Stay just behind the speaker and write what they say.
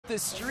the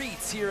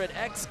streets here at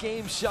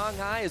XGames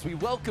Shanghai as we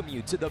welcome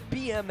you to the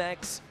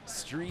BMX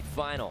Street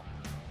Final.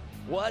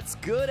 What's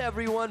good,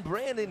 everyone?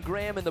 Brandon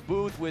Graham in the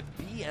booth with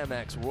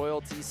BMX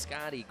royalty,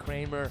 Scotty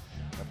Kramer.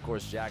 Of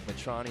course, Jack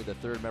Matrani, the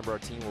third member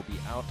of our team, will be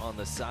out on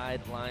the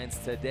sidelines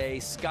today.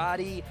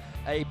 Scotty,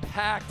 a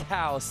packed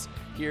house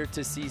here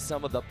to see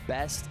some of the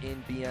best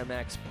in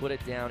BMX put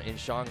it down in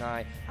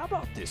Shanghai. How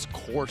about this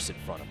course in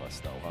front of us,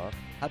 though, huh?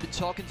 I've been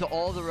talking to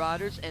all the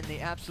riders, and they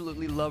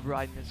absolutely love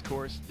riding this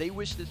course. They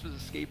wish this was a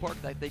skate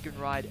park that they can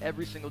ride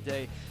every single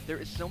day. There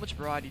is so much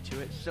variety to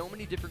it, so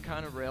many different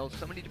kind of rails,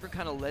 so many different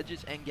kind of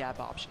ledges and gap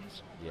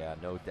options. Yeah,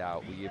 no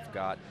doubt. We've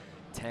got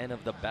 10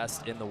 of the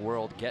best in the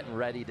world getting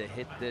ready to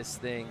hit this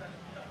thing.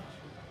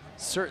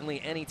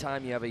 Certainly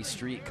anytime you have a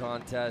street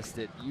contest,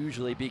 it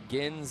usually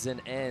begins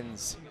and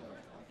ends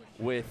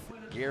with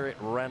Garrett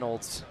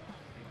Reynolds,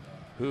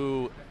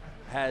 who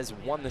has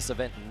won this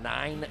event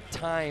 9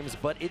 times,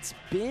 but it's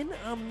been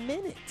a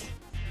minute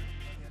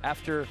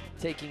after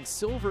taking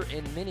silver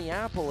in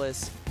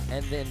Minneapolis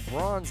and then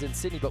bronze in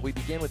Sydney, but we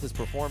began with his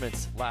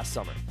performance last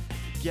summer.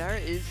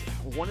 Garrett is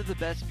one of the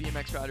best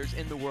BMX riders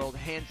in the world,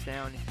 hands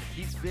down.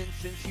 He's been,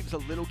 since he was a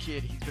little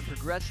kid, he's been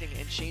progressing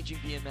and changing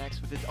BMX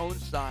with his own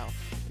style.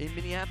 In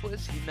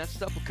Minneapolis, he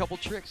messed up a couple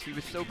tricks. He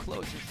was so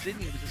close. In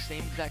Sydney, it was the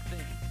same exact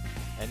thing.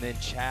 And then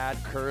Chad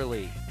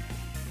Kerley,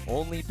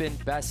 only been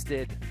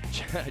bested,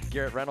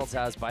 Garrett Reynolds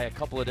has, by a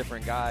couple of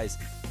different guys.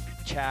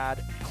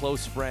 Chad,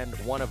 close friend,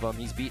 one of them,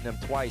 he's beaten him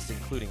twice,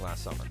 including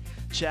last summer.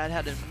 Chad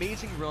had an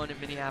amazing run in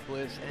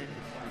Minneapolis, and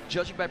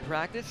judging by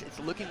practice, it's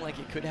looking like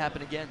it could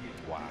happen again.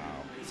 Wow.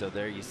 So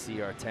there you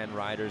see our 10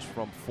 riders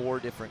from 4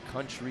 different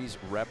countries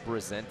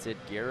represented.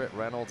 Garrett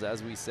Reynolds,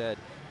 as we said,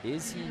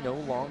 is he no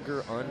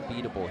longer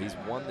unbeatable? He's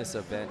won this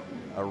event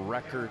a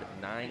record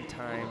 9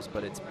 times,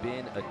 but it's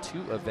been a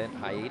 2-event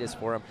hiatus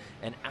for him.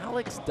 And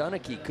Alex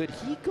Donnachie, could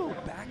he go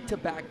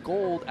back-to-back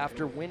gold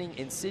after winning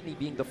in Sydney,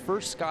 being the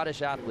first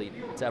Scottish athlete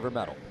to ever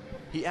medal?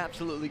 He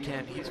absolutely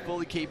can. He's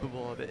fully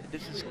capable of it.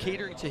 This is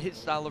catering to his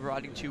style of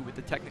riding, too, with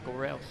the technical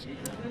rails.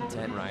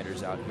 10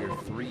 riders out here,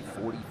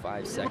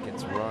 3:45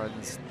 seconds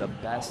runs. The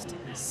best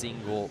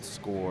single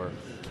score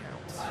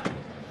counts.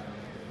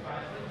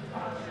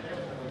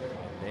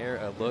 There,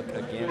 a look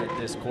again at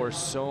this course.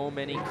 So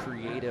many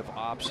creative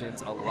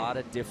options, a lot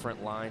of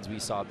different lines we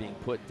saw being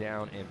put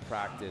down in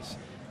practice.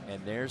 And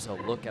there's a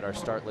look at our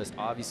start list.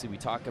 Obviously, we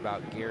talk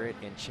about Garrett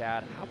and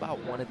Chad. How about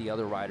one of the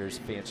other riders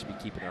fans should be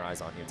keeping their eyes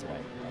on here today?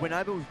 When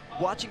I've been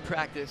watching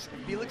practice,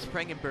 Felix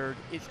Prangenberg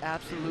is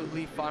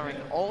absolutely firing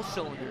all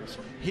cylinders.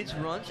 His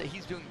runs that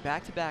he's doing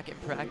back-to-back in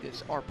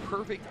practice are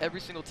perfect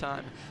every single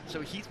time.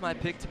 So he's my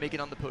pick to make it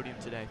on the podium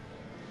today.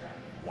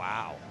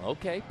 Wow.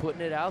 Okay,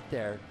 putting it out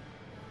there.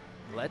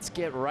 Let's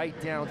get right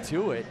down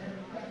to it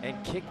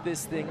and kick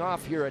this thing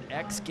off here at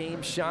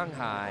XGames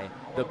Shanghai,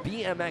 the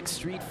BMX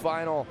Street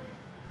Final.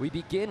 We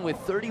begin with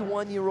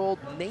 31-year-old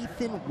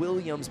Nathan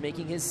Williams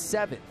making his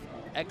 7th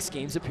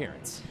XGames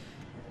appearance.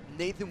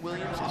 Nathan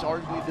Williams is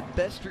arguably the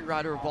best street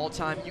rider of all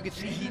time. You can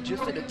see he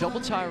just did a double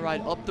tire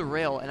ride up the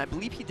rail, and I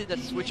believe he did that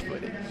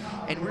switch-footed.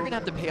 And we're going to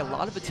have to pay a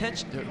lot of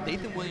attention to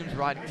Nathan Williams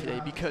riding today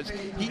because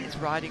he is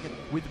riding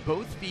with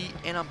both feet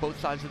and on both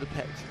sides of the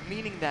pegs,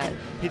 meaning that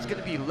he's going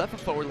to be left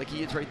and forward like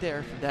he is right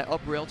there from that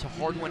up rail to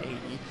hard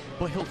 180,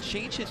 but he'll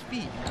change his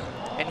feet,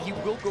 and he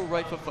will go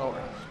right foot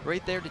forward.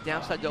 Right there, the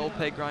downside double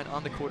peg grind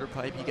on the quarter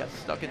pipe. He got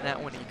stuck in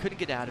that one. He couldn't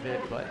get out of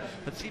it, but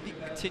let's see if he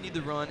can continue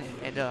the run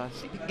and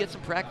see if he can get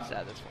some practice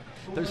out of this one.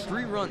 There's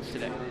 3 runs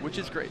today, which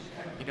is great.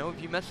 You know,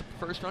 if you mess up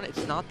the first run,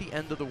 it's not the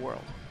end of the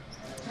world.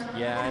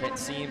 Yeah, and it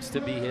seems to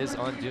be his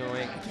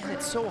undoing. Again,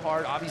 it's so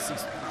hard. Obviously,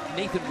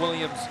 Nathan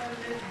Williams,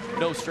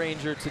 no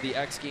stranger to the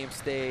X Games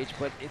stage,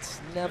 but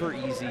it's never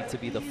easy to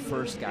be the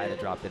first guy to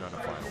drop in on a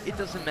final. It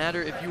doesn't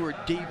matter if you were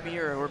Dave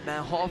Mirra or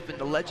Matt Hoffmann,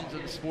 the legends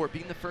of the sport.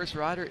 Being the first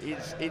rider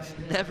it's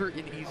never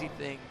an easy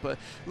thing. But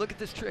look at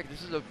this trick.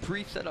 This is a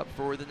pre-setup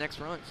for the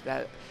next runs.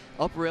 That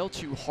up rail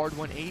to hard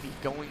 180,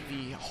 going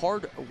the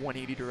hard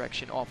 180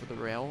 direction off of the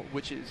rail,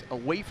 which is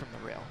away from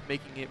the rail,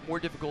 making it more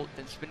difficult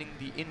than spinning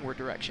the inward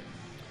direction.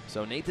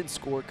 So Nathan's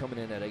score coming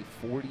in at a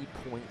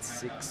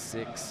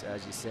 40.66.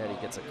 As you said, he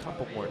gets a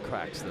couple more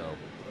cracks, though,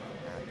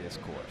 at this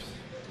course.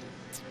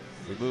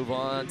 We move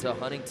on to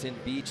Huntington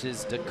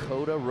Beach's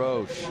Dakota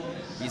Roche.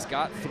 He's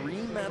got 3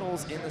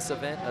 medals in this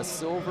event, a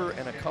silver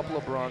and a couple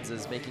of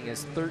bronzes, making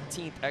his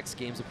 13th X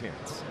Games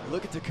appearance.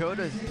 Look at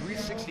Dakota,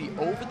 360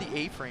 over the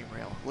A-frame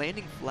rail,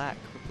 landing flat,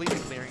 completely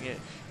clearing it.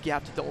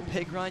 Gap to double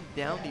peg grind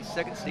down the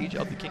 2nd stage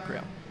of the kink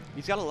rail.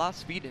 He's got a lot of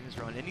speed in his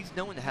run, and he's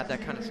known to have that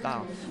kind of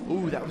style.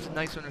 Ooh, that was a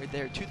nice one right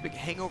there. Toothpick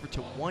hangover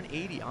to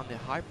 180 on the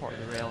high part of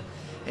the rail.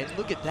 And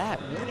look at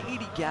that,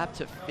 180 gap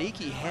to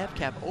fakie half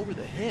cap over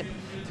the hip.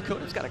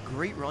 Dakota's got a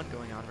great run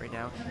going on right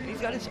now, and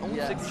he's got his own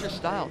signature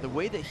style. The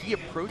way that he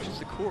approaches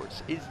the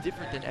course is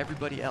different than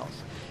everybody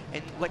else.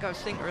 And like I was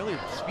saying earlier,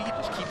 the speed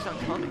just keeps on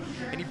coming,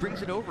 and he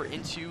brings it over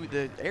into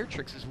the air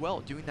tricks as well,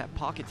 doing that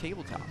pocket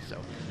tabletop. So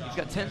he's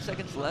got 10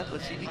 seconds left.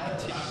 Let's see if he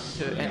continues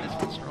to end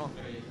this one strong.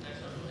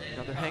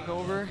 Another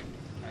hangover.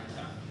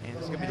 And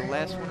this is going to be the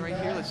last one right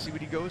here. Let's see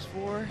what he goes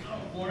for.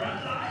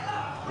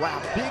 Wow,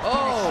 big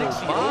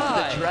 360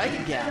 over the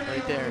dragon gap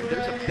right there.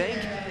 There's a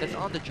bank that's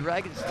on the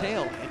dragon's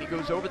tail, and he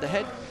goes over the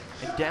head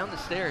and down the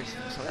stairs.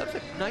 So that's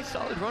a nice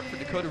solid run for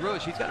Dakota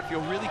Roche. He's got to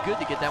feel really good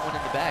to get that one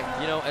in the bag.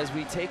 You know, as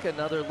we take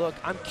another look,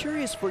 I'm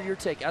curious for your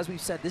take. As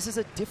we've said, this is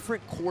a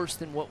different course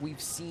than what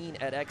we've seen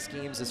at X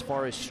Games as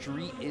far as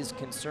street is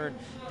concerned.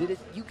 Did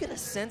you get a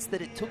sense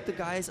that it took the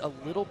guys a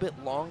little bit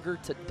longer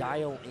to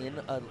dial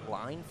in a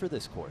line for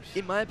this course?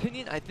 In my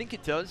opinion, I think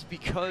it does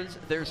because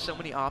there's so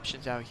many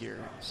options out here.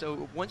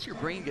 So once your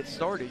brain gets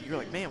started, you're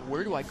like, man,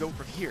 where do I go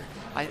from here?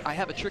 I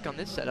have a trick on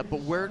this setup,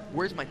 but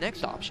where's my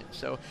next option?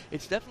 So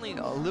it's definitely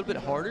a little bit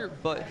harder,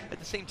 but at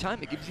the same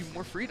time, it gives you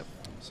more freedom.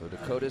 So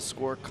Dakota's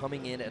score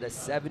coming in at a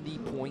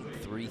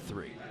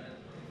 70.33.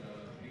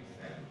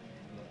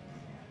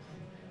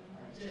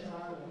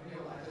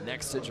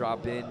 Next to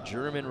drop in,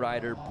 German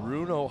rider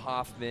Bruno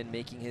Hoffmann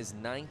making his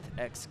 9th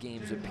X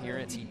Games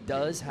appearance. He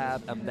does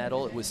have a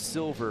medal. It was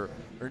silver,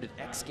 earned at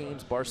X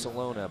Games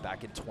Barcelona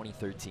back in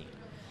 2013.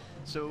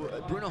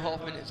 So Bruno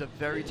Hoffmann is a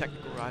very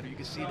technical rider. You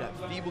can see that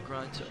feeble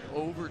grunt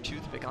over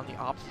toothpick on the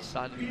opposite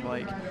side of the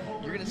bike.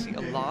 You're going to see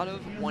a lot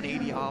of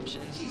 180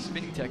 options,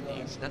 spinning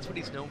techniques, and that's what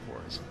he's known for,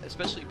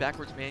 especially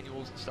backwards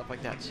manuals and stuff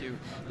like that too.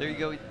 There you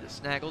go, the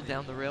snaggle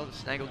down the rail, the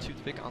snaggle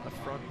toothpick on the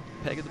front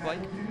peg of the bike.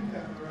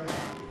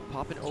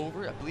 Popping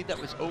over, I believe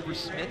that was over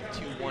Smith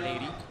to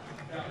 180.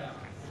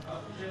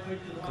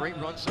 Great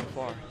run so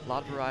far, a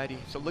lot of variety.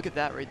 So look at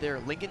that right there,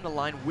 linking the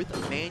line with a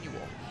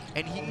manual.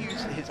 And he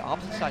used his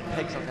opposite side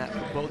pegs on that for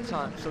both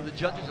times. So the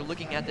judges are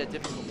looking at that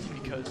difficulty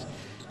because,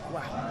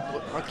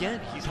 wow, again,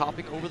 he's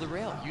hopping over the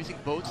rail, using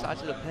both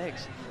sides of the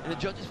pegs. And the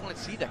judges want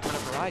to see that kind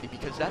of variety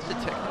because that's the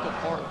technical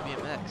part of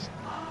BMX.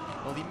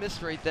 Well, he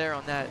missed right there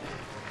on that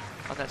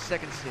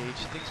second stage.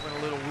 Things went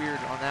a little weird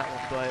on that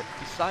one, but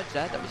besides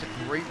that, that was a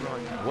great run.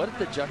 What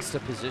a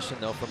juxtaposition,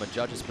 though, from a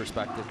judge's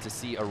perspective to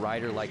see a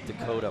rider like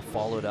Dakota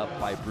followed up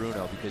by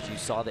Bruno, because you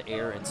saw the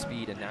air and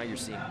speed, and now you're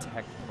seeing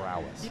tech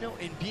prowess. You know,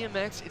 in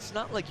BMX, it's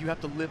not like you have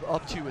to live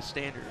up to a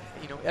standard.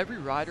 You know, every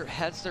rider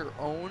has their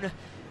own,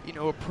 you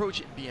know,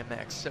 approach in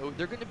BMX, so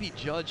they're going to be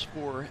judged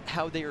for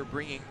how they are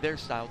bringing their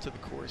style to the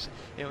course.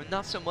 You know,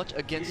 not so much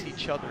against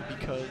each other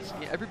because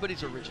you know,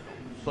 everybody's original.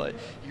 But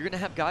you're going to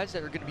have guys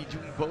that are going to be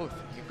doing both.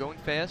 You're going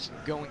fast,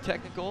 going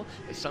technical,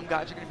 and some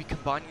guys are going to be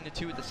combining the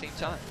two at the same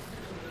time.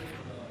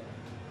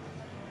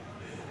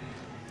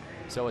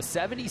 So a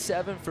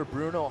 77 for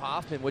Bruno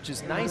Hoffmann, which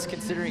is nice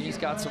considering he's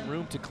got some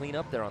room to clean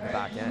up there on the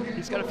back end.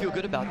 He's got to feel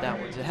good about that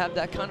one. To have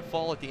that kind of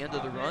fall at the end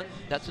of the run,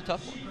 that's a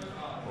tough one.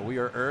 Well, we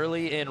are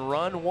early in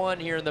run one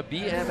here in the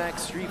BMX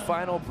Street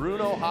Final.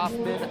 Bruno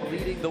Hoffmann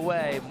leading the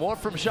way. More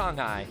from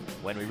Shanghai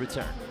when we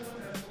return.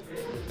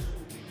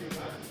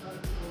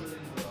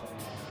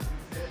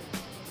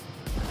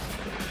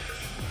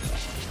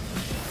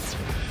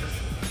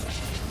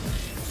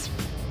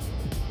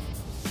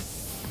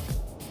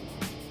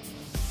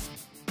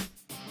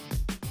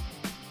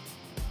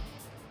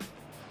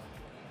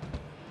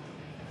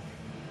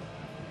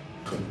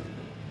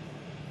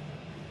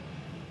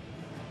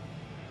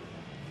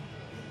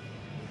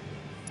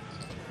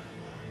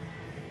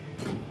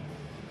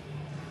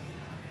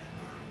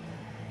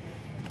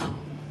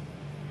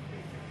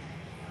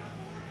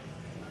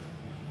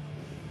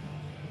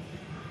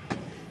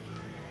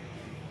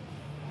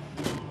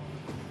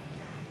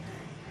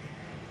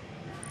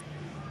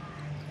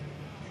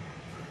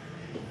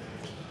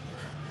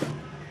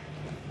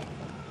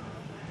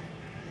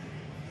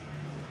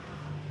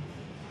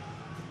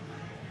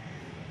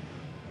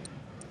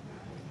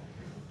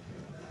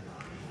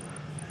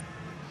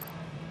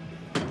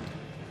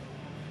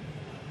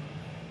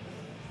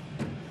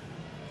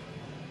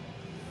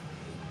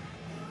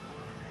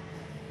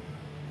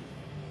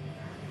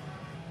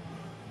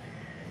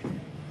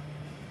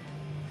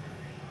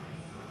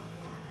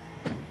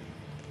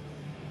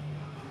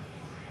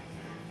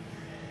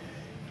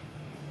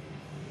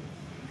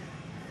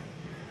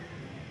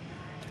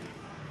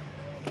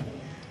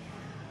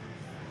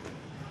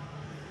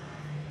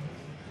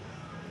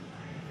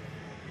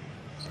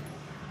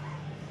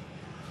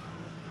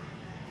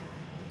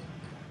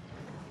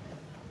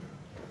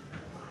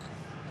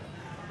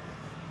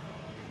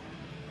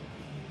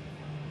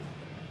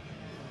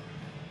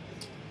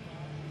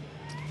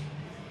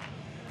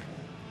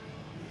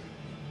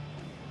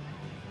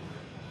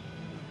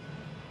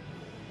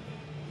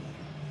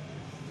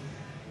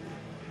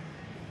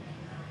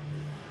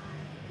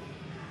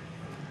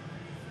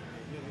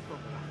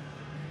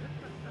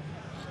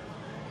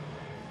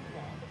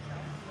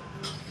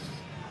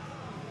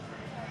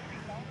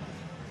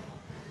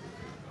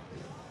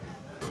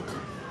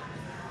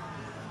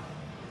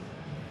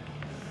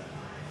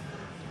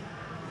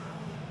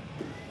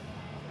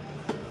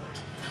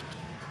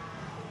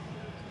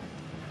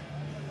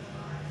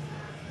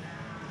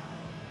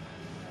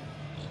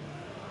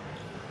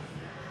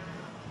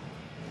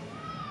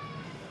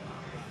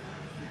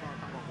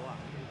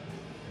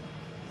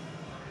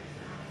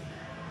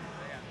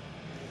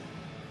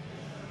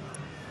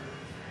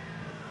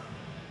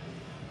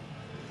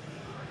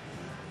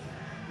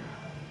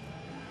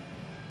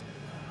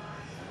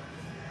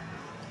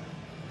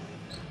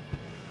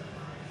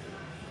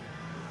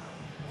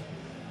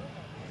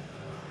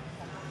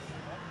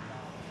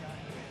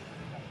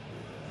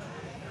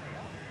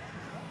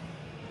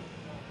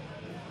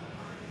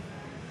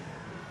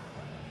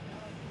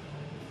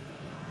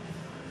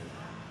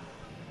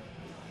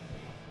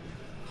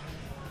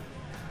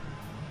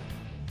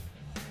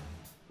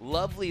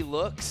 Lovely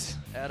looks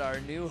at our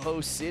new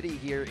host city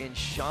here in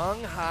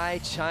Shanghai,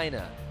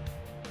 China.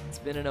 It's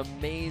been an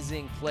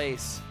amazing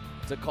place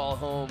to call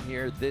home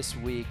here this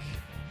week.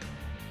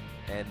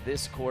 And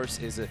this course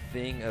is a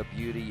thing of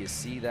beauty. You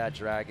see that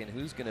dragon,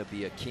 who's gonna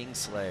be a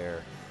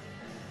Kingslayer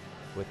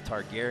with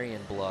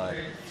Targaryen blood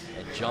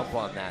and jump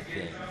on that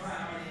thing.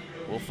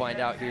 We'll find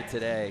out here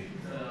today.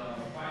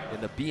 In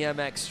the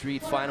BMX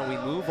Street Final, we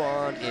move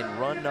on in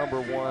run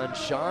number 1.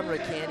 Sean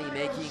Ricany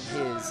making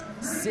his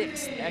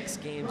 6th X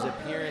Games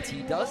appearance.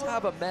 He does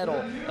have a medal,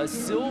 a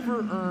silver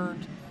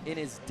earned in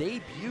his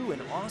debut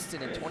in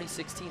Austin in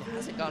 2016.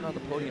 Hasn't gotten on the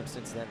podium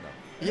since then, though.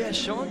 Yeah,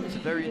 Sean is a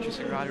very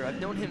interesting rider. I've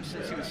known him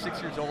since he was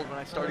 6 years old when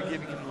I started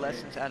giving him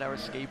lessons at our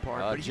skate park.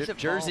 But he's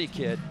Jersey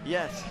kid.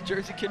 Yes,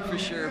 Jersey kid for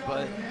sure,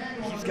 but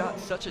he's got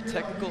such a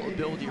technical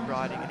ability of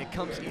riding, and it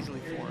comes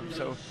easily for him.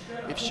 So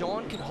if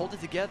Sean can hold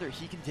it together,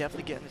 he can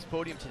definitely get in this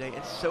podium today,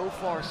 and so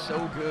far,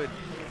 so good.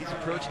 He's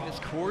approaching this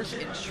course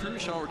in true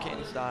Sean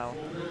Ricany style.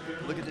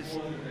 Look at this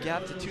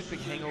gap to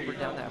toothpick hangover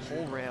down that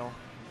whole rail.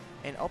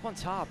 And up on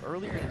top,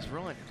 earlier in his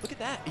run, look at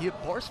that. He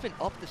had bar spin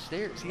up the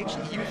stairs. He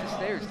actually used the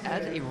stairs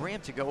as a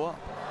ramp to go up.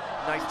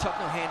 Nice tuck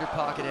no-hander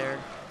pocket air.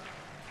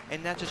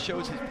 And that just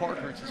shows his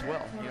park roots as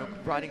well, you know,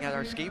 riding at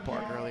our skate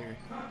park earlier.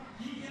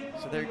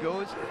 So there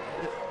goes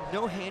the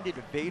no-handed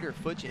Vader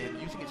foot jam,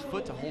 using his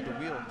foot to hold the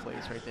wheel in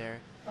place right there.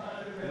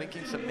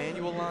 Linking some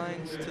manual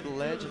lines to the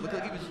ledge. It looked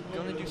like he was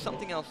going to do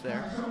something else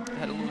there.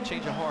 Had a little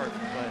change of heart,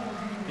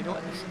 but you know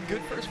what? It's a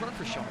good first run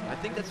for Sean. I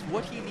think that's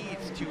what he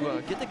needs to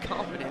get the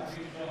confidence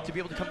to be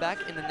able to come back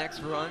in the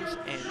next runs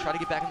and try to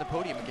get back on the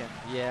podium again.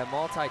 Yeah,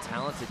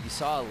 multi-talented. You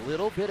saw a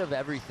little bit of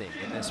everything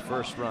in this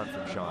first run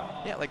from Sean.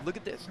 Yeah, like look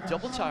at this.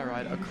 Double tie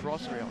ride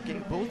across rail,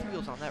 getting both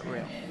wheels on that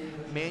rail.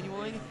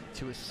 Manualing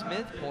to a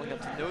Smith, pulling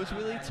up to nose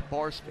wheelie to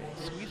bar spin.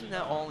 Squeezing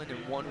that all in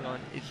one run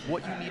is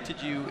what you need to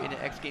do in an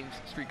X Games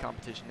street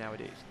competition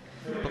nowadays.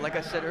 But like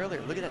I said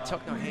earlier, look at that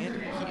tuck no-hander.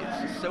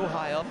 He is so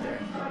high up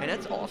there. And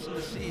that's awesome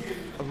to see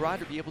a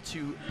rider be able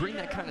to bring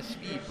that kind of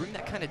speed, bring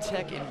that kind of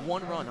tech in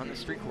one run on the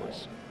street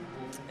course.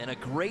 And a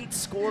great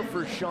score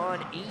for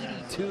Sean,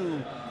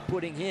 82,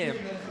 putting him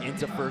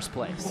into first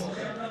place.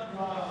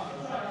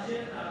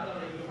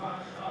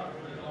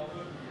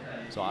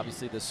 So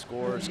obviously the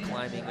scores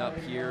climbing up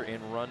here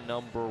in run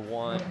number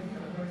 1.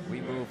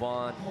 We move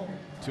on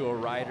to a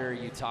rider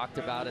you talked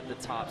about at the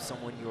top,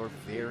 someone you're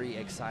very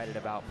excited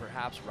about,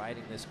 perhaps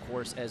riding this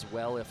course as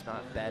well, if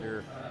not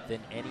better, than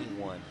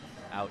anyone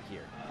out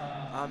here.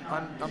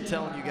 I'm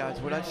telling you guys,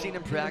 what I've seen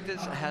in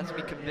practice has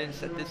me convinced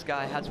that this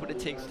guy has what it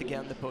takes to get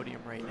on the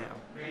podium right now.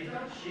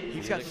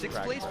 He's got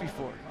 6th place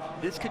before.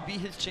 This could be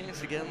his chance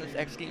to get on this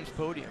X Games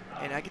podium.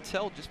 And I can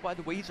tell just by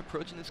the way he's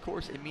approaching this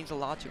course, it means a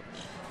lot to him.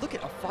 Look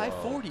at a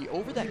 540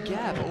 over that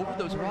gap, over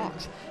those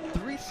rocks.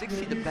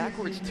 360 the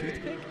backwards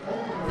toothpick.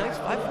 Nice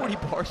 540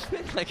 bar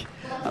spin. Like,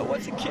 I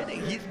wasn't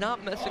kidding. He's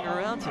not messing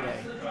around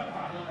today.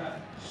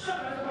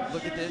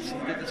 Look at this. He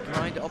did this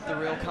grind up the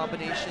rail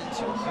combination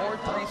to a hard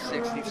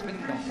 360,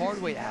 spinning the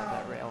hard way out of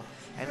that rail.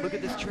 And look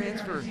at this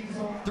transfer.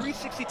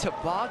 360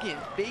 toboggan,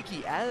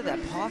 fakie out of that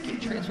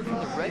pocket. Transfer from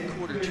the red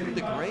quarter to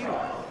the gray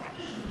one.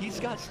 He's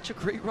got such a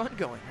great run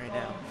going right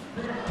now.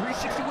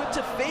 360 whip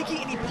to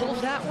fakie, and he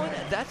pulls that one.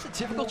 That's a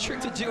difficult trick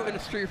to do in a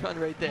street run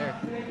right there.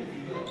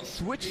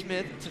 Switch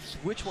Smith to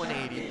switch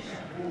 180.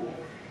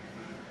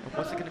 And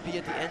what's it going to be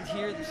at the end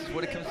here? This is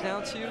what it comes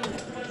down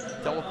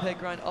to. Double peg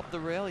grind up the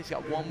rail. He's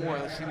got one more.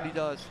 Let's see what he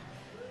does.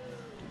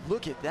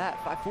 Look at that.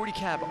 540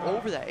 cab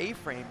over that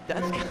A-frame.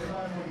 That's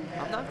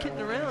I'm not kidding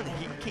around.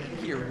 He came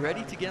here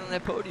ready to get on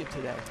that podium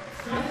today.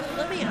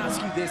 Let me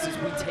ask you this as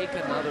we take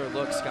another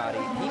look, Scotty.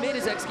 He made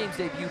his X Games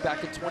debut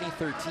back in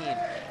 2013.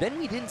 Then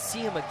we didn't see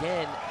him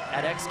again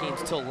at X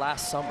Games till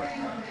last summer.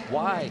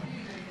 Why?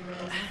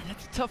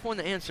 That's a tough one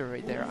to answer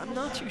right there. I'm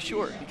not too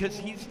sure because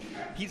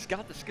he's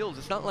got the skills.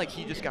 It's not like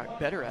he just got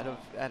better out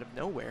of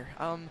nowhere.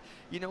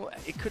 You know,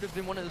 it could have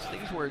been one of those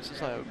things where it's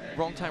just a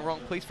wrong time, wrong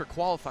place for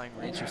qualifying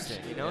races.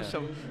 Interesting. You know, yeah.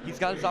 So he's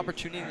got his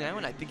opportunity now,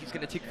 and I think he's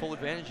going to take full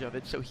advantage of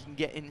it so he can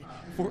get in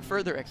for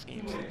further X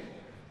Games.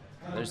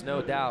 There's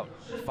no doubt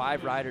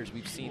 5 riders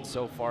we've seen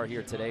so far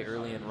here today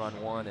early in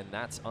run 1, and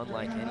that's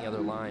unlike any other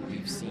line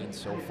we've seen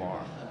so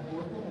far.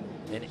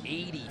 An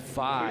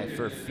 85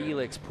 for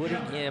Felix,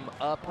 putting him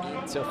up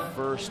into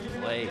first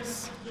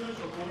place.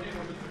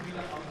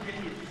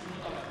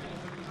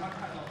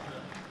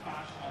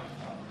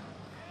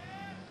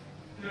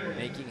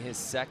 Making his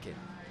 2nd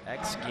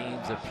X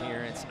Games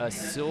appearance, a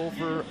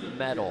silver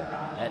medal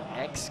at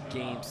X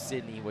Games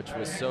Sydney, which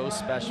was so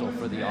special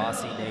for the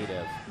Aussie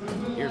native.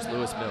 Here's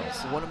Lewis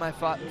Mills. One of my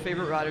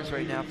favorite riders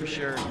right now for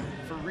sure.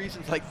 For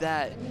reasons like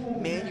that,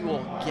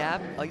 manual,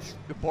 gap,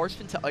 bar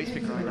spin to ice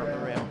pick grind on the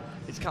rail.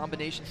 His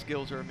combination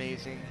skills are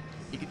amazing.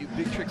 He can do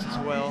big tricks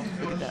as well.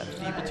 Look at that,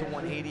 feeble to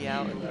 180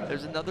 out.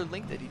 There's another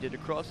link that he did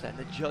across that, and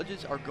the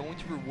judges are going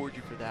to reward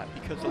you for that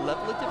because the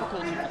level of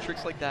difficulty for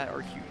tricks like that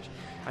are huge.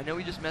 I know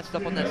he just messed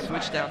up on that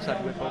switch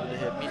downside whip over the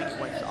hip, meaning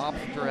it went the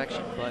opposite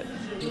direction, but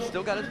he's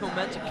still got his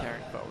momentum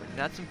carrying forward, and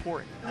that's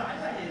important.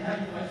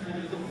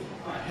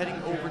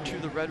 Heading over to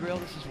the red rail,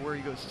 this is where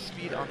he goes to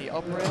speed on the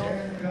up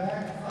rail.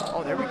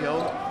 Oh, there we go.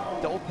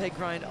 Double peg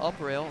grind up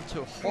rail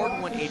to a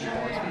hard 180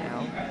 bars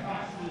now.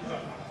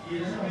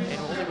 And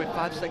only with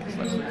 5 seconds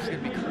left, so this is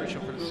going to be crucial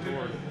for the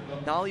score.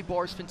 Nollie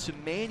bar spin to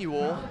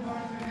manual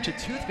to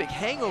toothpick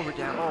hangover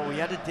down. Oh, he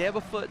had to dab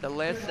a foot at the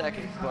last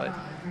second, but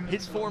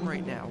his form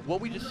right now,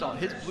 what we just saw,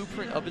 his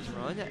blueprint of his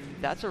run,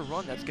 that's a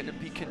run that's going to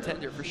be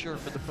contender for sure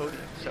for the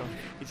podium. So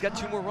he's got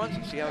 2 more runs.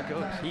 We'll see how it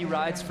goes. He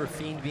rides for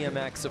Fiend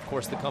BMX, of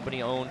course, the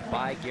company owned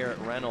by Garrett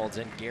Reynolds,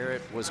 and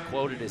Garrett was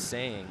quoted as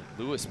saying,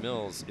 Lewis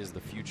Mills is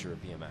the future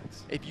of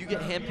BMX. If you get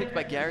handpicked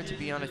by Garrett to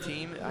be on a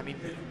team, I mean,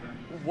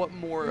 what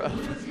more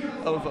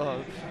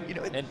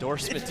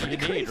endorsement do you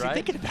crazy need, right?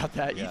 Thinking about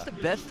that, Yeah. he's the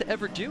best to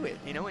ever do it,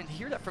 and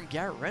hear that from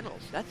Garrett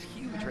Reynolds, that's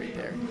huge right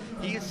there.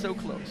 He is so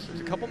close.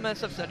 There's a couple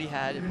mess ups that he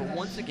had, but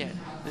once again,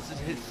 this is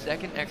his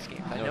second X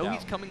Games. I know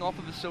he's coming off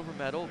of a silver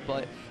medal,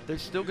 but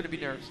there's still going to be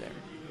nerves there.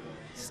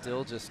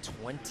 Still just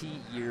 20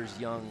 years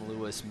young,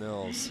 Lewis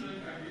Mills.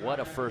 What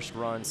a first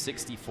run,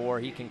 64.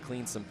 He can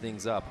clean some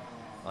things up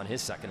on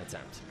his second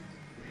attempt.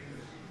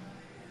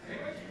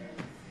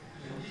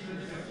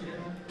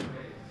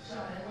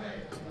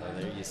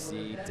 There you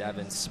see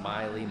Devon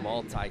Smillie,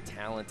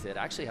 multi-talented,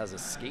 actually has a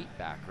skate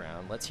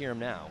background. Let's hear him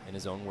now in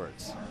his own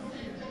words.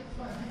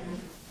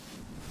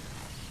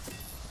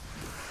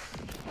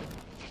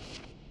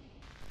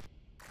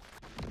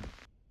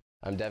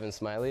 I'm Devon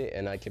Smillie,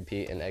 and I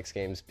compete in X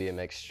Games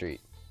BMX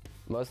Street.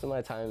 Most of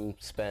my time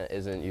spent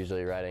isn't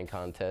usually riding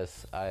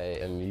contests. I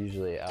am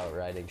usually out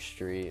riding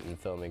street and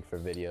filming for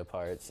video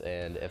parts,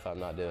 and if I'm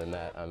not doing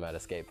that, I'm at a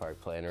skate park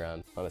playing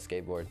around on a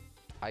skateboard.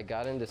 I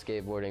got into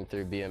skateboarding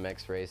through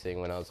BMX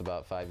racing when I was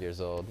about 5 years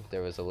old.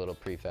 There was a little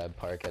prefab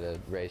park at a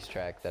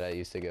racetrack that I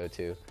used to go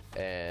to,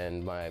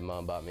 and my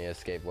mom bought me a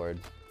skateboard.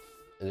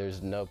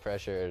 There's no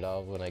pressure at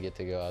all when I get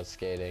to go out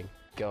skating.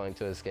 Going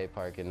to a skate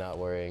park and not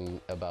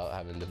worrying about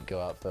having to go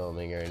out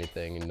filming or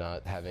anything and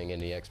not having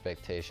any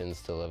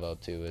expectations to live up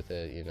to with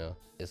it,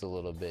 it's a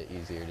little bit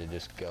easier to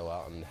just go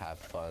out and have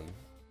fun.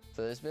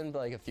 So there's been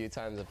like a few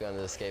times I've gone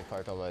to the skate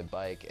park on my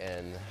bike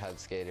and had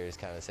skaters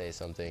kind of say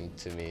something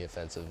to me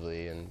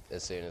offensively, and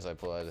as soon as I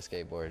pull out a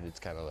skateboard, it's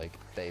kind of like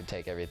they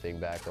take everything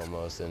back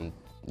almost, and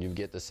you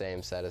get the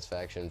same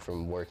satisfaction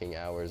from working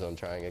hours on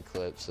trying a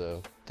clip,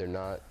 so they're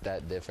not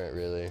that different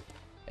really.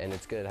 And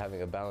it's good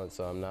having a balance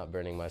so I'm not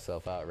burning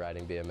myself out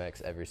riding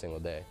BMX every single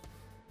day.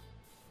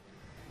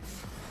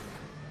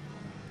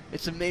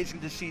 It's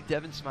amazing to see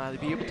Devon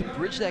Smillie be able to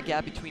bridge that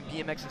gap between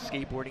BMX and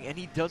skateboarding, and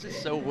he does it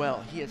so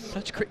well. He has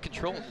such great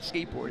control on the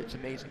skateboard, it's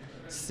amazing.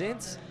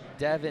 Since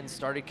Devon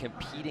started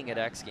competing at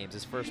X Games,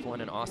 his first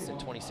one in Austin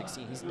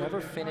 2016, he's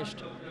never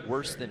finished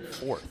worse than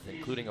 4th,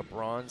 including a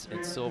bronze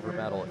and silver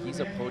medal. He's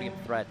a podium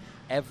threat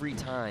every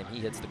time he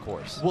hits the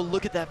course. Well,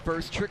 look at that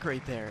first trick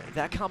right there.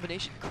 That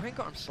combination, crank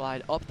arm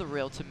slide up the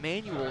rail to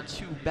manual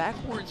to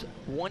backwards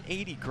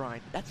 180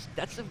 grind.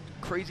 That's a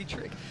crazy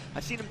trick.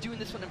 I've seen him doing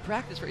this one in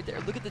practice right there.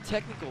 Look at the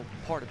technical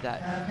part of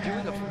that.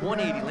 Doing a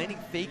 180, landing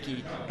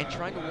fakie, and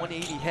trying a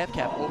 180 half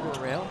cap over a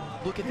rail.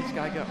 Look at this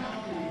guy go.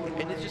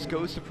 And it just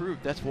goes to prove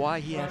that's why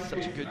he has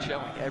such a good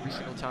showing every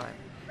single time.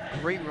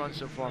 Great run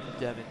so far from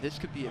Devon. This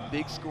could be a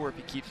big score if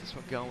he keeps this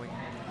one going.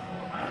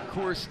 Of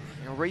course,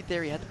 right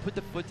there, he had to put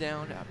the foot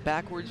down,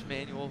 backwards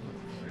manual,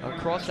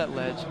 across that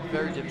ledge,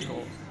 very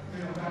difficult.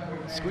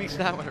 Squeezed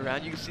that one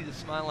around. You can see the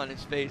smile on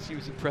his face. He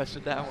was impressed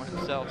with that one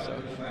himself,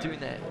 so doing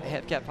that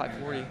half cap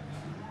 540.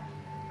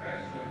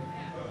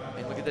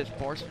 And look at this,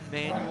 bar spin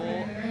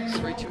manual,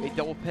 straight to a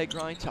double peg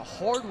grind to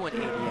hard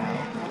 180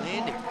 out.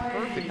 Landing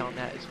perfect on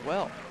that as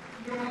well.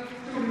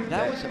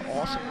 That was an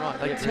awesome run,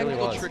 like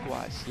technical really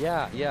trick-wise.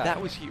 Yeah.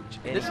 That was huge.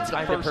 And this is the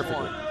timed it first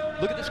perfectly.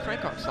 one. Look at this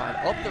crank arm slide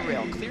up the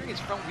rail, clearing his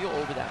front wheel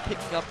over that,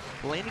 picking up,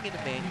 landing in the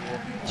manual,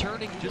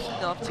 turning just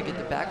enough to get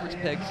the backwards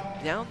pegs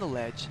down the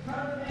ledge.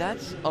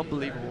 That's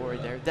unbelievable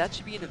right there. That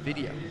should be in a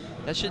video.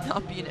 That should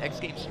not be an X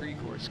Games street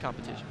course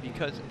competition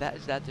because that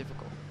is that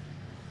difficult.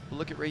 But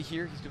look at right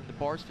here, he's doing the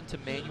bar spin to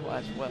manual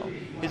as well.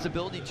 His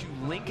ability to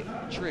link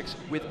tricks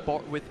with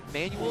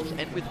manuals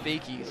and with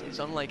fakies is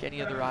unlike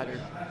any other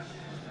rider.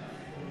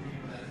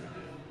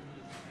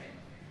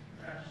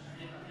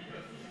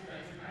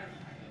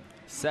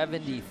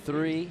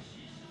 .73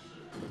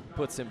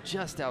 puts him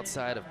just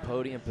outside of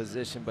podium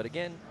position, but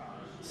again,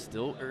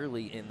 still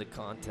early in the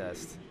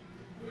contest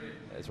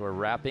as we're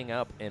wrapping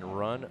up in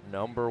run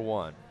number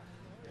 1.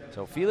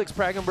 So Felix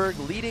Prangenberg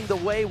leading the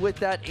way with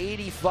that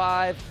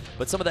 85,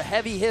 but some of the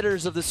heavy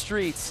hitters of the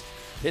streets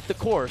hit the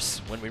course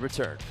when we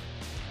return.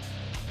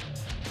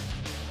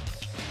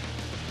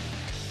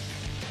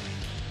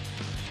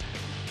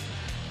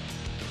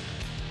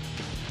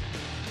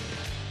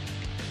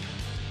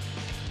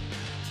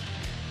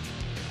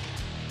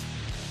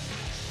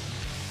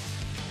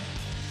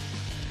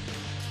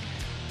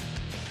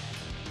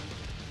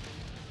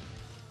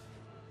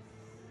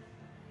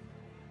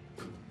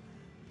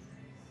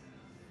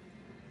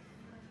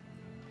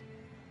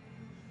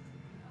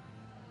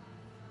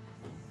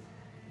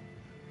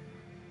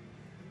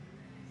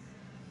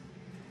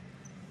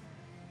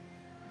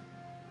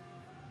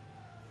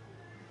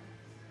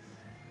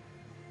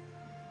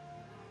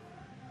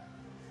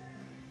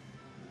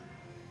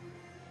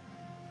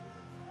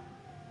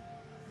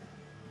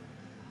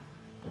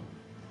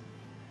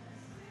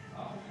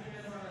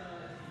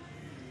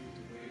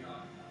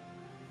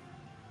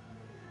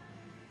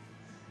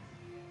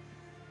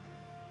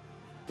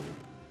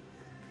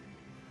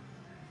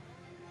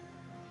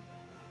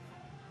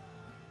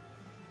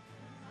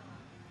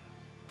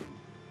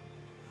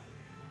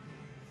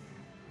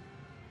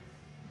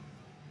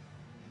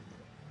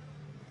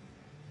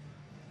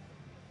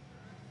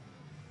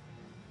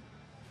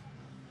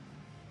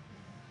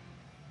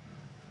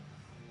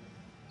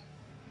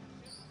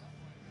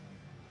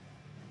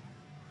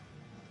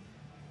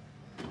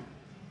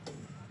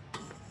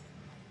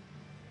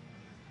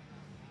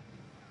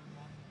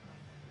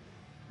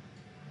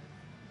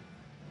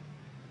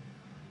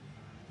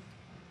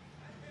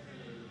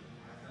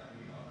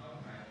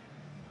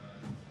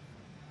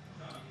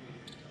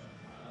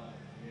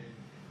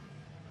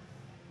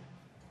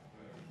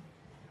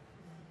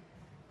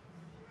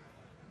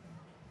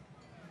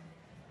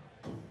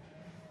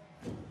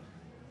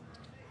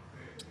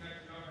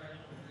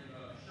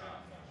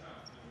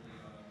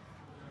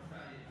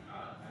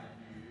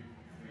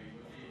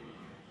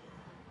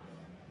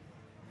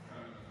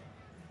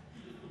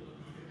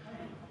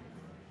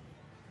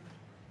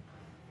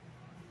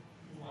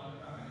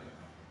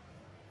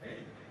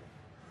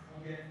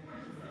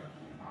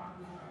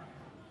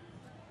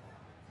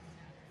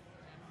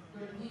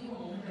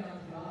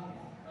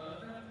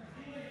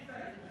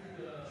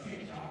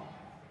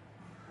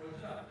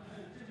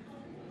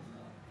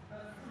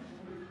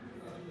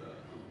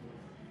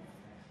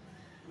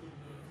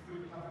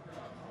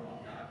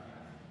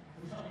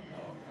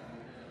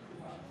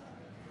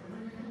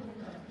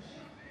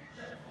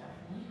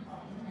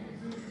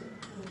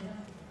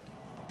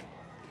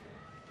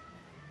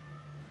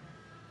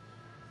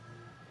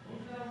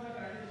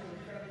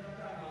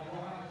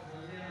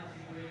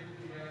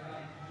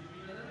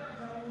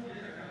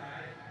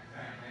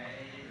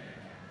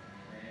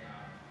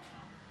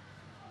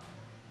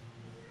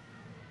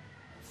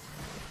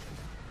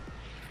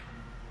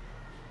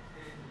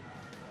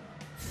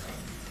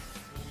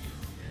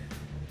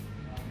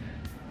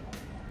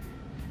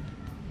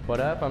 What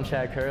up? I'm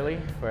Chad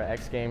Kerley. We're at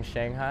XGames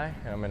Shanghai,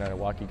 and I'm gonna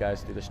walk you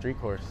guys through the street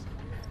course.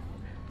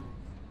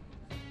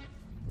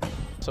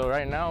 So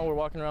right now we're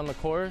walking around the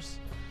course,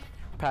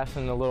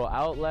 passing a little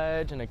out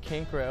ledge and a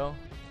kink rail.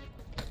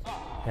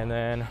 And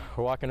then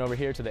we're walking over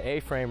here to the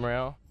A-frame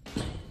rail.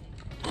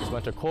 There's a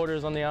bunch of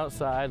quarters on the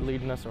outside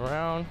leading us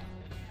around.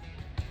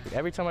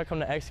 Every time I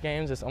come to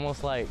XGames, it's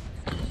almost like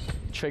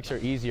tricks are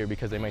easier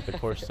because they make the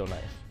course so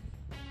nice.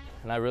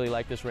 And I really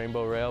like this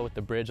rainbow rail with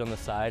the bridge on the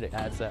side. It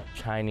adds that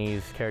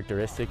Chinese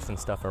characteristics and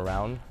stuff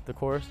around the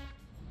course.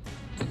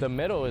 The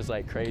middle is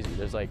like crazy.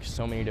 There's like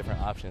so many different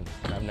options.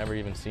 And I've never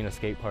even seen a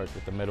skate park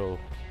with the middle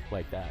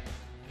like that.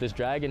 This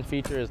dragon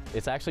feature,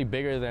 it's actually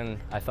bigger than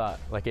I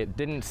thought. Like it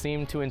didn't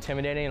seem too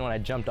intimidating, and when I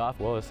jumped off,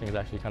 whoa, this thing's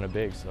actually kind of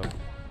big. So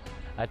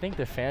I think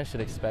the fans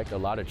should expect a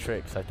lot of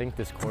tricks. I think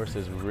this course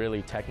is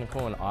really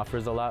technical and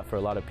offers a lot for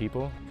a lot of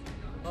people.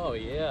 Oh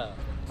yeah.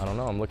 I don't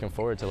know, I'm looking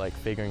forward to like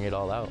figuring it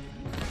all out.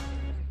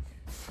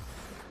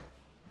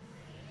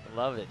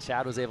 Love it.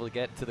 Chad was able to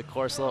get to the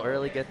course a little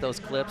early, get those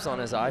clips on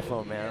his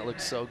iPhone, man. It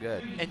looks so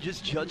good. And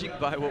just judging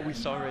by what we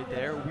saw right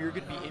there, we're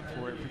going to be in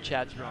for it for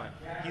Chad's run.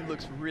 He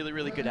looks really,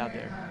 really good out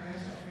there.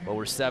 Well,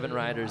 we're 7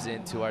 riders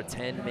into our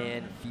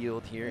 10-man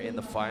field here in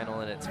the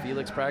final, and it's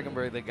Felix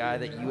Prangenberg, the guy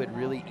that you had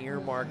really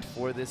earmarked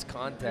for this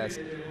contest,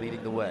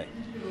 leading the way.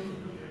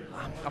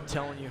 I'm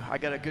telling you, I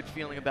got a good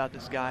feeling about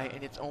this guy,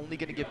 and it's only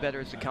going to get better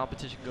as the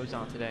competition goes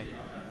on today.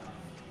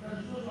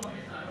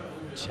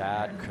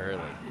 Chad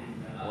Kerley,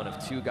 one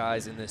of 2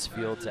 guys in this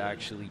field to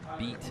actually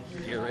beat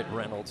Garrett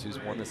Reynolds, who's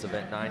won this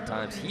event 9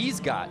 times. He's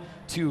got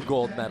 2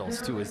 gold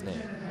medals to his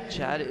name.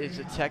 Chad is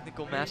a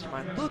technical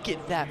mastermind. Look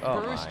at that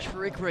first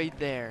trick right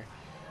there.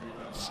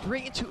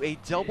 Straight into a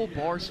double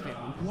bar spin.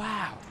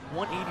 Wow,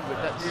 180 whip.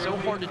 That's so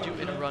hard to do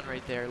in a run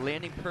right there.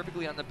 Landing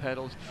perfectly on the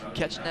pedals,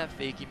 catching that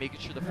fakie,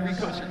 making sure the free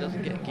coaster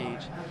doesn't get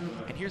engaged.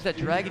 And here's that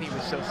dragon he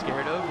was so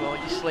scared of. Well,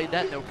 you slayed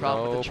that no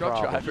problem with the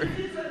truck driver.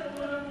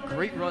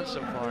 Great run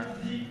so far.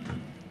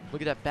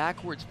 Look at that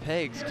backwards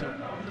pegs to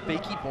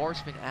fakie bar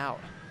spin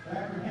out.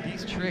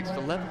 These tricks,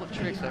 the level of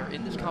tricks that are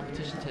in this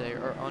competition today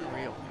are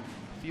unreal.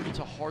 Feeble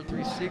to hard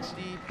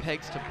 360,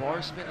 pegs to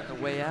bar spin on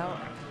the way out.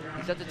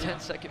 He's at the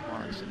 10-second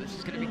mark, so this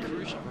is going to be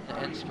crucial for him to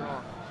end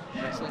strong.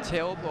 Nice little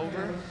tail up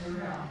over.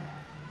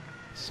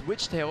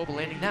 Switch tail up,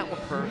 landing that one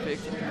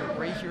perfect. And you're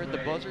right here at the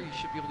buzzer. You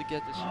should be able to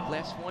get this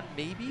last one,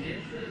 maybe.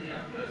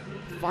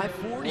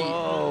 540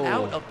 Whoa.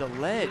 out of the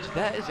ledge.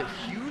 That is a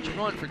huge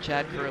run for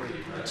Chad Kerley.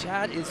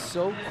 Chad is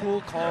so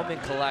cool, calm,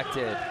 and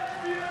collected,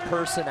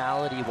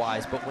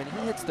 personality-wise, but when he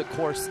hits the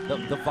course,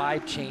 the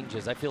vibe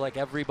changes. I feel like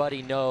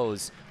everybody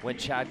knows when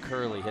Chad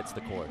Kerley hits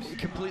the course. It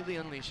completely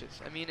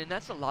unleashes. I mean, and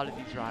that's a lot of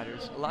these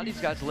riders. A lot of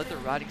these guys let their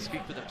riding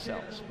speak for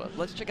themselves. But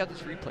let's check out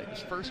this replay.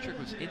 This first trick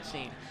was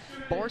insane.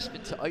 Bar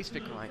spin to ice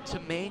pick grind to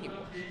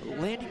manual,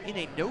 landing in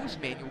a nose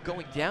manual,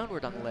 going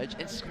downward on the ledge,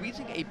 and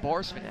squeezing a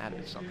bar spin out of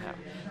it somehow.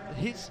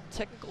 His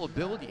technical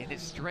ability and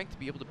his strength to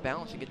be able to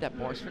balance and get that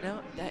bar spin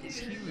out, that is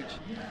huge.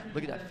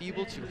 Look at that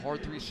feeble to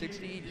hard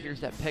 360. Here's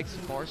that pegs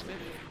to bar spin.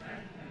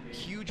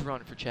 Huge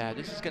run for Chad.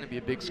 This is going to be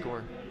a big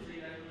score.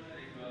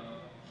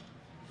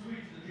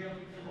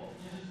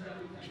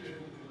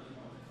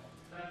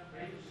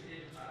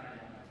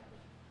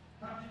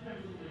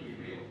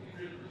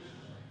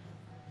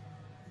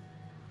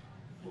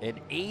 An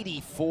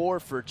 84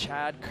 for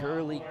Chad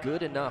Kerley,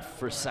 good enough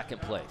for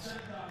second place.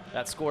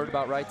 That scored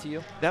about right to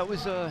you? That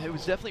was, it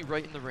was definitely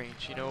right in the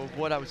range, you know, of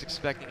what I was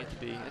expecting it to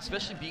be,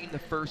 especially being the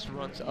first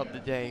runs of the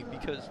day,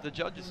 because the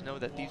judges know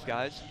that these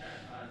guys,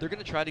 they're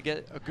going to try to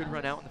get a good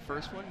run out in the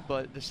first one,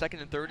 but the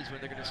second and third is when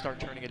they're going to start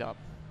turning it up.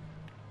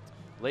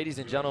 Ladies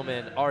and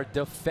gentlemen, our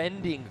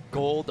defending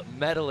gold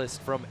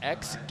medalist from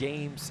X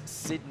Games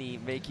Sydney,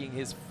 making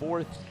his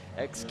 4th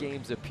X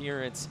Games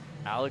appearance,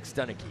 Alex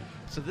Donnachie.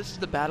 So this is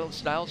the battle of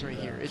styles right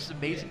here. It's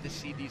amazing to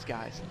see these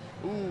guys.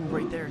 Ooh,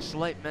 right there,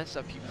 slight mess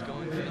up. He was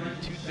going for the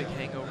toothpick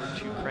hangover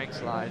to crank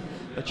slide,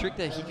 a trick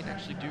that he can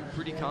actually do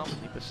pretty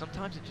commonly, but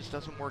sometimes it just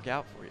doesn't work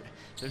out for you.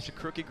 There's a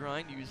crooked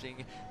grind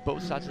using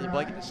both sides of the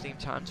bike at the same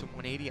time to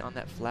 180 on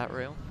that flat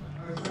rail.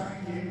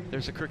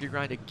 There's a crooked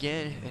grind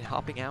again and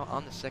hopping out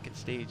on the second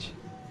stage.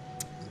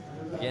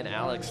 Again,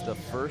 Alex, the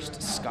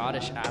first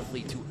Scottish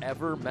athlete to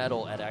ever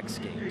medal at X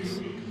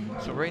Games.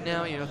 So right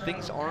now, you know,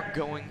 things aren't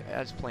going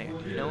as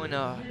planned, you know,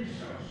 and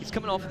he's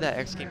coming off of that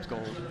X Games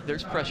gold.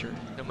 There's pressure.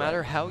 No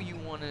matter how you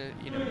want to,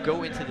 you know,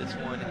 go into this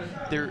one,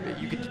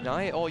 you can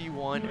deny it all you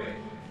want.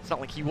 It's not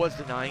like he was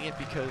denying it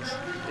because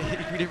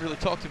we didn't really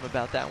talk to him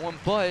about that one,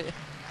 but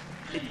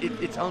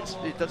it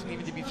doesn't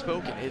need to be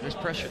spoken. There's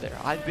pressure there.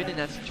 I've been in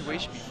that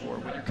situation before.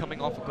 When you're coming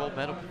off a gold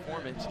medal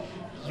performance,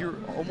 you're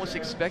almost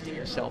expecting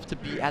yourself to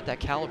be at that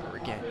caliber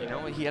again. You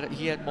know,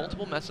 he had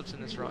multiple mess ups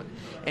in this run,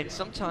 and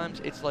sometimes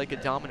it's like a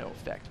domino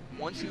effect.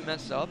 Once you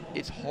mess up,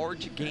 it's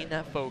hard to gain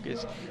that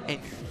focus and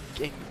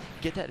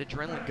get that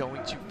adrenaline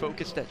going to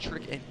focus that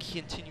trick and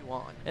continue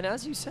on. And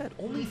as you said,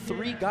 only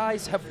 3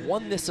 guys have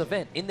won this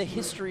event in the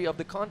history of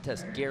the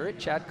contest. Garrett,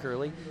 Chad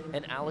Kerley,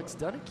 and Alex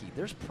Donnachie.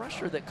 There's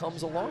pressure that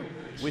comes along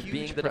with Huge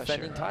being the pressure.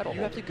 defending title.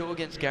 You have to go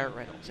against Garrett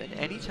Reynolds, and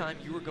anytime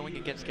you are going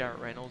against Garrett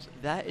Reynolds,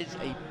 that is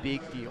a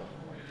big deal.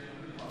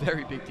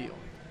 Very big deal.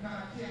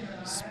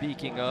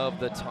 Speaking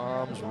of the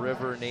Toms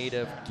River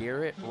native,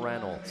 Garrett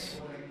Reynolds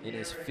in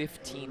his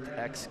 15th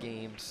X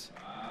Games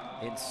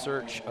in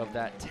search of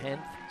that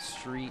 10th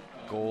Street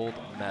gold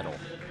medal.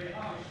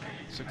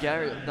 So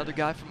Garrett, another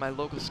guy from my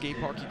local skate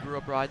park, he grew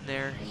up riding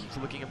there. He's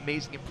looking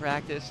amazing in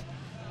practice.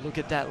 Look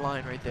at that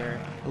line right there.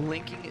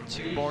 Linking it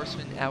to bar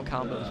spin out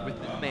combos with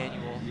the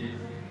manual.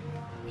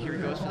 Here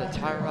he goes for that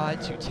tire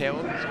ride to tail.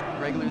 He's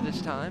going regular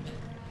this time.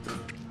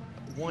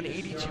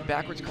 180 to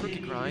backwards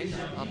crooked grind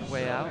on the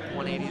way out.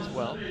 180 as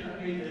well.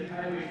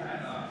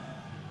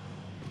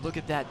 Look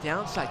at that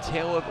downside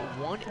tail of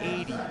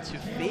 180 to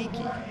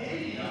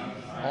fakie.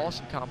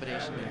 Awesome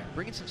combination there.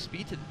 Bringing some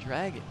speed to the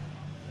dragon.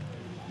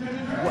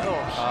 Whoa,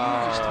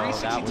 huge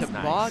 360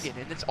 toboggan.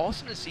 Nice. And it's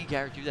awesome to see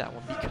Garrett do that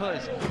one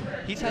because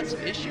he's had some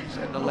issues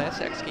in the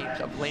last X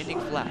Games of landing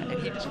flat, and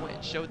he just went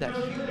and showed that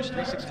huge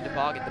 360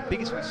 toboggan, the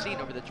biggest we've seen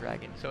over the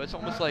dragon. So it's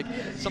almost like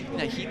something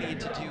that he needed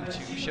to do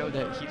to show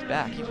that he's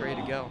back, he's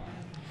ready to go.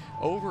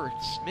 Over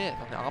Smith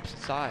on the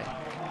opposite side.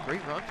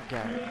 Great run from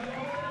Garrett.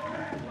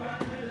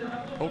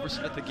 Over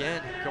Smith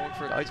again, going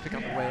for an ice pick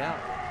on the way out.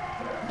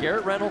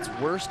 Garrett Reynolds'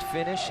 worst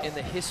finish in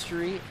the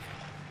history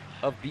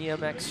of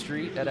BMX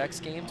Street at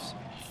X Games,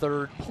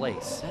 3rd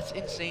place. That's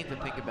insane to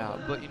think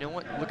about, but you know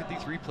what? Look at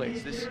these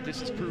replays.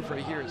 This is proof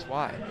right here is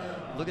why.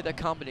 Look at that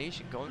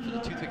combination, going for the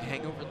toothpick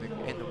hangover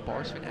and the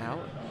bar spin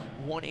out.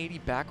 180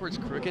 backwards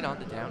crooked on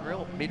the down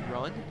rail,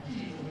 mid-run.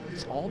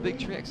 It's all big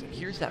tricks. And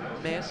here's that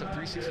massive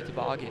 360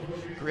 toboggan,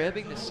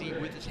 grabbing the seat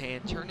with his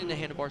hand, turning the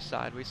handlebar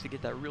sideways to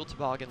get that real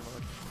toboggan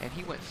look. And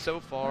he went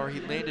so far,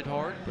 he landed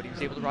hard, but he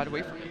was able to ride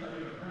away from it.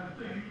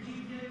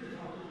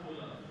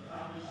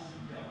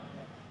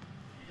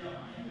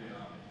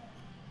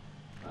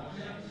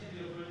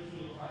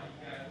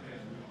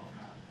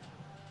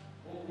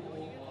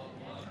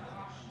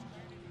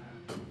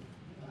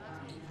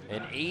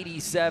 An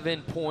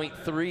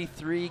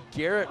 87.33,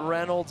 Garrett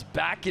Reynolds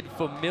back in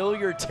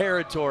familiar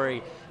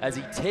territory as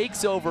he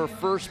takes over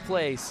first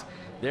place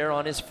there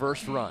on his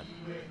first run.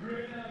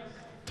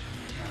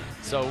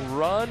 So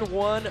run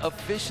one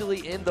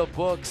officially in the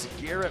books.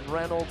 Garrett,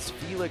 Reynolds,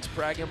 Felix,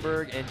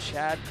 Prangenberg, and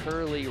Chad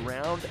Kerley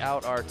round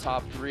out our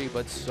top 3,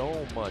 but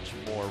so much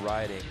more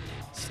riding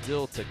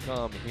still to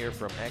come here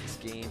from X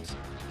Games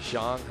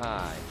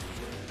Shanghai.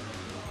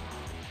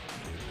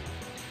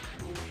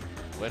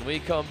 When we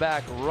come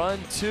back, run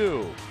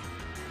 2.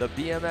 The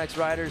BMX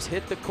riders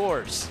hit the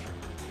course.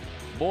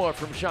 More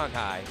from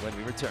Shanghai when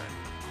we return.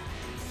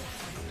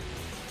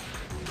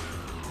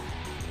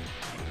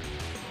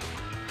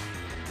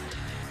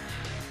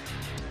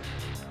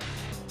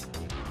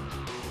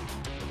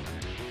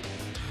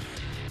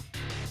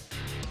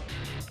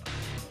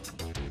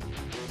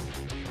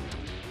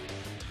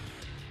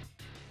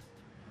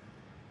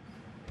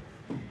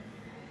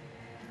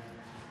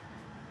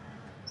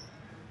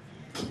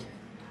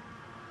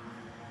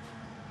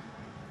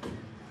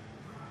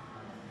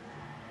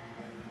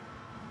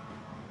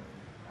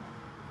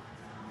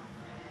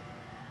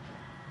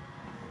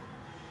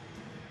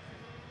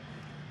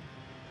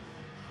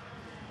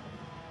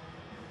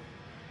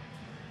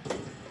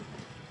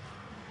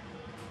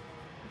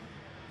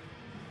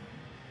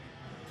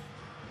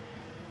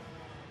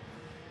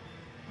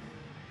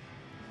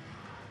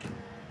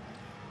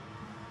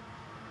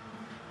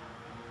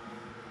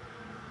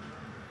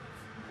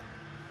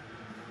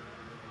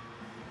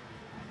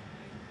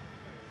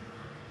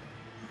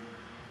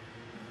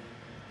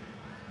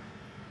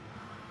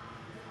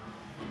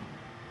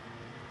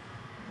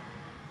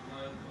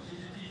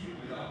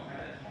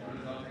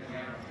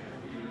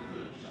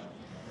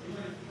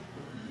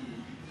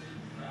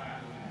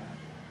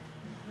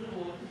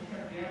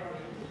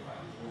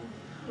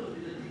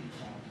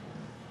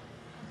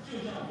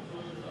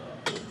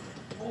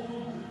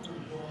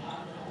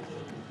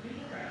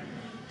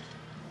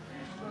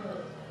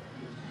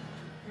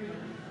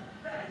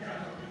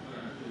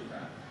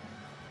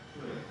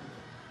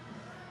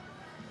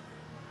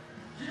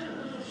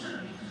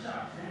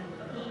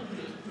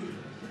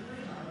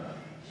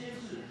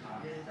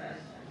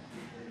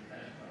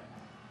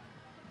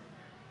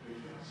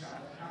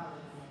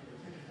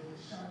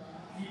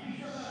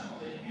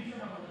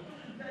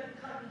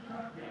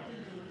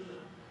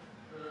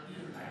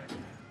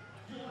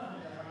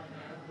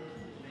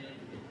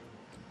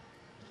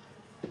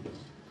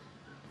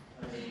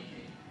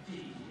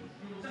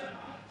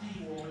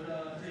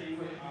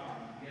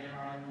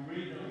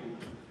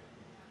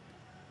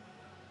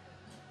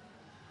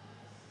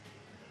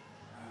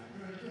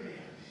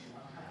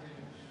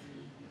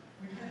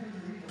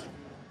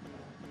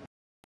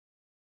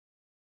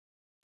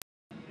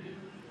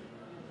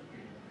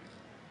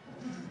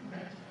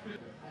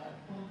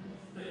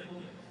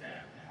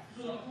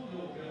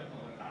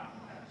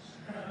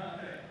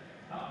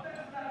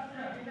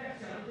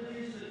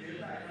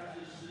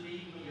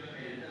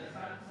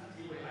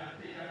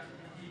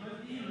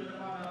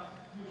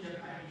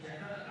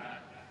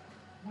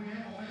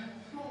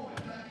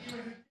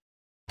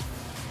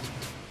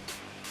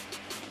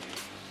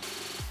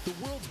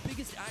 The world's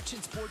biggest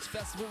action sports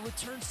festival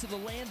returns to the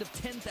land of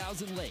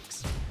 10,000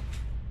 lakes.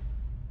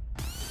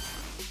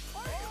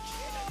 Are you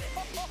kidding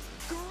me?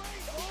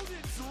 Great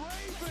Odin's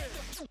Raven!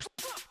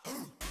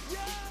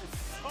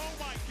 Yes! Oh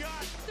my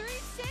God!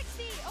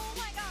 360! Oh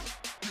my gosh!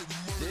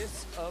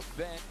 This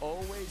event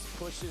always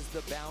pushes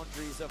the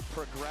boundaries of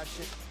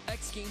progression.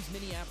 X Games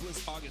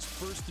Minneapolis, August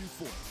 1st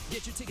through 4th.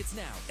 Get your tickets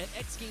now at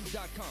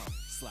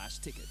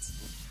xgames.com/tickets.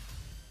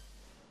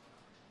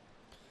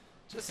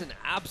 Just an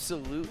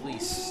absolutely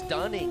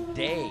stunning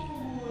day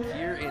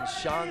here in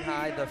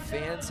Shanghai. The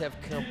fans have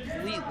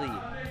completely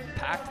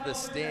packed the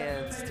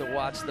stands to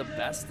watch the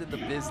best in the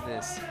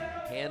business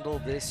handle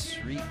this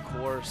street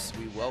course.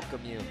 We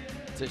welcome you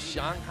to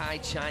Shanghai,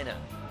 China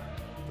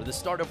for the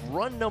start of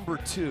run number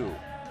 2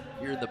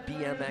 here in the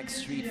BMX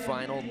Street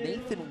Final.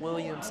 Nathan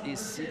Williams is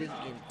sitting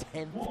in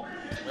 10th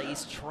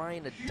place,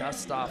 trying to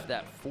dust off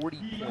that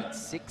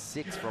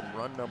 40.66 from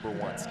run number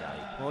 1,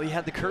 Scotty. Well, he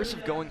had the curse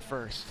of going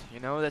first.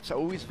 You know, that's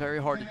always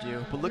very hard to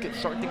do. But look at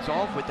starting things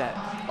off with that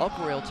up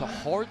rail to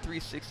hard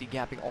 360,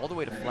 gapping all the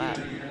way to flat.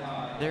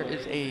 There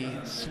is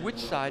a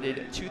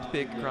switch-sided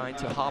toothpick grind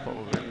to hop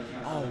over.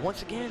 Oh,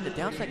 once again, the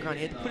downside grind,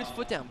 he had to put his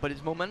foot down, but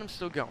his momentum's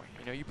still going.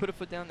 You know, you put a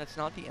foot down, that's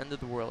not the end of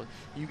the world.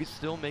 You can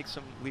still make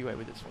some leeway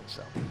with this one,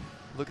 so.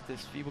 Look at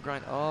this feeble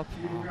grind up.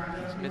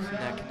 He's missing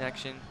that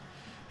connection.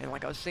 And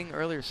like I was saying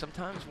earlier,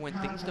 sometimes when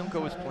things don't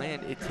go as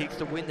planned, it takes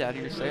the wind out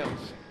of your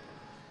sails.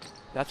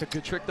 That's a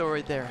good trick though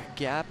right there.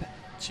 Gap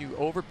to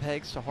over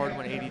pegs to hard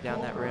 180 down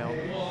that rail.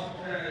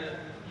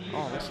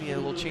 Oh, looks like he had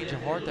a little change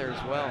of heart there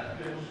as well.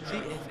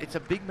 See, it's a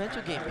big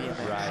mental game, BMX.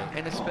 Right.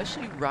 And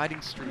especially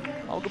riding street.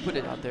 I'll go put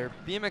it out there.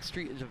 BMX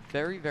street is a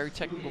very, very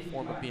technical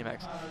form of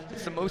BMX.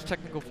 It's the most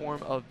technical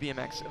form of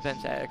BMX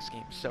events at X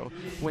Games. So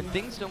when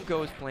things don't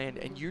go as planned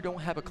and you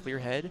don't have a clear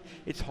head,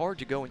 it's hard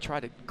to go and try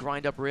to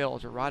grind up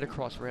rails or ride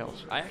across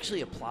rails. I actually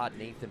applaud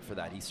Nathan for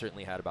that. He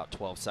certainly had about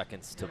 12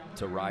 seconds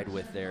to ride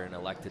with there and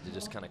elected to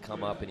just kind of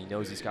come up, and he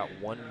knows he's got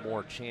one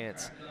more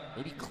chance,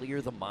 maybe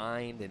clear the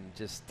mind and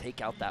just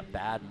take out that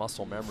bad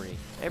muscle memory.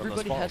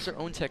 Everybody has their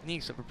own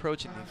techniques of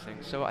approaching these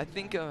things. So I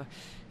think,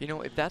 you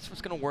know, if that's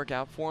what's going to work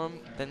out for him,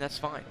 then that's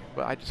fine.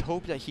 But I just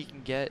hope that he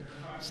can get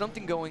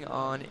something going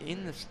on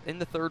in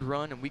the third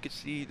run, and we could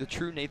see the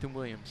true Nathan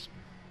Williams.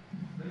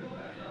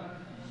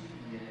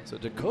 So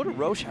Dakota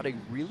Roche had a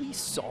really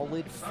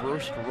solid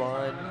first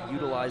run,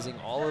 utilizing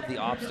all of the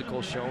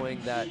obstacles,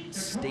 showing that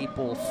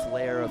staple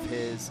flair of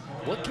his.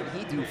 What can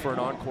he do for an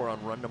encore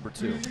on run number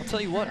 2? I'll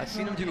tell you what, I've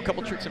seen him do a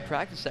couple tricks in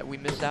practice that we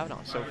missed out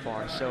on so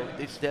far, so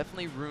it's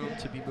definitely room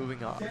to be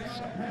moving up.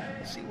 So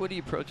let's see what he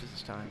approaches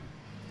this time.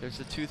 There's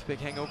the toothpick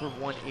hangover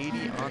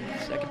 180 on the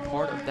second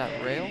part of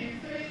that rail.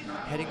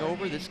 Heading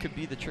over, this could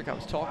be the trick I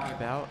was talking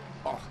about.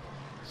 Oh.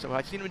 So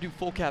I've seen him do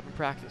full cap in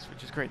practice,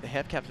 which is great. The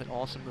half cap's an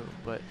awesome move,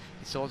 but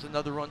he still has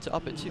another run to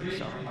up it too.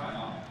 So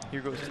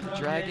here goes to the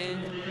dragon.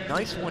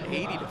 Nice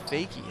 180 to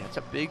fakie. That's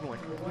a big one.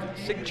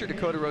 Signature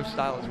Dakota Roche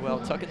style as well.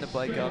 Tucking the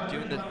bike up,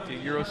 doing the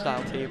Euro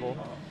style table.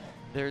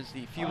 There's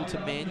the fuel to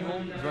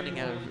manual, running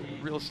out of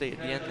real estate at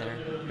the end there.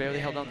 Barely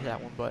held on to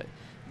that one, but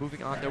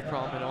moving on, no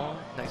problem at all.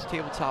 Nice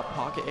tabletop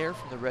pocket air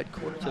from the red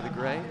quarter to the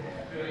gray.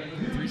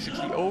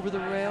 360 over the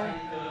rail.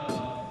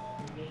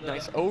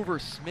 Nice over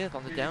Smith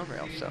on the down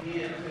rail. So,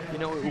 you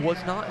know, it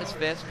was not as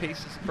fast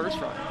paced as the first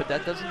run, but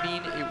that doesn't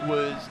mean it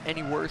was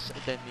any worse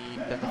than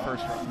the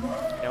first run.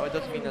 You know, it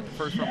doesn't mean that the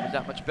first run was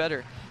that much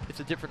better. It's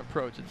a different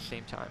approach at the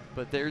same time.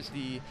 But there's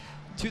the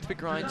toothpick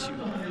grind to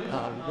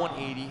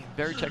 180,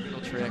 very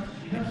technical trick.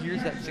 And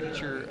here's that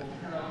signature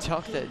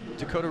tuck that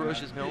Dakota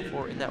Roche is known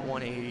for in that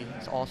 180.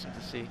 It's awesome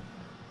to see.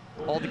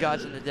 All the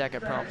guys in the deck, I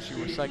promise you,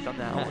 were psyched on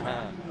that one.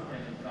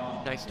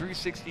 Nice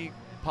 360.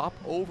 Pop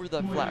over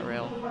the flat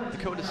rail.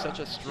 Dakota's such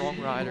a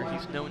strong rider.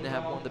 He's known to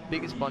have one of the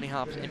biggest bunny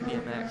hops in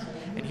BMX.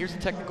 And here's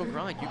the technical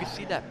grind. You can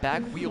see that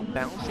back wheel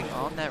bouncing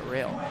on that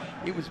rail.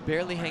 It was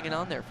barely hanging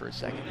on there for a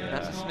second. And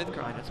that's a Smith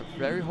grind. That's a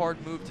very hard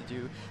move to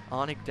do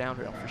on a down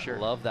rail for sure.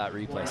 Love that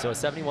replay. So a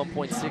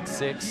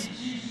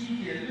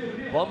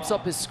 71.66. Bumps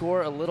up his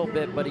score a little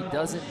bit, but he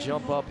doesn't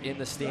jump up in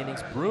the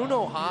standings.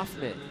 Bruno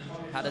Hoffmann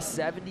had a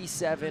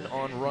 77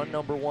 on run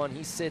number 1.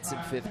 He sits in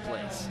 5th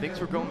place. Things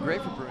were going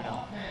great for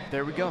Bruno.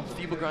 There we go.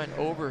 Feeble grind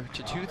over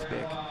to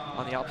toothpick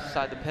on the opposite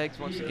side of the pegs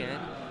once again.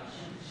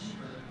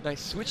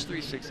 Nice switch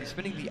 360,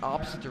 spinning the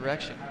opposite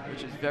direction,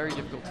 which is very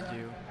difficult to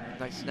do.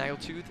 Nice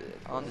snaggletooth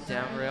on the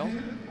down rail.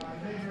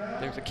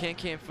 There's a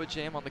can-can foot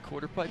jam on the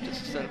quarter pipe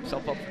just to set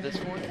himself up for this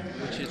one,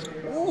 which is,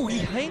 ooh, he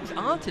hangs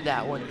on to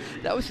that one.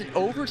 That was an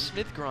over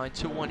Smith grind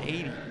to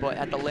 180, but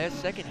at the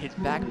last second, his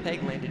back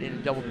peg landed in a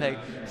double peg.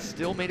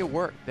 Still made it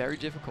work, very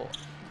difficult.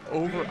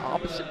 Over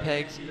opposite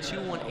pegs to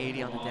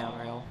 180 on the down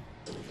rail.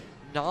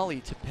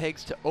 Nollie to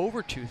pegs to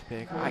over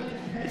toothpick.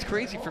 It's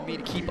crazy for me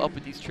to keep up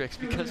with these tricks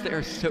because they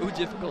are so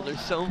difficult.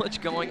 There's so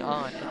much going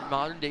on in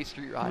modern day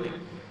street riding.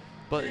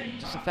 But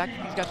just the fact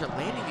that these guys are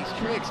landing these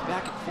tricks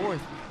back and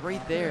forth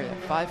right there at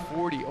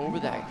 540 over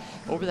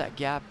that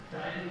gap,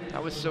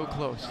 that was so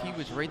close. He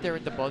was right there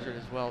at the buzzard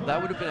as well.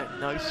 That would have been a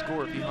nice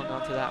score if he hung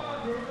on to that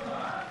one.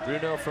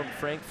 Bruno from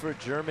Frankfurt,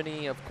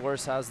 Germany, of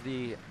course, has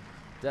the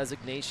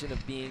designation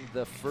of being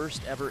the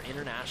first ever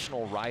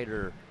international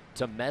rider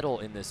to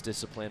medal in this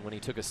discipline when he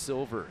took a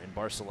silver in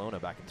Barcelona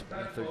back in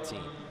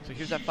 2013. So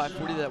here's that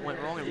 540 that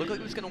went wrong. It looked like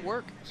it was going to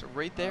work. So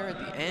right there at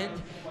the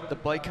end, the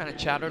bike kind of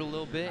chattered a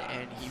little bit,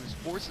 and he was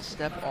forced to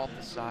step off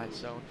the side.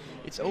 So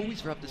it's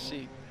always rough to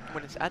see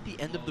when it's at the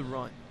end of the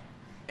run,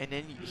 and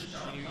then you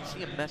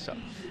see a mess up,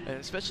 and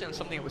especially on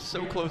something that was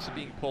so close to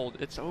being pulled.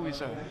 It's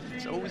always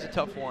a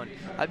tough one.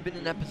 I've been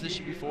in that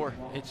position before.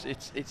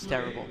 It's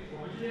terrible.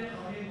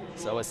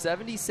 So a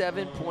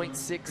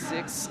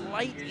 77.66,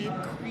 slight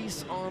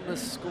increase on the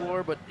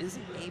score, but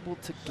isn't able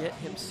to get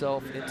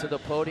himself into the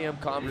podium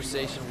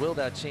conversation. Will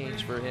that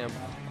change for him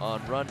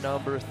on run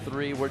number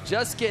 3? We're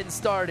just getting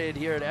started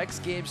here at X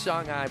Games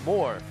Shanghai.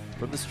 More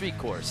from the street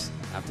course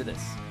after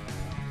this.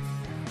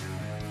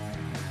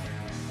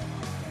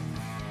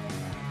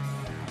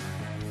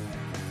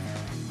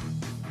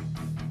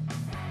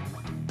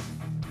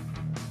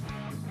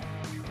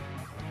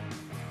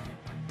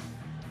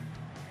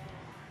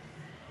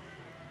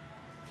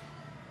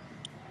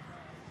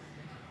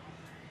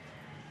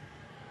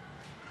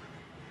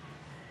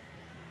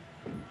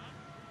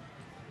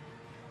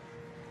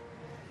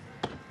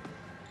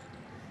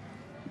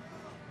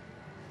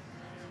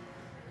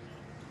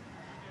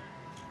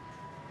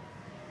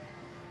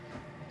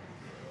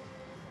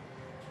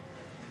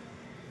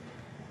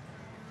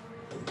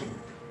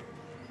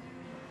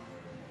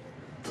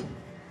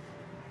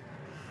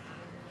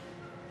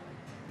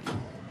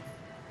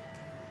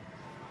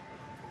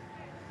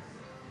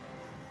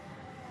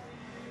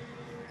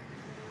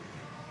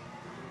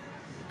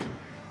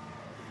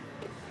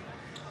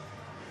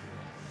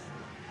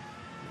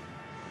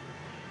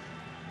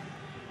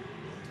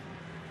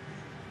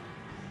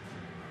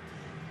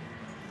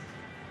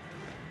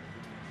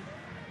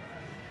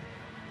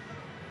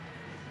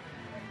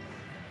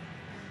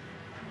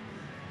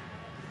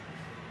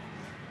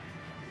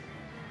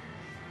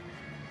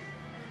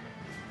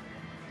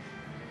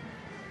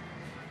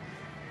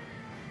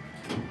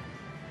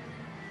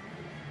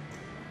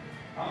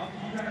 好，继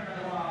续看看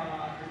的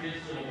话，这边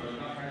是我们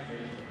刚开选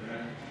手的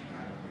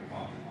看回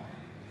放。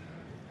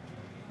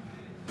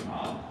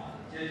好，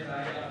接下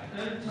来要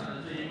登场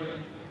的这一位，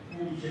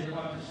目前的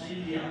话只是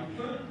2分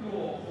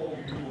落后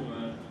于我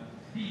们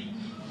第一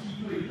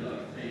梯队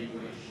的这一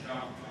位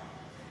Sean，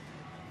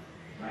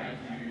来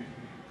自于。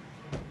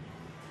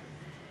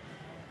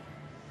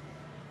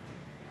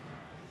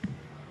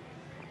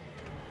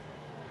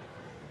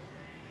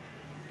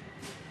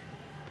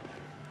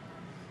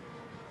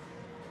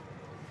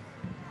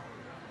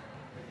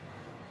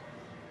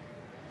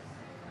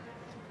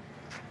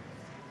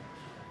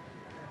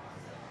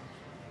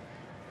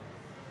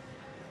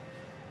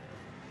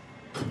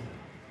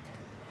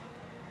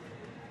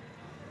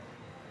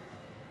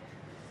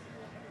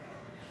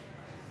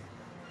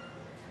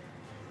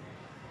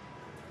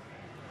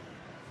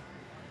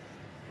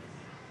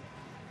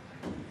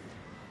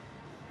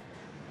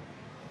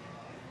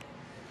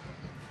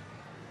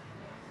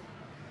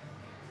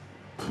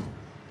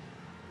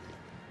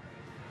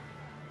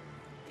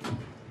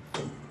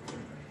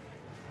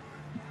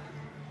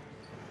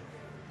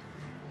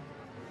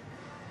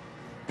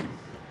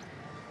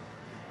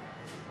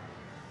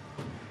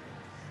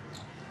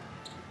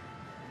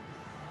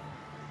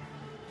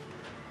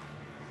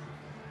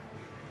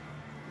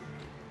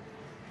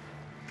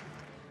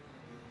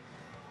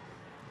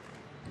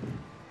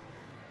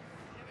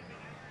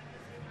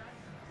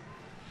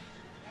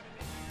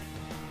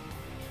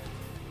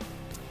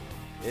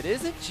 It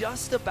isn't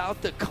just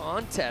about the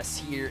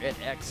contest here at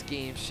X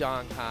Games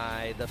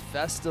Shanghai. The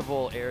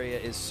festival area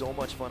is so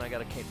much fun. I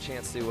got a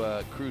chance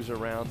to cruise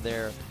around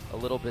there a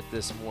little bit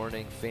this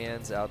morning.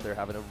 Fans out there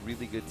having a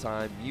really good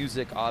time.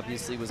 Music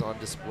obviously was on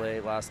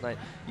display last night.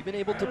 You been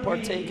able to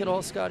partake at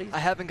all, Scotty? I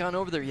haven't gone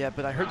over there yet,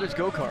 but I heard there's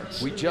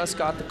go-karts. We just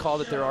got the call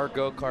that there are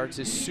go-karts.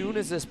 As soon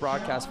as this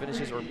broadcast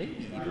finishes, or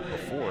maybe even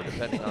before,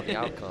 depending on the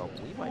outcome,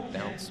 we might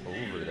bounce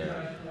over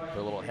there for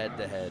a little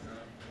head-to-head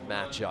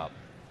matchup.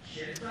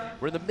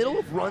 We're in the middle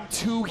of run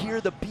 2 here,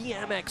 the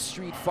BMX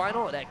Street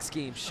Final at X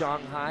Games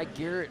Shanghai.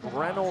 Garrett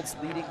Reynolds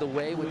leading the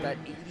way with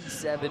that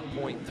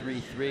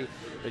 87.33.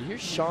 But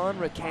here's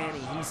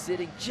Ricany. He's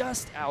sitting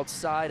just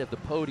outside of the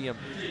podium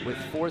with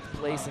 4th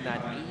place in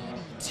that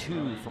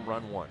 82 from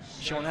run 1.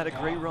 Sean had a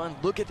great run.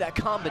 Look at that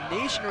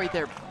combination right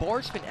there.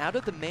 Bar spin out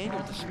of the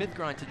manual to Smith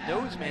grind to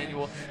nose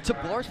manual to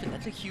bar spin.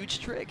 That's a huge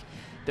trick.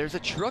 There's a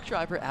truck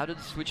driver out of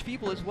the switch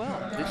people as well.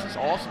 This is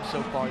awesome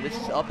so far. This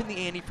is up in the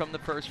ante from the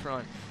first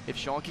run. If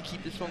Sean can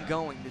keep this one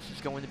going, this is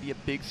going to be a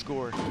big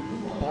score.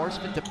 Bar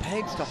spin to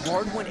pegs to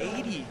hard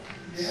 180.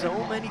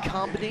 So many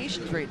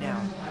combinations right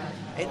now.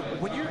 And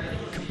when you're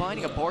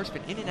combining a bar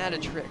spin in and out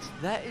of tricks,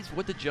 that is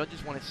what the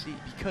judges want to see,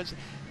 because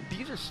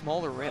these are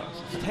smaller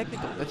rails. It's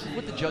technical. That's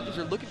what the judges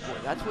are looking for.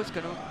 That's what's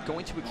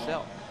going to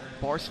excel.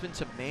 Bar spin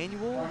to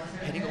manual,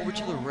 heading over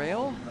to the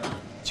rail,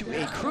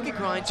 to a crooked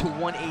grind to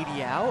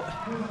 180 out.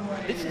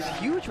 This is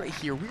huge right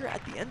here. We're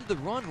at the end of the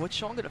run. What's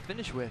Sean going to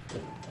finish with?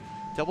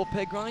 Double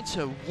peg grind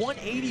to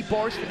 180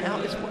 bar spin out.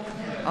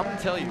 I'm going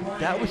to tell you,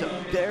 that was a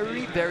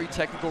very, very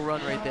technical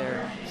run right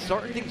there.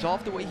 Starting things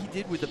off the way he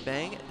did with a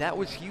bang, that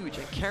was huge.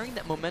 And carrying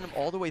that momentum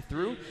all the way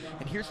through.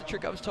 And here's the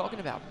trick I was talking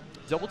about.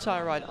 Double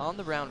tire ride on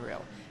the round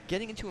rail.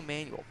 Getting into a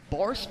manual,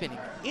 bar spinning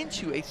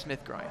into a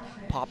Smith grind,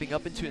 popping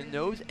up into the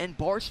nose, and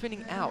bar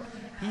spinning out.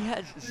 He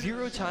has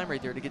 0 time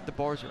right there to get the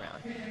bars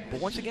around. But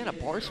once again, a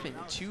bar spin,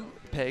 2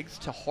 pegs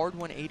to hard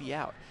 180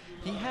 out.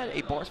 He had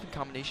a bar spin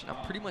combination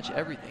on pretty much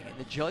everything, and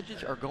the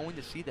judges are going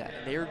to see that,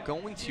 and they are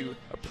going to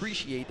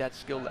appreciate that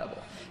skill level.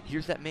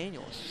 Here's that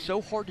manual. So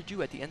hard to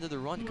do at the end of the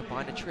run to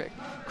combine a trick.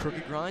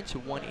 Crooked grind to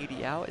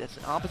 180 out. That's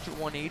an opposite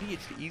 180.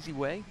 It's the easy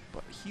way,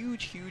 but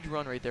huge, huge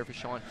run right there for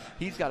Sean.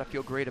 He's got to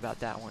feel great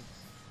about that one.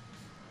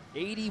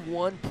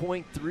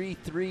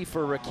 81.33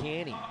 for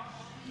Ricany.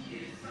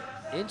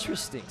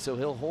 Interesting. So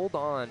he'll hold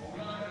on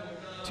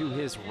to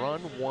his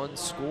run 1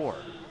 score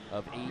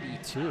of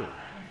 82.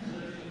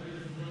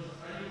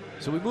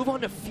 So we move on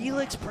to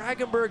Felix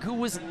Prangenberg, who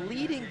was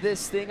leading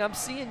this thing. I'm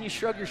seeing you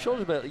shrug your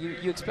shoulders, but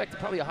you expected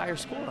probably a higher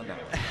score on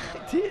that one.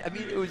 I did. I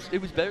mean, it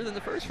was better than the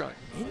first run.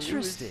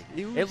 Interesting.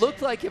 It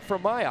looked like it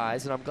from my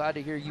eyes, and I'm glad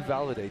to hear you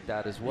validate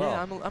that as well.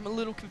 Yeah, I'm a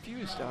little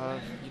confused.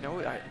 You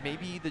know,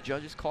 maybe the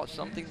judges caught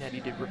something that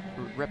he did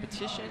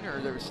repetition,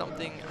 or there was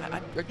something. I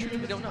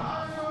truthfully don't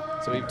know.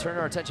 So we turn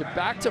our attention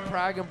back to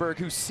Prangenberg,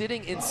 who's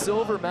sitting in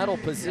silver medal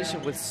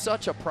position with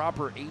such a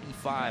proper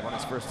 85 on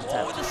his first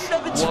attempt. Oh, the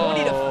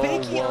 720 to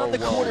fakie on the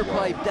quarter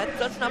pipe. That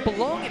does not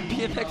belong in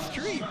BMX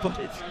Street, but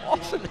it's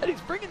awesome that he's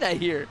bringing that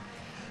here.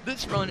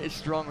 This run is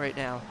strong right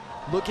now.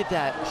 Look at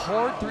that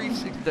hard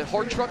 360, the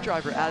hard truck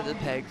driver out of the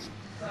pegs.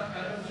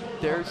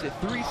 There's a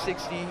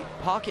 360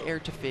 pocket air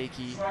to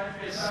fakie.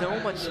 So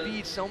much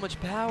speed, so much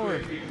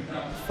power.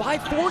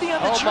 540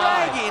 on the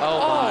dragon.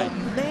 Oh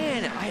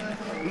man,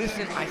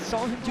 listen, I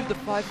saw him do the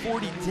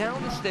 540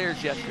 down the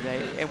stairs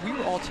yesterday, and we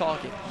were all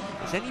talking.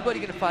 Is anybody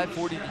going to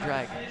 540 the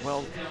dragon?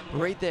 Well,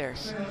 right there,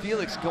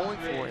 Felix going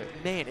for it.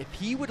 Man, if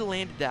he would have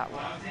landed that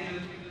one,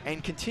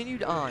 and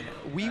continued on,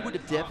 we would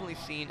have definitely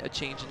seen a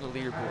change in the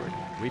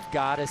leaderboard. We've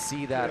got to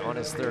see that on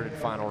his third and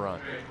final run.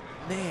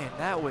 Man,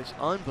 that was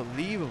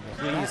unbelievable.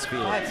 Please,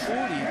 Felix.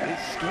 540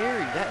 is scary.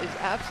 That is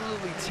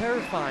absolutely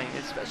terrifying,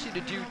 especially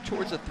to do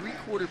towards the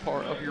three-quarter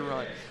part of your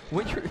run.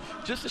 When you're,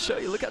 just to show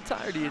you, look how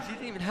tired he is. He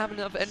didn't even have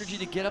enough energy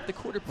to get up the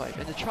quarter pipe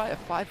and to try a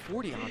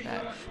 540 on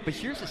that. But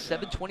here's a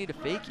 720 to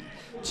fakie.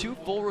 2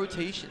 full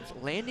rotations,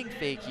 landing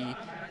fakie,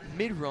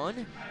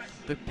 mid-run.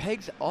 The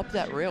pegs up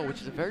that rail,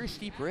 which is a very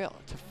steep rail,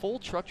 to full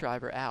truck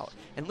driver out.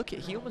 And look at,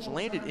 he almost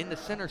landed in the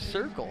center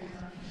circle.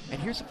 And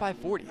here's a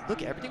 540.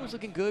 Look, everything was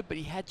looking good, but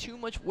he had too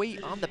much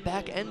weight on the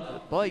back end of the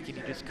bike, and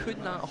he just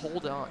could not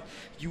hold on.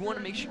 You want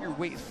to make sure your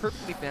weight is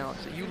perfectly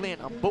balanced, so you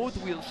land on both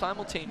wheels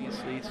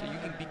simultaneously, so you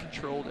can be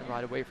controlled and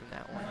ride away from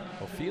that one.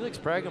 Well, Felix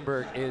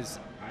Prangenberg is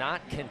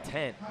not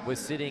content with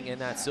sitting in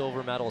that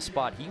silver medal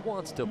spot. He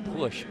wants to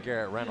push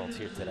Garrett Reynolds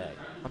here today.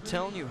 I'm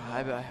telling you,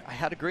 I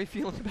had a great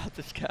feeling about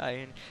this guy,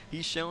 and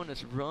he's shown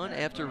us run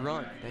after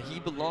run that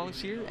he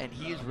belongs here, and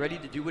he is ready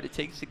to do what it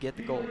takes to get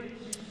the gold.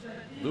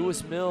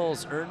 Lewis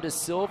Mills earned a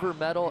silver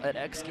medal at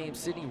X Games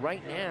Sydney.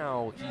 Right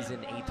now, he's in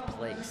 8th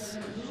place.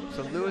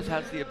 So Lewis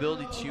has the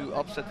ability to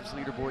upset this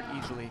leaderboard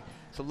easily.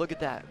 So look at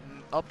that.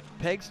 Up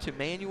pegs to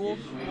manual,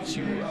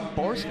 to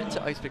bar spin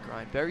to ice pick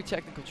grind. Very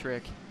technical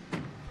trick.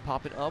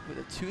 Popping up with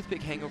a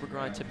toothpick hangover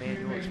grind to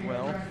manual as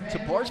well. To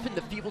bar spin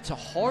to feeble to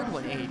hard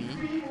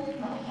 180.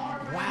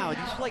 Wow,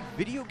 these are like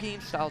video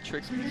game style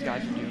tricks that these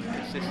guys are doing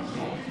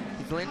consistently.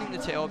 He's landing the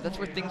tail. That's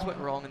where things went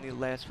wrong in the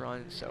last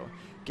run. So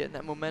getting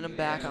that momentum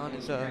back on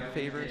his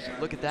favor. So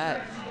look at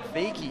that.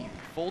 Fakie,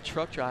 full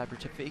truck driver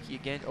to fakie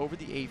again over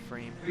the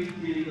A-frame.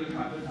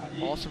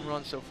 Awesome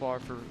run so far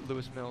for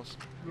Lewis Mills.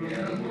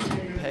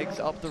 Pegs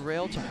up the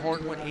rail to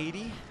hard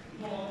 180.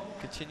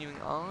 Continuing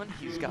on,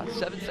 he's got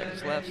 7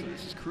 seconds left, so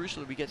this is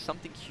crucial that we get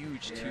something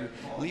huge to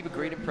leave a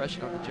great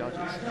impression on the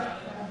judges.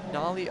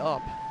 Nollie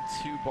up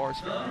to bar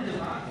spin,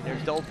 and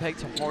there's double peg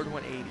to hard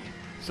 180.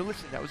 So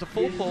listen, that was a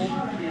full pull,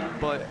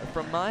 but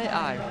from my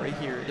eye right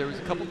here, there was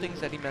a couple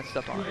things that he messed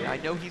up on. I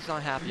know he's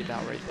not happy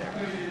about right there.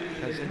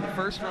 Because in the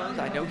first runs,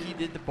 I know he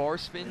did the bar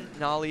spin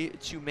nollie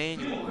to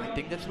manual. I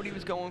think that's what he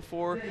was going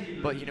for,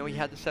 but you know, he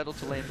had to settle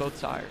to land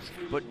both tires.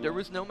 But there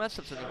was no mess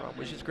ups in the run,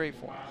 which is great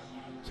for him.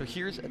 So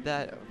here's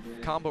that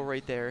combo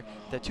right there,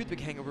 that toothpick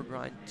hangover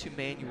grind to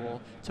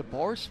manual, to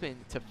bar spin,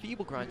 to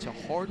feeble grind, to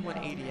hard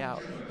 180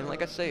 out. And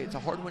like I say, it's a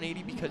hard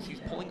 180 because he's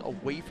pulling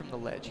away from the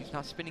ledge. He's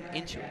not spinning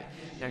into it.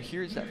 Now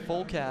here's that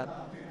full cab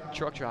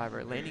truck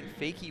driver landing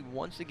fakie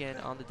once again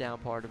on the down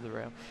part of the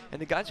rail.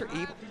 And the guys are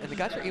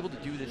able to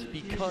do this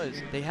because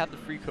they have the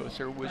free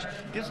coaster, which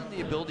gives them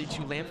the ability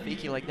to land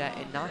fakie like that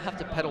and not have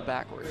to pedal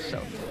backwards.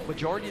 So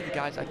majority of the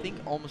guys, I think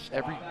almost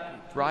every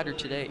rider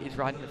today is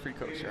riding the free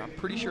coaster. I'm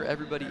pretty sure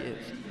everybody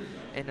is.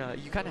 And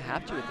you kind of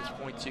have to at this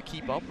point to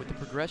keep up with the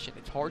progression.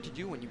 It's hard to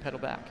do when you pedal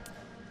back.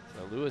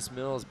 So Lewis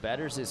Mills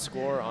betters his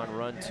score on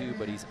run 2,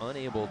 but he's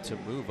unable to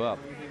move up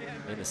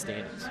in the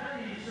standings.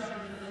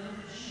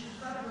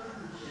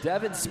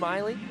 Devon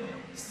Smillie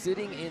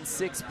sitting in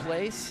 6th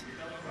place,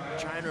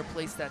 trying to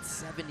replace that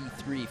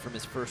 73 from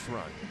his first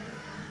run.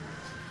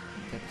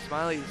 Devon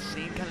Smillie,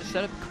 same kind of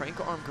setup, crank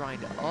arm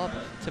grind up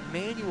to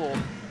manual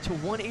to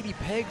 180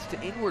 pegs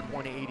to inward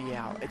 180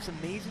 out. It's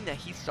amazing that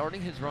he's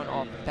starting his run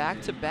off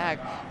back to back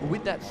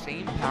with that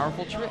same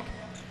powerful trick.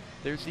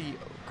 There's the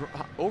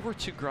over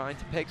to grind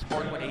to pegs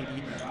hard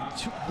 180.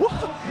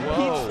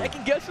 He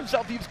second guessed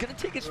himself. He was going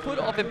to take his foot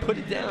off and put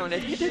it down,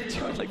 and he didn't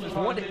do it like this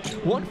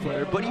one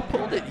footer, but he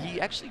pulled it. He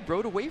actually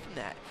rode away from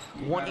that.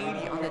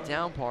 180 on the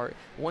down part.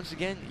 Once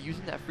again,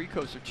 using that free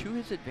coaster to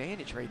his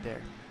advantage right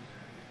there.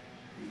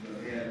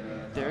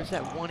 There's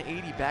that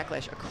 180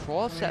 backlash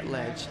across that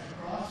ledge.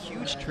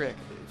 Huge trick.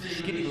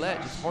 Skinny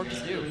ledge. It's hard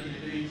to do.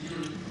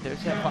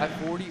 There's that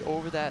 540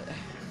 over that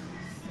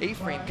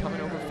A-frame coming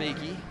over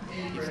fakie.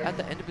 He's at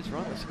the end of his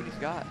run. Let's see what he's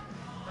got.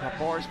 Got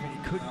bars, but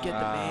he couldn't get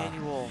the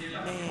manual.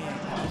 Man,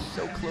 that was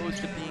so close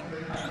to being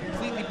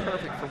completely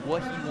perfect for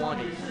what he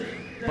wanted.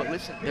 But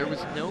listen, there was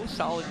no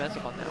solid mess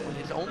up on that one.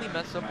 His only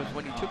mess up was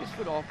when he took his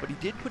foot off, but he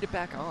did put it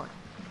back on.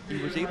 He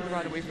was able to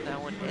ride away from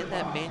that one and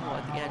that manual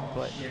at the end,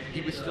 but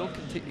he was still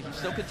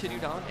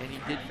continued on, and he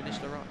did finish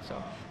the run.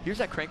 So here's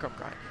that crank arm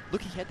grind.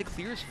 Look, he had to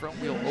clear his front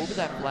wheel over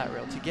that flat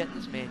rail to get in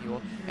this manual,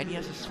 and he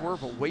has to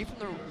swerve away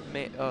from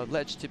the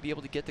ledge to be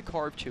able to get the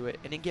carve to it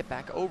and then get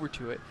back over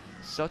to it.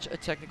 Such a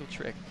technical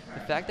trick. The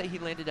fact that he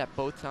landed at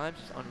both times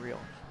is unreal.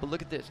 But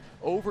look at this.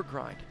 Over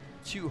grind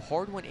to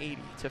hard 180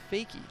 to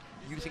fakie.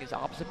 Using his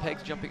opposite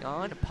pegs, jumping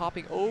on,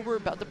 popping over,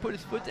 about to put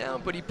his foot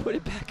down, but he put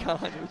it back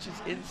on, which is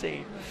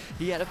insane.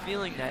 He had a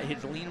feeling that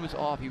his lean was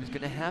off. He was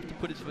going to have to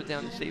put his foot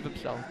down to save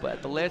himself, but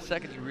at the last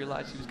second, he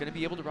realized he was going to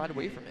be able to ride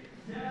away from it.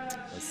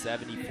 A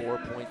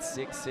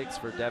 74.66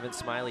 for Devon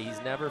Smillie.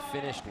 He's never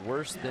finished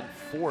worse than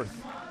 4th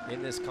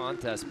in this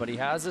contest, but he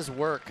has his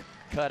work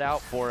cut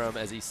out for him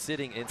as he's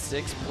sitting in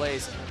 6th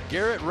place.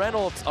 Garrett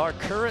Reynolds, our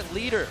current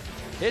leader,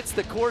 hits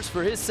the course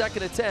for his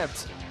 2nd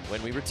attempt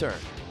when we return.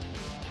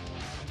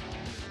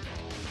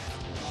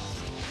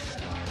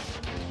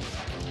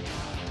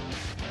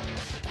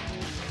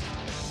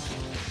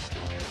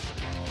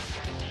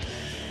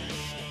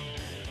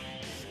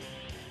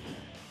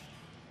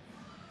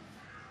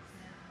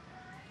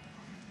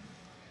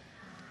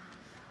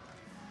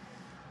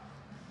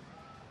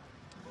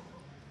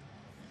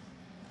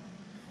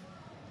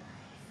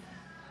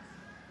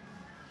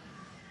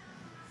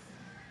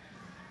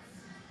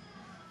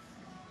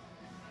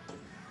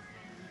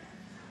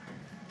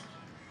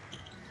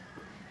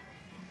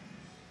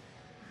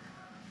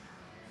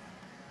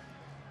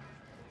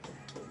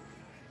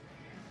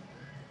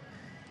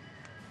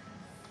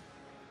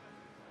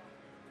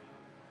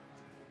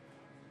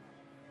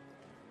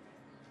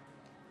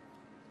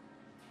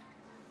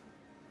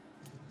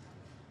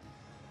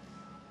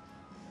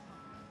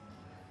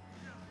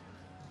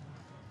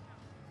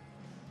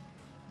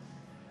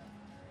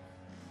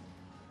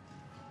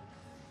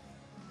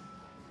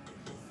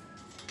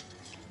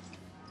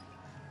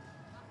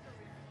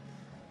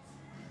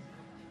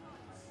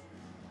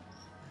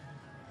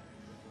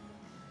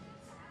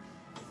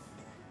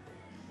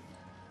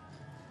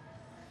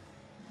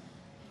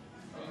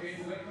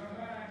 welcome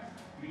back.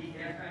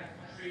 BMX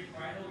Street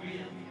Final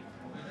Game。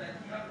我们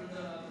在第二轮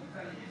的比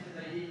赛里面，现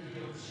在已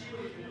经有7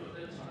位选手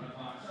登场了，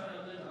马上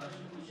要登场的是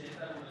目前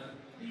在我们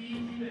第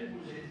一梯队目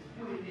前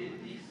位列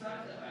第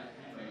3的，来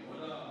自美国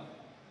的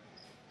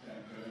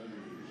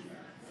Kerley，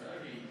上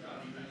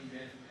一轮里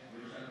面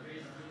留下了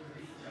非常深刻的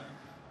印象。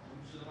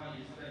同时的话，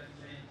也是在之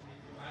前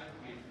有安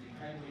给自己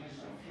拍过一个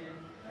小片，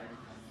来一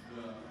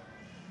个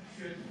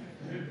宣传，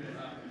对不对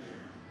啊？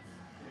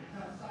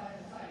他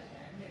赛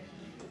前练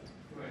习，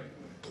对。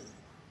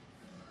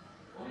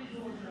我跟你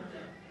说，就是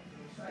这样，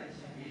赛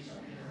前给小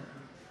片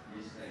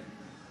也是在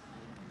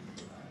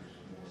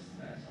我是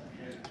在小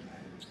片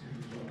来的，就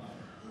是说啊，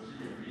我是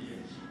有名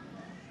有姓的。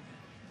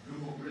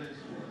如果不认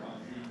识我的话，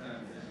可以在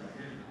我的小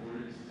片里多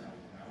认识一下我，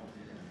然后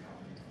接下来告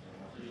诉你，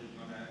这就是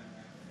刚才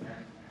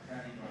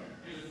看一段，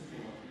这个是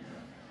我的印象。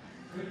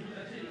可以说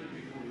在这个里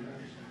面给我留下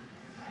就是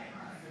太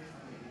大的非常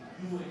美了，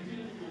因为这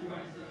个是无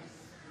管是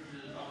就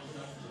是到现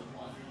在目前的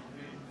话，非常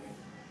非常多。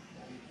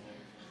我跟你说，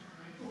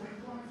作为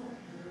观众，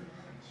就是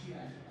很期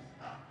待这个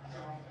大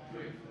招，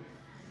对。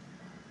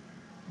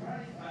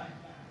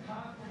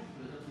他中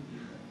国的注意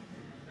力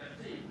在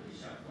这一回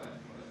下冠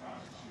军的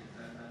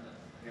87.33的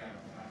这样的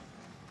话，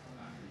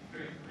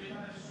对，所以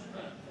他在输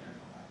的，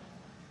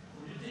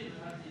我觉得这个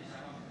他自己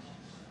相当很清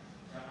晰，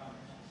相当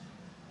很清晰。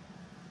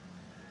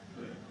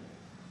对，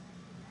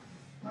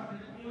他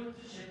们因为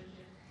之前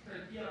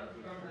在第二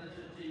刚才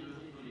这一轮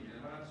动作里面，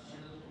他之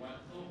前的动作完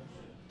都很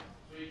顺，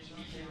所以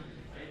提前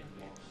哎。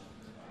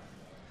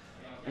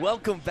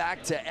Welcome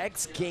back to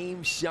X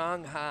Games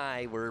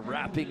Shanghai. We're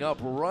wrapping up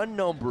run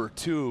number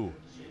 2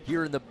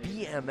 here in the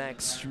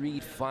BMX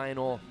Street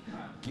Final.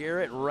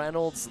 Garrett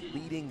Reynolds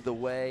leading the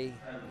way.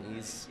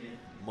 He's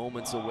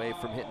moments away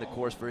from hitting the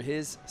course for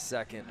his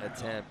second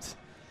attempt.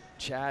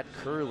 Chad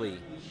Kerley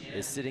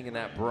is sitting in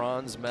that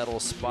bronze medal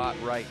spot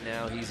right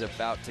now. He's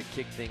about to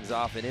kick things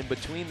off. And in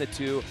between the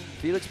two,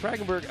 Felix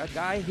Prangenberg, a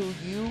guy who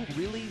you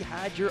really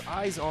had your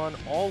eyes on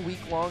all week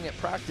long at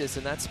practice,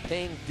 and that's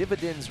paying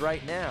dividends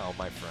right now,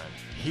 my friend.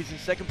 He's in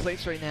second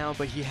place right now,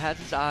 but he has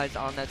his eyes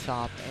on that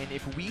top. And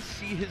if we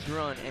see his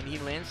run and he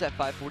lands that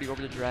 540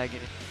 over the Dragon,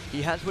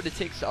 he has what it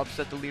takes to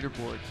upset the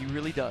leaderboard. He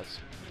really does.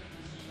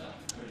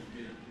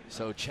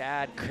 So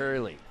Chad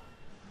Kerley,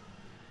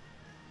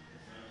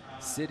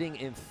 sitting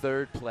in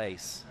 3rd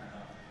place.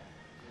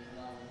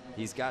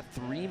 He's got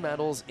 3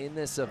 medals in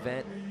this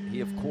event. He,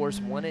 of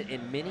course, won it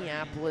in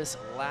Minneapolis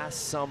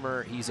last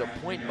summer. He's a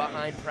point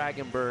behind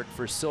Prangenberg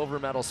for silver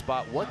medal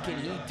spot. What can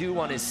he do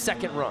on his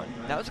second run?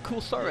 That was a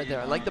cool start right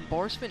there. I like the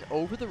bar spin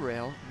over the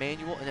rail,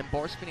 manual, and then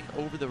bar spinning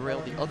over the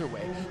rail the other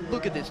way.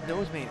 Look at this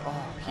nose main.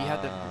 Oh, he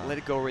had to let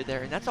it go right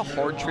there. And that's a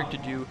hard trick to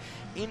do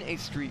in a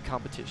street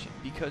competition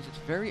because it's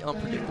very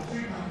unpredictable.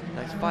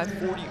 Nice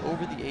 540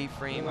 over the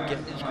A-frame,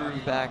 getting his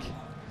groove back.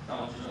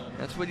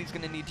 That's what he's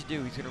going to need to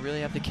do. He's going to really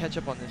have to catch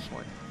up on this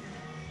one.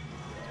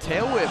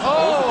 Tail whip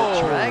over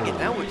the Dragon.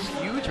 That was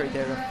huge right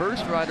there. The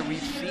first rider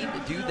we've seen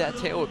to do that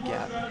tail whip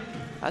gap.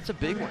 That's a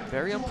big one.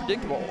 Very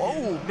unpredictable.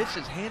 Oh,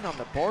 misses hand on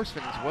the bar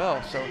spin as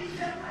well. So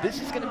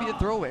this is going to be a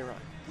throwaway run.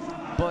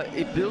 But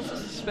it builds the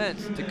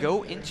suspense to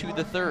go into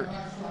the 3rd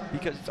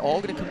because it's all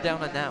going to come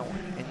down on that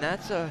one. And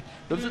that's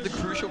those are the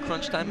crucial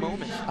crunch time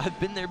moments. I've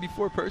been there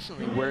before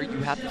personally where you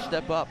have to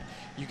step up.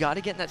 You got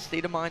to get in that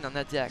state of mind on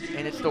that deck.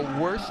 And it's the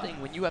worst thing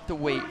when you have to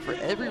wait for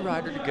every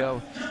rider to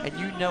go and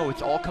you know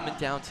it's all coming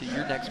down to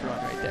your next run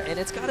right there. And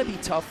it's got to be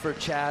tough for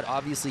Chad.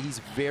 Obviously, he's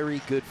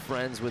very good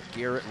friends with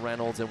Garrett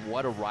Reynolds, and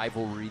what a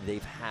rivalry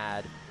they've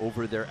had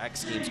over their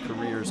X Games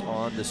careers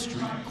on the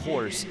street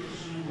course.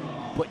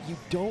 But you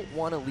don't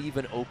want to leave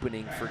an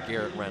opening for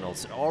Garrett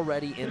Reynolds.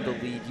 Already in the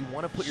lead, you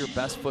want to put your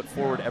best foot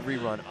forward every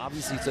run.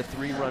 Obviously, it's a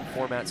 3-run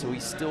format, so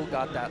he's still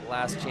got that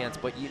last chance,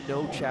 but you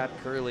know Chad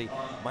Kerley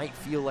might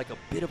feel like a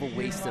bit of a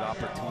wasted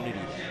opportunity.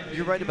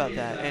 You're right about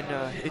that, and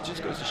it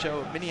just goes to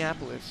show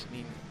Minneapolis, I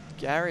mean,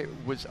 Garrett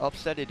was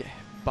upsetted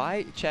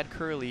by Chad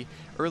Kerley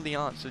early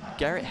on, so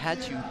Garrett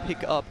had to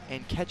pick up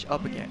and catch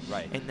up again.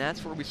 Right. And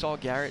that's where we saw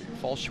Garrett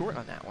fall short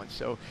on that one.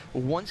 So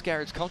once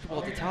Garrett's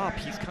comfortable at the top,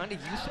 he's kind of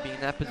used to being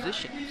in that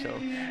position. So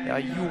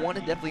you want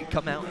to definitely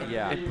come out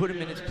and put him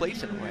in his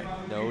place in a way.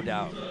 No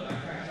doubt.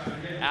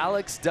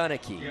 Alex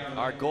Donnachie,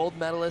 our gold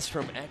medalist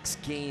from X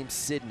Games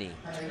Sydney,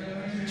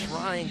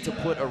 trying to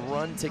put a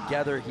run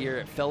together here.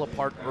 It fell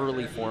apart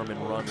early for him in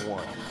run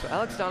 1. So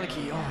Alex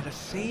Donnachie, the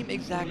same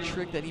exact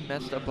trick that he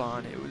messed up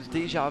on. It was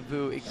deja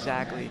vu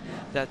exactly.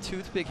 That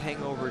toothpick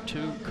hangover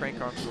to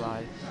crank arm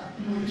slide.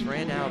 Just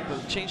ran out,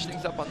 but changed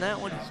things up on that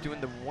one. He's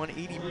doing the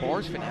 180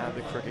 bar spin out of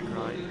the crooked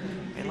grind.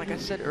 And like I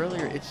said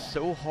earlier, it's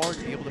so hard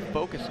to be able to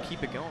focus and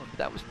keep it going. But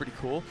that was pretty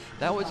cool.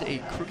 That was a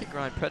crooked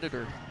grind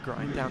predator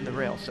grind down the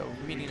rail. So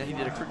meaning that he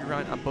did a crooked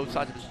grind on both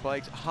sides of his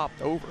legs,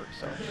 hopped over.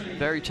 So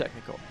very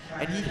technical.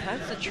 And he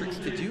has the tricks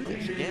to do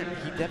this. Again,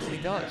 he definitely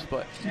does.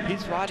 But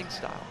his riding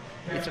style,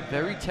 It's a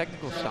very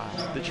technical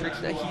style. The tricks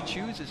that he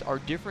chooses are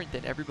different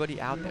than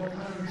everybody out there.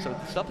 So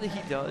the stuff that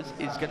he does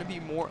is going to be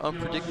more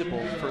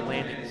unpredictable for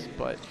landings,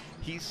 but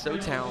he's so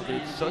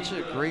talented, such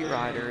a great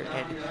rider,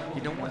 and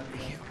you know what?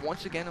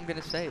 Once again, I'm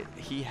going to say it.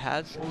 He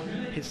has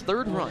his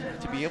third run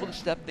to be able to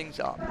step things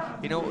up.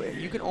 You know,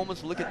 you can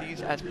almost look at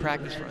these as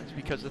practice runs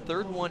because the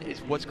third one is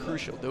what's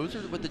crucial. Those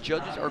are what the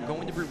judges are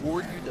going to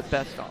reward you the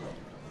best on.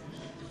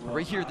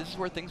 Right here, this is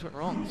where things went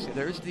wrong. So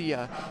there's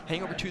the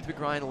hangover toothpick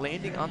grind,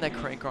 landing on that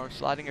crank arm,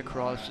 sliding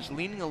across, just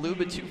leaning a little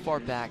bit too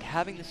far back,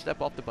 having to step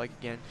off the bike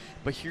again.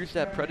 But here's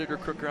that predator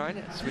crook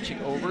grind,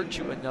 switching over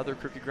to another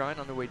crooked grind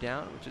on the way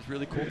down, which is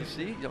really cool to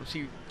see. You don't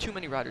see too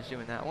many riders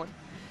doing that one.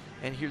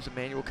 And here's a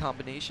manual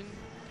combination,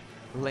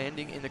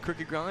 landing in the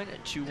crooked grind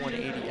and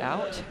 180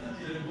 out.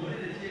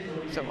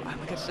 So,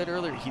 like I said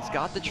earlier, he's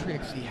got the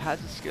tricks, he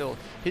has the skill.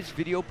 His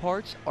video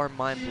parts are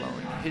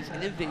mind-blowing. His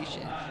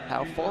innovation,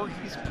 how far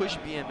he's pushed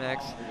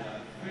BMX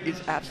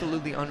is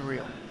absolutely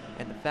unreal.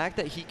 And the fact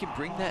that he can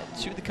bring that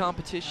to the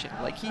competition,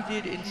 like he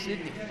did in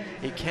Sydney,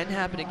 it can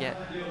happen again.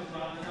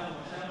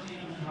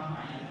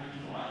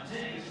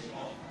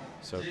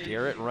 So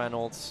Garrett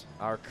Reynolds,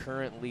 our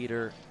current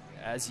leader,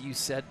 as you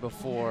said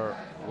before,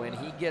 when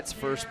he gets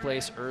first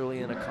place early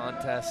in a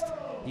contest,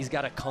 he's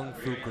got a kung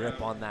fu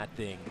grip on that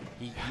thing.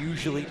 He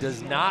usually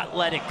does not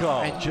let it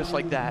go. And just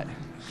like that,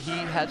 he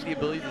has the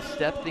ability to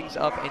step things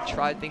up and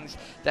try things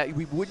that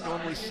we wouldn't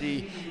normally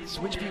see.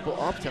 Switch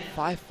people up to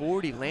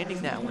 540,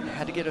 landing that one.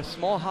 Had to get a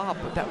small hop,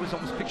 but that was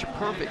almost picture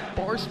perfect.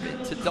 Bar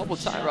spin to double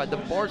tie ride, the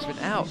bar spin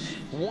out.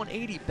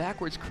 180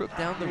 backwards crook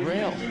down the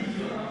rail.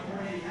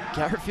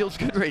 Garrett feels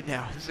good right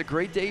now. This is a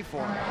great day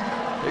for him.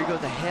 There you go,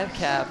 the half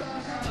cab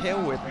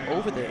tail whip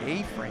over the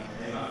A-frame.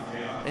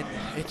 And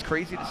it's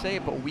crazy to say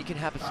it, but we can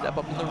have a step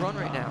up in the run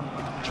right now.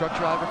 Truck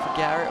driver for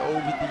Garrett over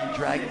the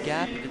dragon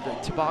gap. He did the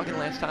toboggan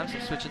last time, so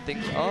switching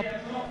things up.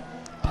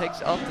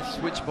 Pegs up the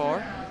switch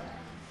bar.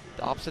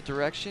 The opposite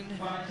direction.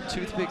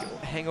 Toothpick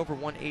hangover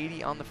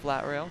 180 on the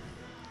flat rail.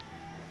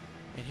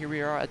 And here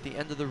we are at the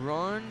end of the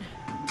run.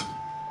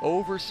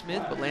 Over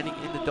Smith, but landing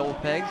in the double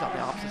pegs on the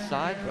opposite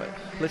side. But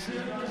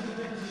listen,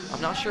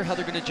 I'm not sure how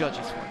they're going to judge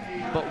this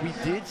one, but we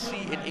did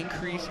see an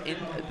increase in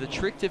the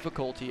trick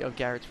difficulty of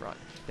Garrett's run.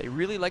 They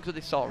really liked what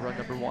they saw at run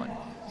number 1.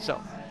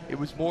 So it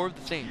was more of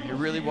the same. It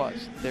really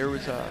was. There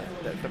was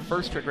the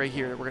first trick right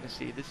here that we're going to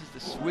see. This is the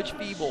switch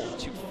feeble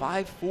to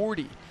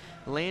 540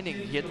 landing.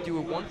 He had to do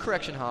a 1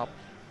 correction hop,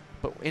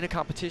 but in a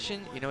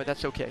competition, you know,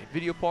 that's okay.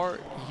 Video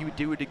part, he would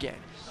do it again.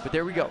 But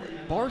there we go.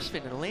 Bar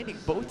spin and landing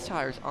both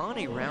tires on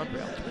a round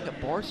rail, doing a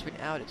bar spin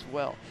out as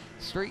well.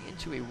 Straight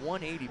into a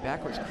 180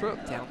 backwards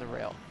crook down the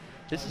rail.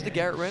 This is the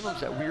Garrett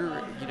Reynolds that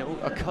we're, you know,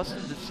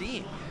 accustomed to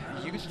seeing,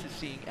 used to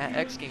seeing at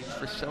X Games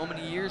for so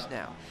many years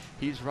now.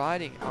 He's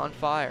riding on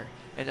fire,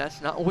 and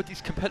that's not what these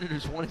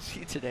competitors want to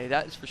see today,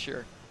 that is for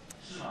sure.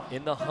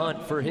 In the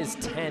hunt for his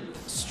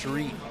 10th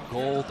street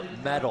gold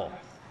medal.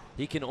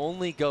 He can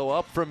only go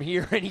up from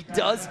here, and he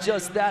does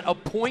just that, a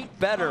point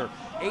better,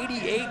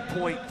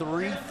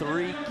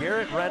 88.33.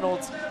 Garrett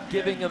Reynolds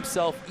giving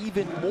himself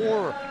even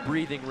more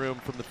breathing room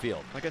from the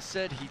field. Like I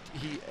said,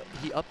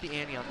 he upped the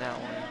ante on that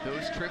one.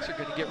 Those tricks are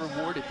going to get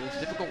rewarded. Those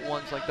difficult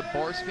ones like the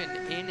bar spin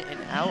in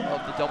and out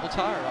of the double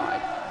tire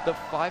ride, the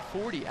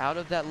 540 out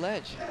of that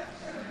ledge.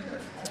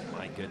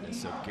 My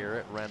goodness, so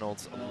Garrett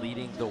Reynolds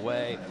leading the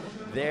way.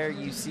 There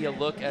you see a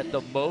look at the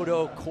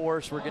Moto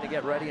course. We're going to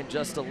get ready in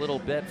just a little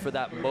bit for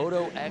that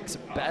Moto X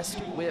Best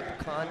Whip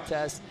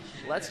contest.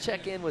 Let's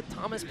check in with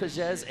Thomas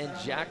Pages and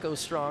Jacko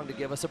Strong to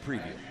give us a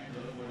preview.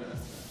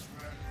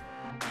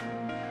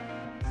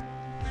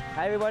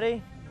 Hi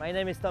everybody, my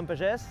name is Tom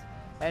Pages,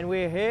 and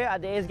we're here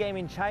at the XGames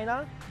in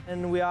China,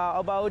 and we are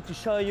about to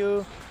show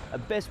you a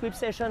best whip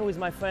session with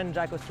my friend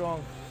Jacko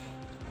Strong.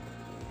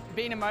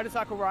 Being a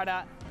motorcycle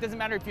rider, doesn't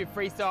matter if you're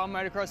freestyle,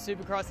 motocross,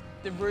 supercross,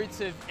 the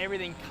roots of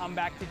everything come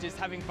back to just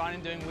having fun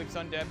and doing whips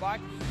on dirt bike.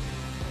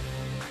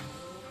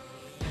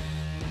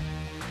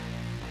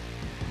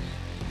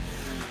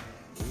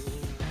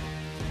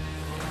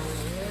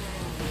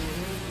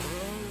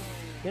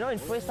 You know, in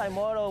freestyle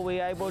moto,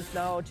 we're able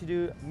now to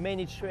do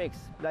many tricks.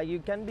 Like you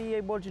can be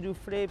able to do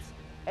flips,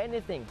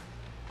 anything,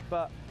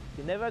 but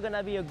you're never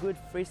gonna be a good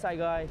freestyle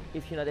guy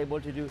if you're not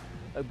able to do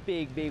a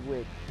big, big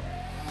whip.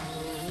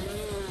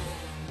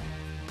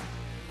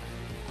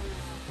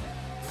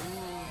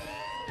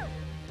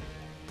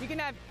 You can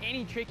have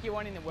any trick you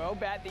want in the world,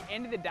 but at the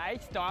end of the day,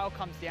 style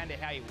comes down to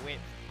how you whip.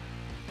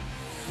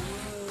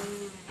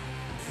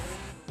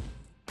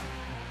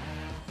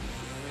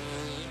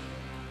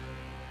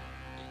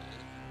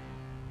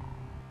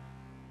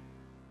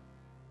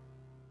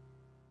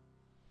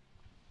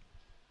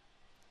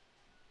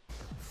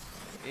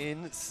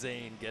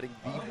 Insane, getting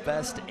the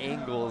best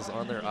angles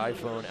on their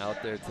iPhone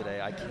out there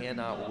today. I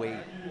cannot wait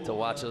to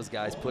watch those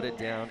guys put it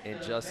down in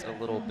just a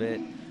little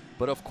bit.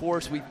 But of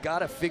course, we've got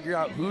to figure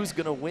out who's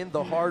going to win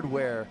the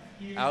hardware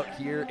out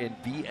here in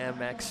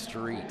BMX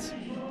Street.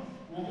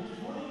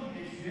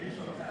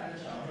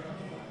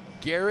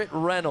 Garrett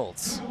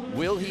Reynolds.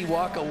 Will he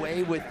walk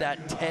away with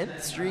that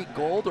 10th Street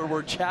gold, or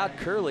will Chad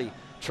Kerley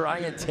try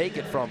and take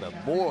it from him?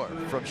 More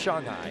from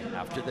Shanghai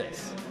after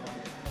this.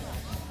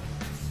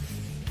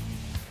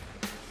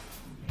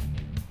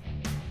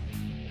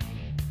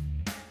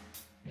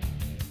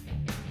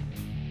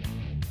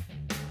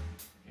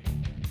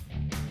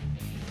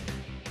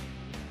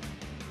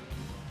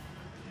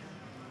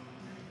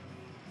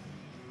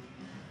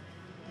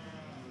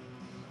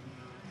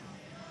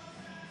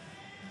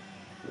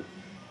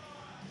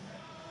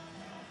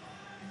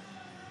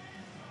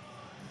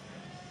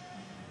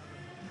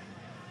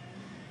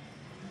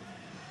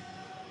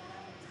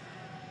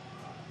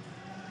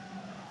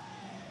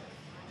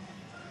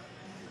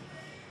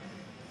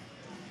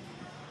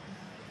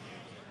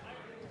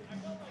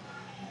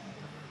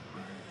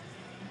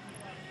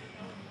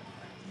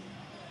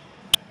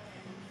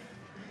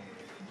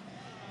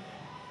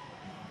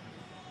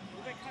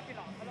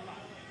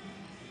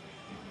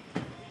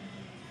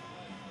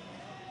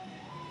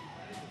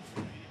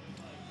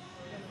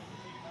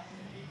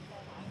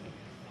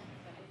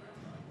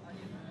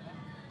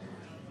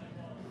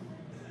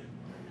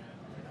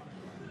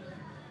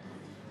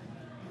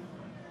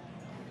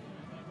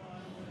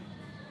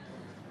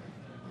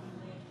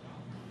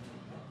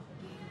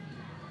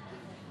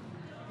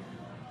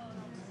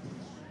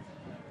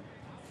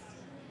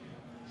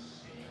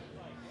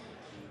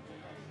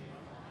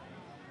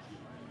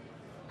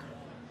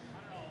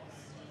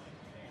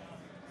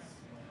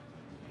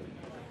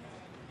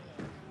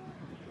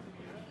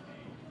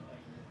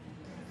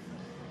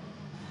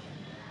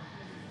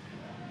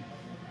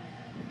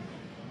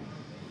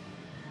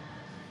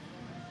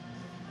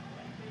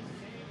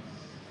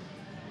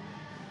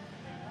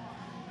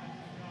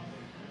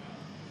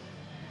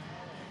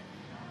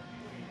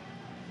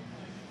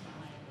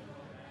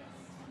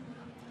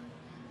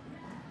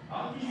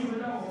好，继续回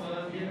到我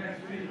们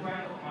BMX 最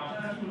快，马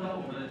上要进入到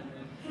我们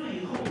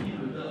最后一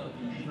轮的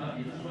比拼了，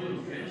也是所有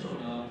选手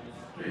呢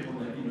最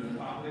后的一轮的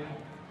发挥。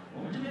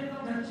我们这边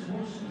刚才直播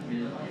室里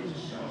面的话，又是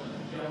小小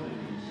的交流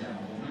了一下，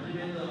我们这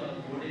边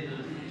的国内的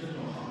这些选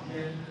手航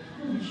天，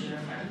目前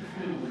还是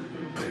队伍的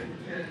最后，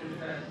现在就是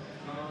在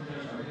刚刚这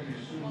个小妹女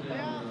失误的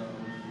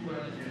苏格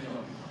兰的选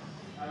手，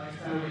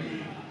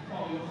对，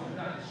抱有很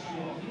大的希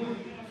望，因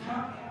为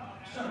他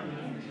上一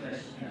轮也是在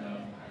悉尼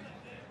的。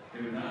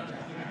 对，拿到奖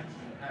牌，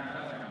拿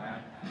到奖牌。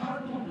他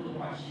的动作的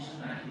话，其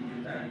实难点就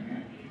在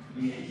于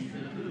连续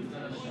的各种各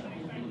样的小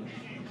动作的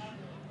拼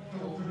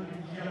凑。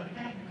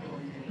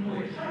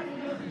对，他用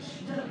一个很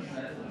形象的词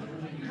来怎么说？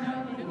就是你看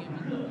他动作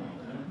不热闹，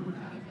可能不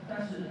难，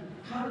但是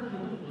他的这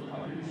个动作的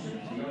话，对于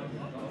身体要求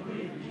很高，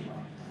对于起码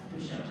就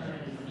想象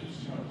那种一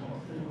起要做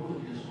最后落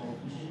地的时候，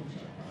不是用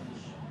脚的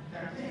时候。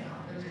但这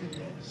样跟这个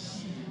有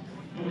吸引。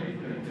对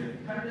对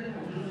对，他这种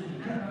就是你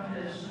看他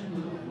在失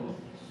误的动作，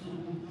似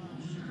乎不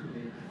是特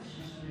别。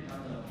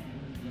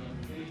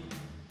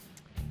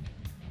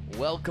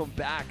 Welcome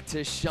back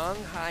to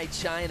Shanghai,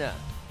 China,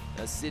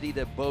 a city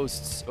that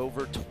boasts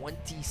over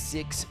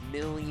 26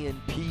 million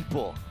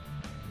people.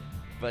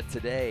 But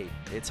today,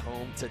 it's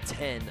home to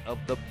 10 of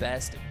the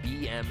best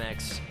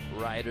BMX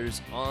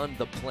riders on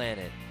the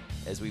planet.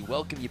 As we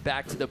welcome you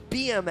back to the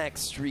BMX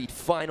Street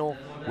Final,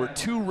 we're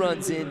 2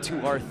 runs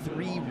into our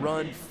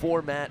 3-run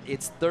format.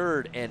 It's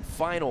third and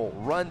final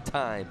run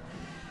time.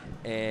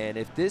 And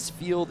if this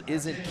field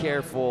isn't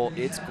careful,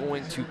 it's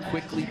going to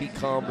quickly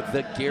become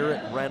the Garrett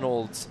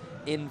Reynolds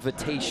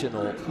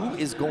Invitational. Who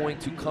is going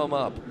to come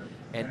up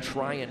and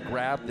try and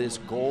grab this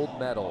gold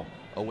medal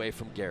away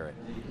from Garrett?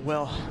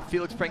 Well,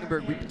 Felix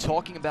Prangenberg, we've been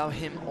talking about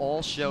him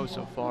all show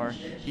so far.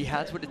 He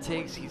has what it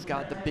takes. He's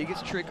got the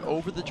biggest trick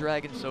over the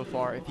dragon so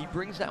far. If he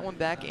brings that one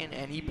back in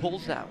and he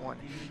pulls that one,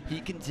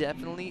 he can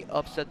definitely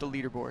upset the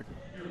leaderboard.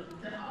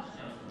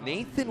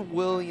 Nathan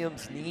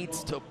Williams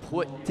needs to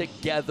put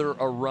together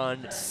a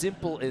run.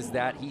 Simple as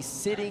that. He's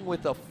sitting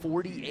with a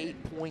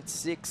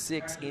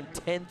 48.66 in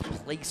 10th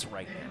place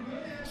right now.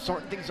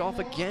 Starting things off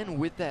again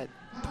with that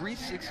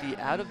 360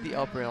 out of the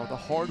up rail the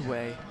hard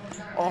way.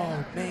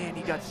 Oh man,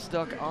 he got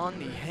stuck on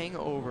the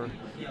hangover,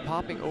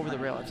 popping over the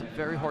rail. It's a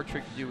very hard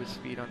trick to do with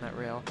speed on that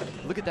rail.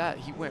 Look at that,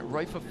 he went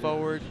right foot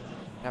forward.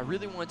 And I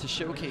really wanted to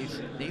showcase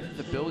Nathan's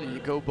ability to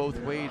go both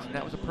ways, and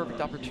that was a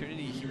perfect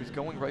opportunity. He was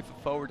going right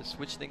foot forward to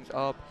switch things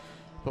up.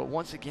 But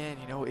once again,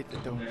 you know,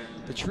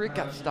 the trick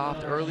got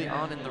stopped early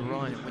on in the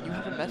run. When you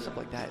have a mess up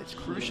like that, it's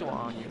crucial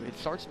on you. It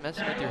starts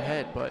messing with your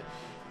head, but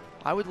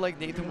I would like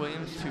Nathan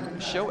Williams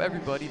to show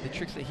everybody the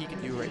tricks that he can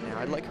do right now.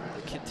 I'd like him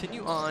to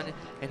continue on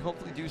and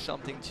hopefully do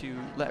something to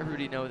let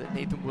everybody know that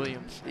Nathan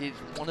Williams is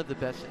one of the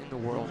best in the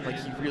world. Like,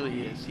 he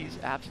really is. He's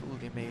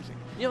absolutely amazing.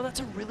 You know, that's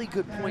a really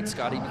good point,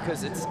 Scotty,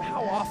 because it's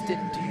how often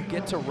do you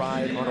get to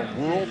ride on a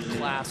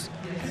world-class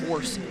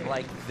course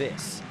like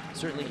this?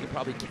 certainly you can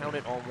probably count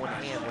it on one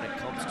hand when it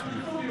comes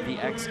to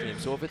the X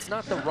Games. So if it's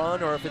not the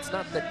run or if it's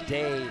not the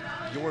day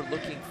you're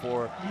looking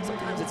for,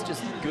 sometimes it's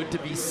just good to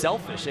be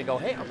selfish and go,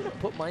 hey, I'm going to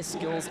put my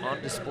skills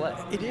on display.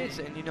 It is,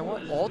 and you know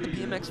what? All the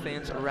BMX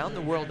fans around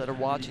the world that are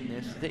watching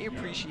this, they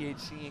appreciate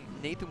seeing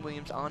Nathan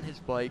Williams on his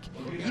bike,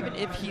 even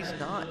if he's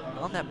not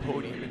on that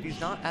podium, if he's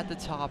not at the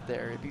top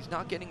there, if he's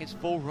not getting his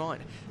full run,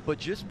 but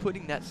just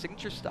putting that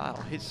signature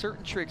style, his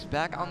certain tricks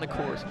back on the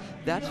course.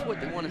 That's what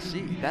they want to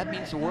see. That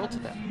means the world to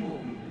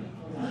them.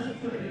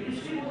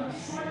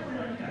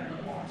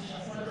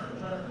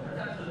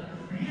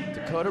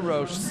 Dakota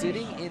Roche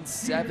sitting in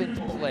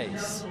 7th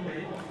place.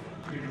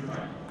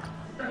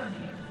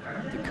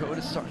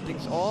 Dakota starting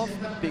things off,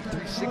 big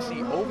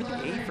 360 over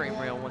the A-frame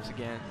rail once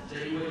again.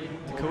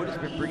 Dakota's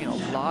been bringing a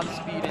lot of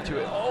speed into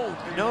it. Oh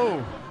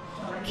no!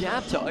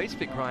 Gap to ice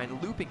pick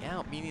grind, looping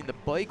out, meaning the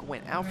bike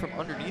went out from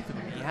underneath him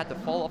and he had to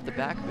fall off the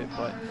back of it,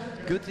 but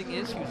good thing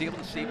is he was able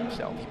to save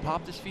himself. He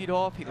popped his feet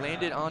off, he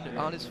landed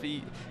on his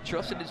feet,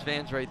 trusted his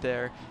Vans right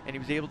there, and he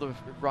was able to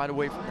ride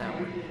away from that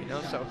one, you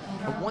know? So,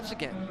 once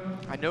again,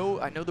 I know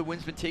the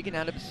wind's been taken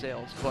out of his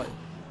sails, but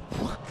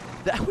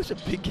that was a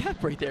big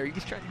gap right there.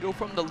 He's trying to go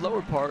from the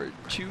lower part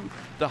to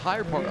the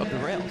higher part of the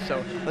rail.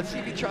 So let's see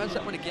if he tries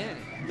that one again.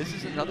 This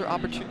is another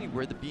opportunity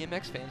where the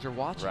BMX fans are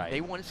watching. Right.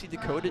 They want to see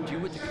Dakota do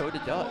what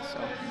Dakota does. So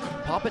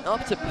popping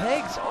up to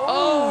pegs.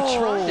 Oh,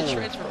 trying to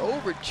transfer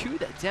over to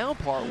that down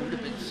part would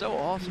have been so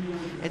awesome.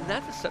 And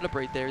that's a setup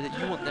right there that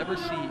you will never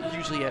see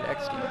usually at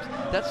X Games.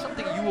 That's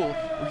something you will,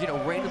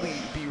 randomly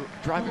be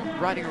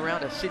riding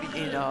around a city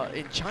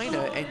in China,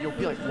 and you'll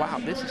be like, wow,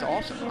 this is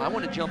awesome. I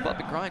want to jump up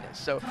and grind it.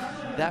 So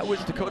that was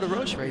Dakota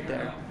Roche right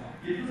there.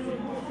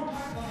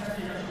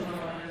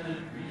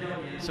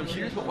 So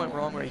here's what went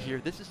wrong right here.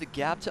 This is the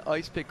gap to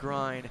ice pick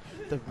grind.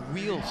 The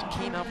wheels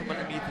came out from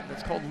underneath him.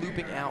 That's called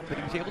looping out, but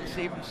he was able to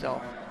save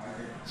himself.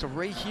 So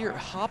right here,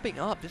 hopping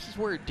up, this is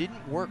where it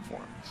didn't work for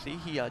him. See,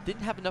 he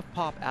didn't have enough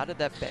pop out of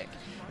that bank.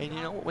 And you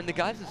know, when the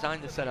guys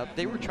designed the setup,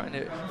 they were trying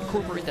to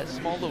incorporate that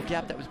small little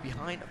gap that was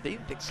behind them. They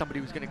didn't think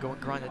somebody was going to go and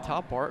grind the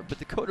top part, but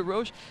Dakota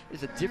Roche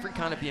is a different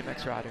kind of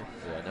BMX rider.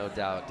 Yeah, no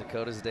doubt.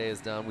 Dakota's day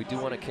is done. We do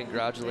want to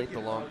congratulate the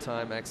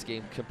longtime X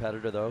Games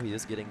competitor, though. He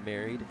is getting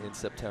married in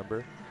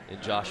September in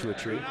Joshua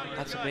Tree.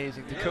 That's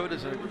amazing.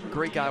 Dakota's a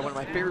great guy, one of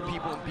my favorite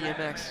people in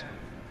BMX.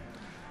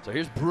 So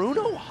here's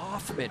Bruno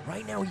Hoffmann.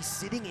 Right now he's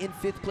sitting in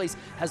 5th place,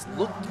 has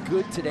looked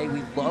good today.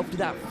 We loved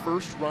that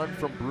first run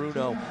from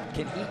Bruno.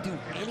 Can he do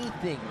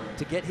anything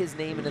to get his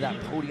name into that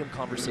podium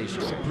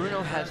conversation? So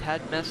Bruno has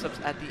had mess-ups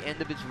at the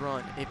end of his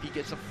run. If he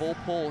gets a full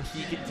pull,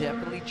 he can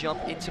definitely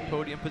jump into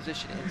podium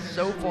position. And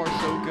so far,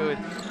 so good.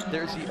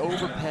 There's the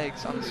over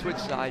pegs on the switch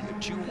side,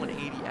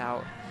 180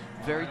 out.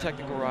 Very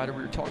technical rider.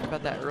 We were talking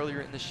about that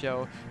earlier in the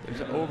show.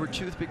 There's an over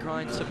toothpick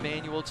grind to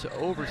manual to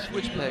over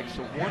switch pegs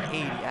to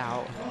 180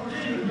 out.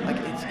 Like,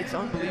 it's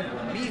unbelievable.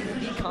 Me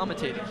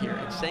commentating here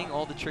and saying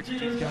all the tricks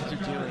that these guys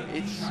are doing,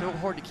 it's so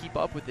hard to keep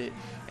up with it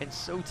and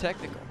so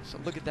technical. So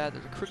look at that.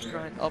 There's a crooked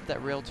grind up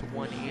that rail to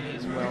 180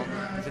 as well.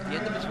 Because at the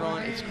end of his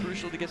run, it's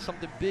crucial to get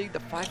something big. The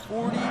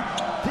 540,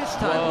 this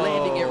time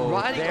landing it,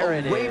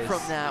 riding away from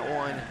that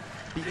one.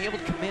 Being able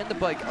to command the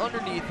bike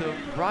underneath him,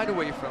 ride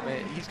away from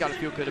it, he's got to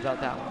feel good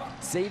about that one.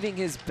 Saving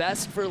his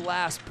best for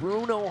last,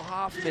 Bruno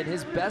Hoffmann,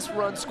 his best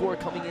run score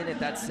coming in at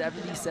that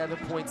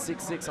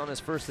 77.66 on his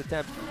first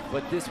attempt,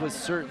 but this was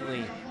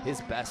certainly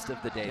his best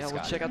of the day, Yeah,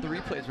 we'll check out the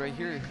replays right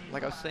here.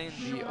 Like I was saying,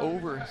 the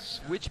over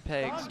switch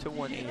pegs to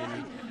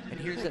 180, and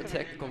here's that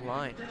technical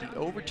line, the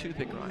over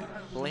toothpick line,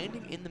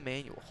 landing in the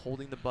manual,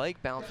 holding the bike,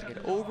 bouncing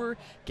it over,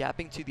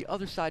 gapping to the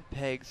other side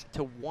pegs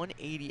to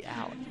 180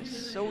 out. It's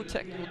so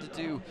technical to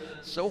do.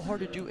 So hard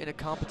to do in a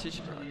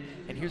competition run.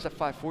 And here's a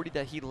 540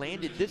 that he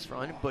landed this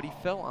run, but he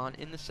fell on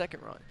in the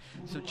second run.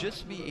 So just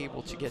to be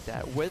able to get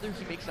that, whether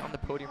he makes it on the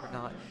podium or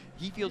not,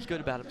 he feels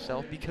good about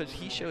himself because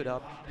he showed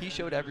up, he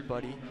showed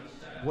everybody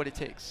what it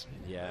takes.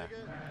 Yeah.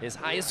 His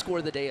highest score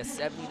of the day, a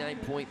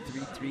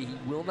 79.33. He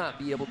will not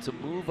be able to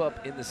move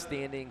up in the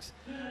standings,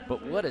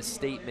 but what a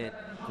statement.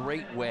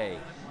 Great way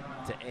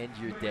to end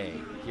your day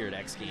here at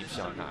X Games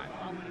Shanghai.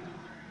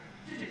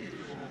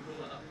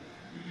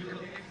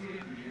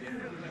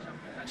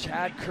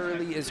 Chad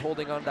Kerley is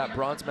holding on to that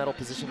bronze medal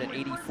position at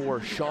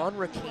 84. Sean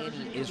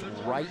Ricany is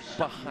right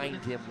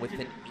behind him with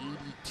an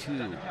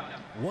 82.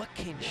 What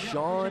can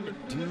Sean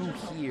do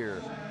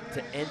here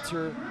to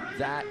enter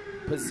that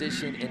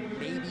position and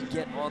maybe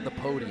get on the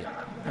podium?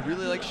 I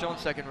really like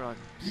Sean's second run.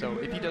 So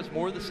if he does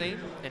more of the same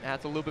and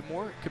adds a little bit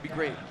more, it could be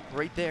great.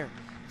 Right there.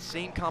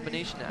 Same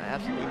combination that I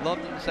absolutely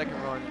loved in the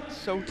second run.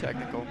 So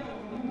technical.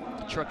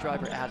 The truck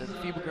driver added the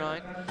feeble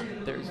grind.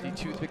 There's the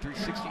toothpick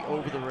 360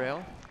 over the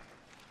rail.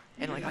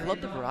 And like, I love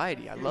the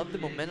variety. I love the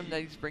momentum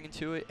that he's bringing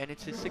to it, and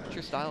it's his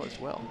signature style as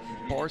well.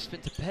 Bar spin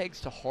to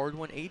pegs to hard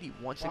 180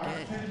 once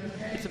again.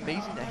 It's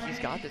amazing that he's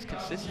got this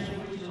consistently.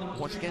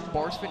 Once again,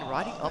 bar spin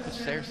riding up a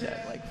stair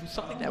set, like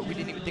something that we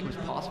didn't even think was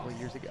possible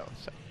years ago.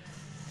 So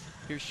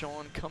here's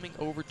Sean coming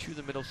over to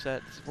the middle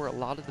set. This is where a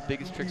lot of the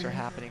biggest tricks are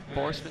happening.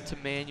 Bar spin to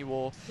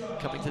manual,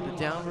 coming to the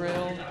down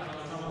rail.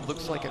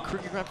 looks like a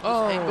crooked ground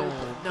from this angle,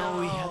 but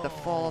no, he had to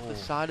fall off the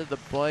side of the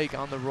bike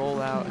on the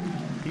rollout.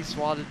 He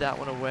swatted that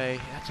one away.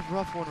 That's a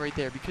rough one right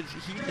there because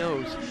he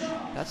knows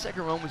that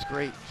second run was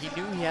great. He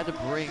knew he had to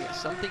bring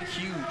something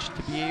huge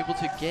to be able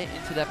to get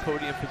into that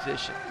podium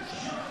position.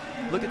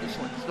 Look at this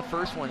one. This is the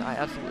first one I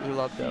absolutely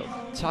love, though.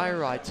 Tire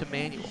ride to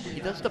manual.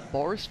 He does the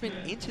bar spin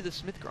into the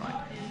Smith grind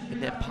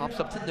and then pops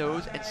up to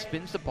nose and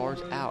spins the bars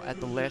out at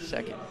the last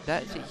second.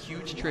 That is a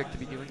huge trick to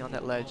be doing on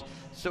that ledge.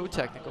 So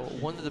technical.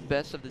 One of the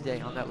best of the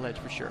day on that ledge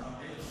for sure.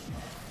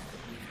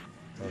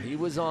 Well, he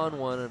was on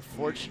one,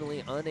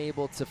 unfortunately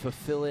unable to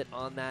fulfill it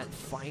on that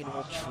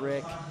final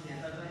trick.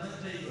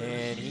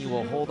 And he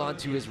will hold on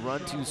to his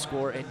run-2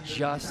 score and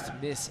just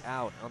miss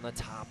out on the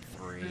top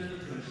 3.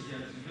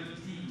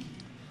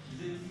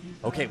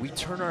 Okay, we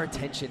turn our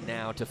attention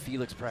now to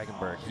Felix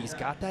Prangenberg. He's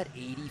got that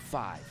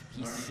 85.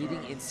 He's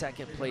sitting in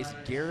second place.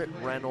 Garrett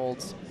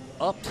Reynolds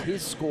upped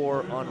his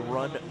score on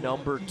run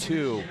number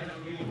 2.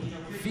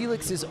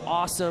 Felix is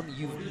awesome.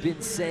 You've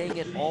been saying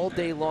it all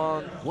day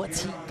long.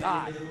 What's he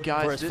got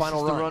Guys, for his final run? Guys, this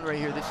is the run right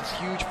here. This is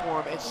huge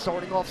for him. It's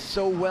starting off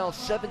so well.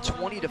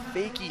 720 to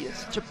fakie is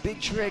such a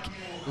big trick.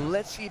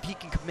 Let's see if he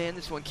can command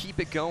this one. Keep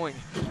it going.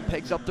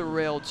 Pegs up the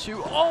rail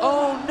too.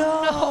 Oh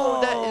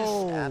no! That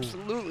is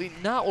absolutely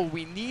not what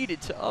we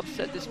needed to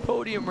upset this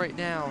podium right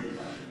now.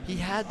 He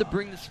had to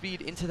bring the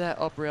speed into that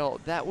up rail.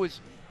 That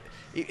was...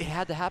 It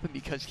had to happen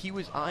because he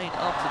was eyeing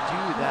up to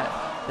do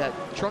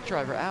that truck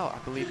driver out, I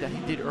believe, that he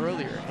did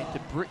earlier.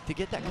 And to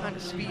get that kind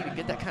of speed and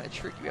get that kind of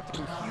trick, you have to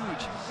go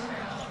huge.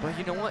 But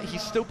you know what?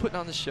 He's still putting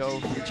on the show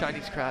for the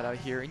Chinese crowd out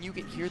here, and you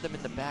can hear them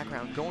in the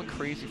background going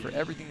crazy for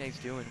everything that he's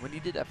doing. When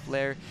he did that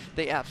flare,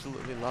 they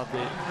absolutely loved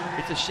it.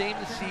 It's a shame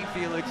to see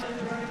Felix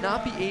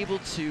not be able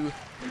to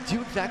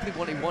do exactly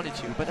what he wanted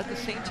to, but at the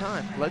same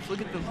time, let's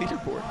look at the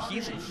leaderboard.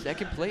 He's in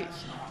second place.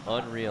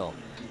 Unreal.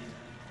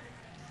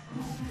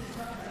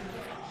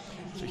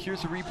 So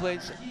here's the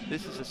replays.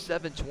 This is a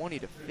 720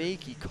 to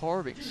fakie,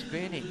 carving,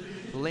 spinning,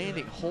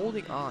 landing,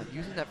 holding on,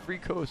 using that free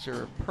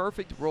coaster,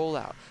 perfect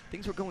rollout.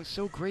 Things were going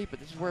so great, but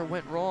this is where it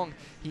went wrong.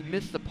 He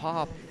missed the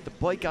pop. The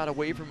bike got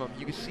away from him.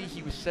 You can see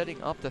he was setting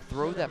up to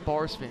throw that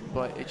bar spin,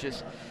 but it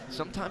just,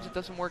 sometimes it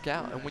doesn't work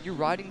out. And when you're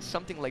riding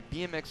something like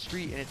BMX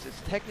Street, and it's as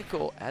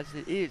technical as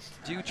it is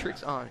to do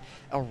tricks on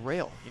a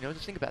rail, you know,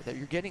 just think about that.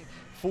 You're getting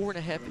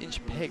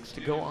 4.5-inch pegs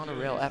to go on a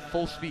rail at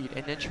full speed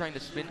and then trying to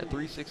spin a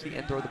 360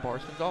 and throw the bar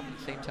spins off at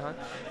the same time.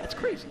 That's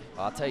crazy.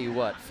 I'll tell you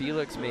what,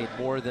 Felix made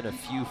more than a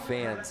few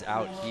fans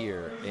out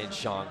here in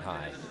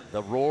Shanghai.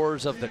 The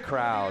roars of the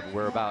crowd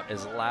were about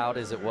as loud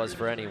as it was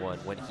for anyone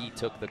when he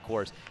took the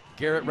course.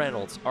 Garrett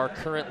Reynolds, our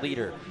current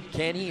leader,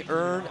 can he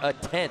earn a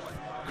 10th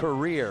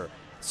career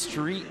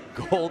street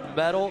gold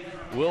medal?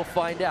 We'll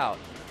find out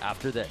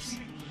after this.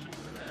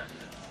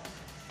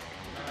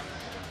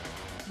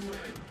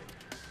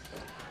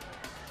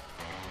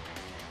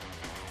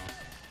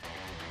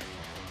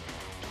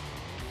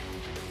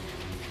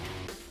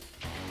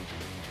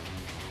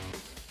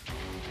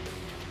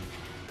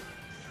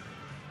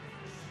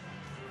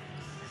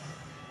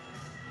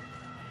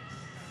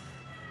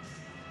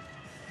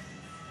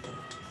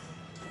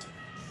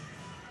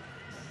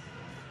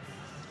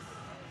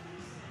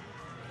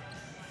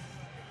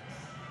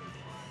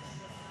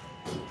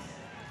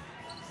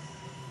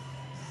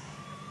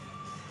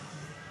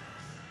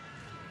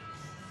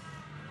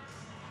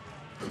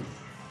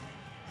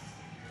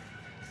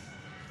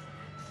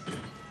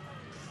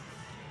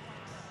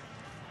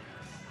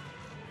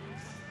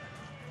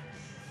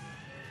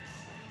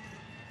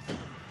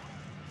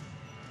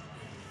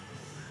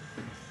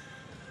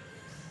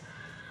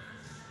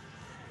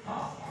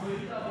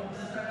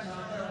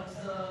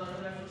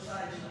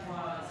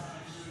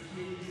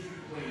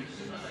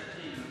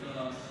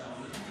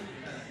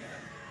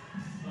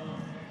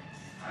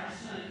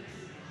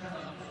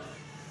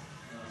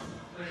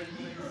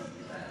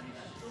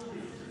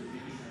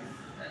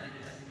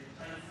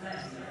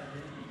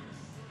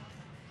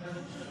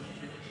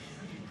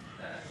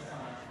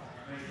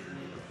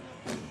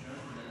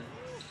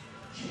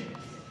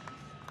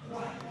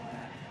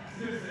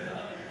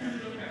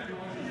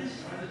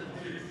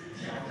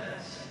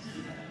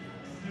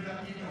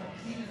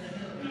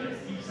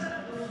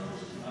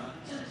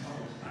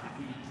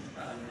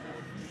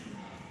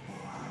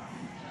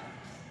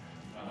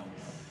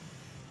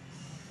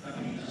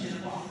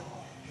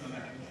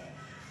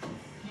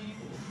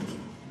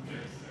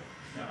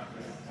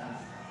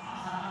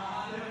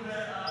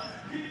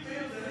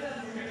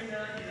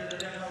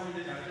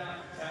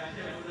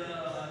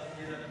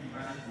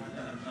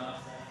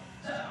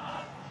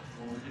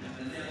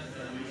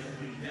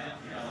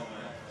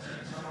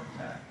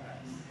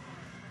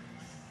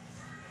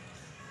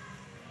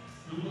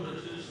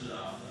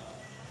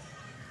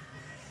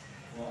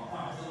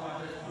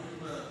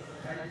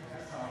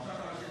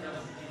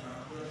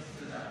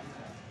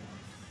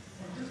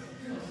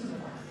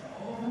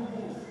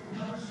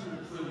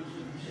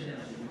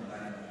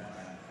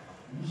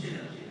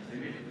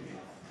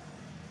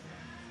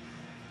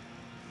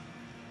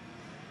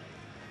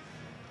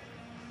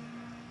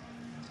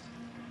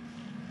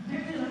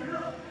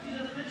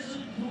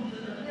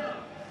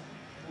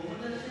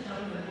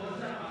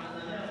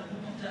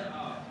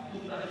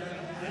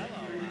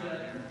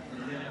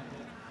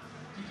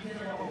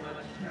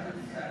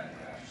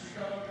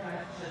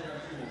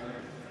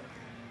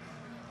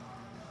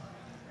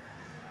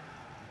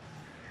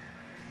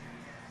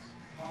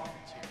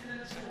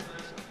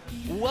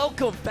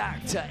 Welcome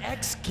back to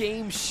X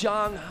Games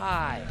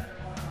Shanghai.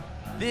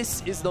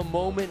 This is the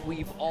moment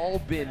we've all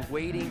been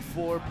waiting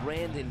for.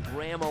 Brandon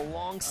Graham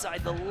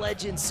alongside the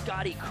legend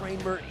Scotty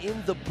Kramer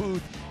in the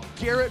booth.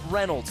 Garrett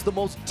Reynolds, the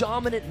most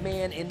dominant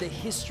man in the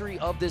history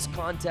of this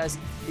contest,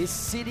 is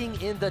sitting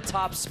in the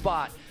top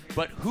spot.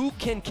 But who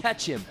can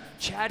catch him?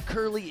 Chad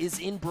Kerley is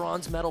in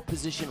bronze medal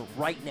position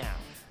right now.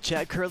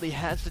 Chad Kerley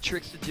has the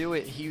tricks to do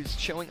it. He was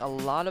showing a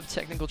lot of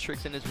technical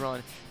tricks in his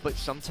run, but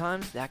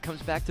sometimes that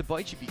comes back to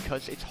bite you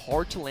because it's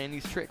hard to land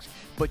these tricks.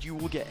 But you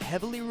will get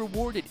heavily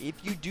rewarded if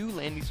you do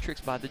land these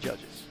tricks by the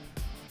judges.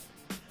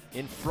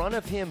 In front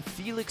of him,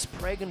 Felix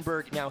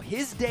Prangenberg. Now,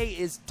 his day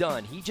is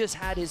done. He just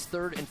had his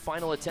third and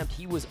final attempt.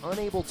 He was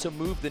unable to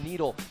move the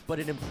needle, but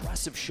an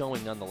impressive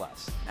showing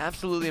nonetheless.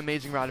 Absolutely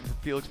amazing riding for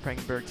Felix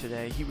Prangenberg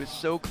today. He was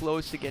so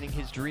close to getting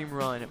his dream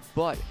run,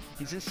 but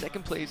he's in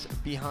second place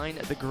behind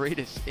the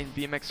greatest in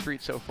BMX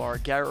Street so far,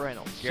 Garrett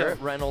Reynolds.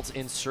 Garrett Reynolds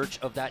in search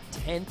of that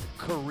 10th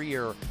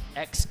career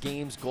X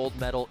Games gold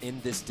medal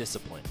in this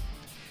discipline.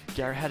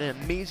 Garrett had an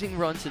amazing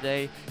run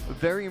today,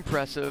 very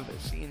impressive,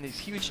 seeing these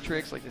huge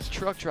tricks like this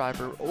truck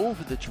driver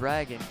over the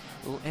dragon,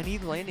 and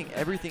he's landing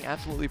everything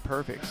absolutely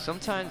perfect.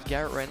 Sometimes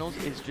Garrett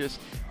Reynolds is just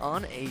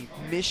on a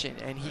mission,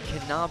 and he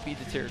cannot be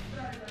deterred.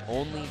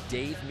 Only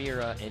Dave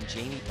Mira and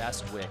Jamie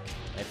Bestwick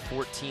at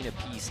 14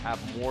 apiece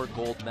have more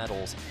gold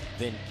medals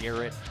than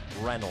Garrett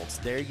Reynolds.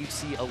 There you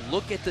see a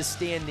look at the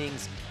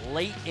standings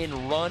late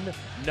in run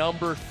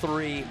number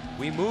 3.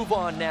 We move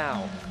on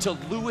now to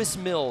Lewis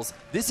Mills.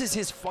 This is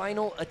his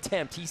final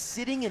attempt. He's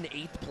sitting in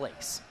 8th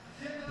place.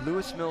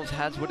 Lewis Mills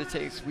has what it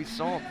takes. We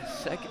saw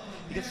him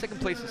he got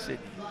second place in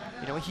Sydney.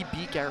 You know, he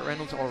beat Garrett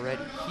Reynolds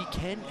already. He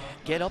can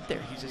get up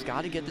there. He's just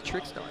got to get the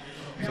tricks done.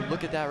 So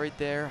look at that right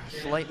there.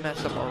 Slight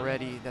mess up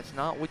already. That's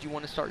not what you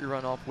want to start your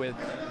run off with.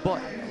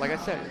 But like I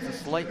said, it's a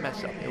slight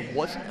mess up. It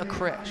wasn't a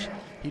crash.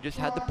 He just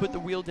had to put the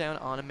wheel down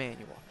on a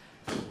manual.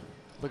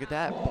 Look at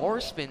that.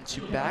 Bar spin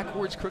to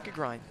backwards crooked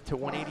grind to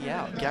 180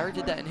 out. Garrett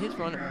did that in his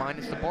run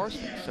minus the bar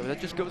spin. So that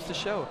just goes to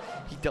show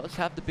he does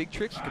have the big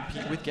tricks to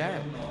compete with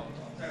Garrett.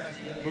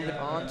 Moving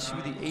on to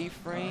the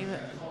A-frame,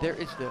 there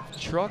is the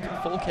truck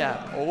full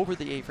cap over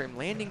the A-frame,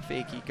 landing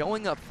fakie,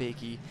 going up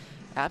fakie.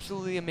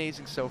 Absolutely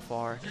amazing so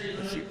far.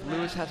 Let's see if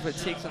Lewis has what it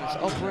takes on this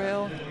up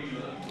rail.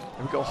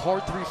 There we go,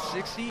 hard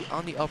 360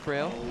 on the up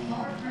rail.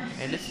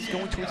 And this is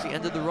going towards the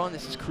end of the run.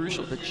 This is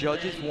crucial. The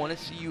judges want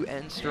to see you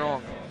end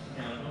strong.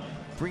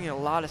 Bringing a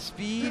lot of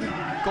speed,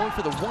 going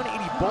for the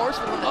 180 bar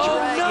spin on the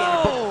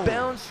dragon, but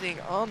bouncing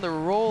on the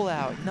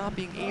rollout, not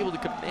being able to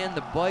command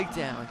the bike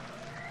down.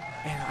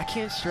 And I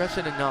can't stress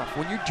it enough.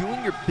 When you're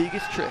doing your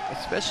biggest trick,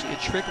 especially a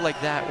trick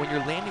like that, when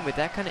you're landing with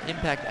that kind of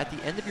impact at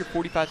the end of your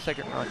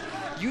 45-second run,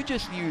 you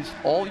just use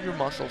all your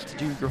muscles to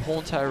do your whole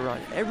entire run.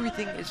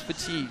 Everything is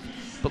fatigued.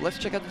 But let's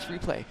check out this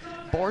replay.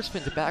 Bar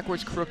spin to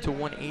backwards crook to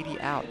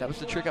 180 out. That was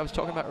the trick I was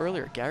talking about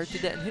earlier. Garrett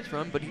did that in his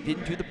run, but he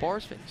didn't do the bar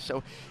spin.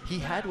 So he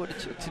had what it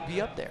took to be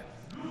up there.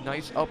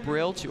 Nice up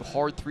rail to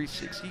hard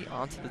 360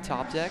 onto the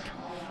top deck.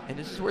 And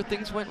this is where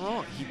things went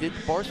wrong. He did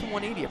the bars from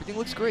 180. Everything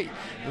looks great.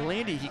 He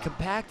landed. He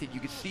compacted. You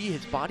could see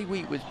his body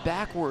weight was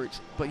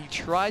backwards, but he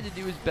tried to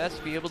do his best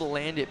to be able to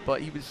land it,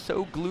 but he was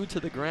so glued to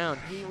the ground.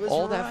 He was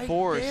all that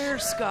force. There,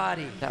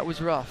 Scotty. That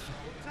was rough.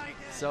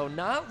 So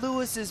not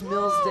Lewis's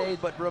Mills day,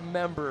 but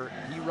remember,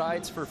 he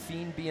rides for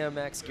Fiend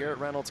BMX, Garrett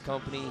Reynolds'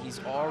 company. He's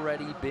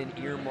already been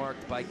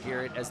earmarked by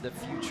Garrett as the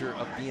future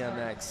of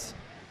BMX.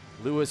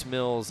 Lewis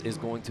Mills is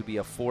going to be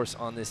a force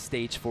on this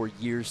stage for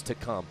years to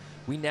come.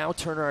 We now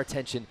turn our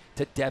attention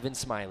to Devon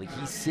Smillie.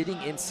 He's sitting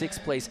in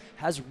 6th place,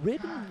 has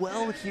ridden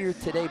well here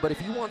today, but if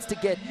he wants to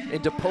get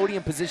into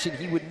podium position,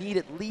 he would need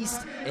at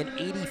least an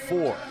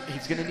 84.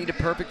 He's going to need a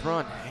perfect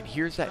run. And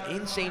here's that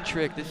insane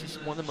trick. This is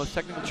one of the most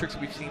technical tricks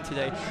we've seen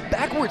today.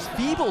 Backwards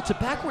feeble to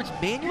backwards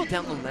manual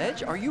down the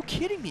ledge. Are you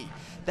kidding me?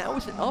 That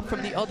was an up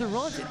from the other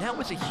runs, and that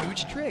was a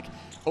huge trick.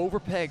 Over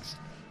pegs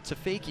to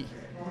fakie.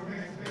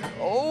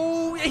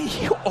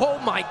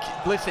 Oh my,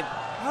 listen.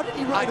 How did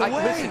he ride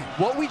away? Listen,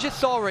 what we just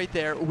saw right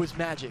there was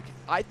magic.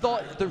 I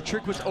thought the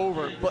trick was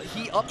over, but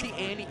he upped the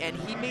ante and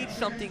he made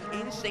something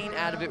insane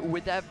out of it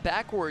with that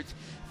backwards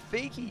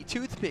fakie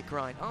toothpick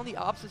grind on the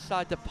opposite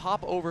side to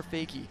pop over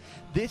fakie.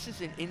 This is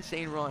an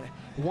insane run.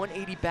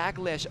 180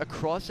 backlash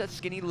across that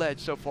skinny ledge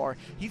so far.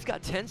 He's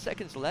got 10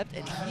 seconds left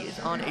and he is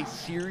on a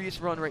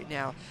serious run right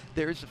now.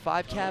 There's the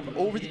 5 cab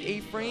over the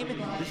A-frame.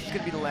 This is going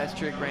to be the last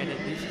trick, Brandon.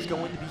 This is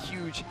going to be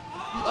huge.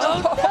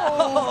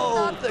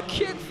 Oh, not the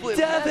kickflip.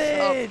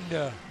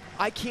 Devon!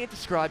 I can't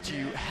describe to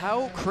you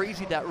how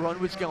crazy that run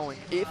was going.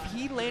 If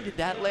he landed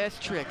that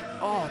last trick,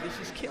 oh, this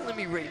is killing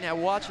me right now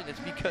watching this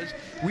because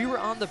we were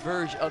on the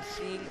verge of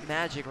seeing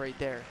magic right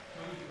there.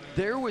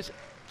 There was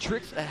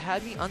tricks that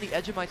had me on the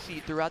edge of my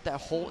seat throughout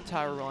that whole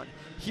entire run.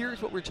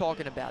 Here's what we're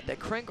talking about. That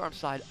crank arm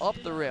slide up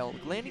the rail,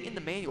 landing in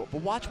the manual.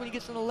 But watch when he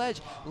gets on the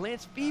ledge.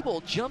 Lands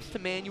feeble, jumps to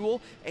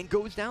manual, and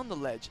goes down the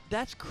ledge.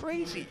 That's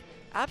crazy.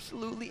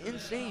 Absolutely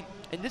insane.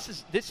 And this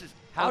is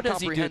How does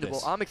he do incomprehensible.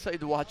 this? I'm excited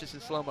to watch this in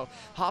slow-mo.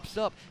 Hops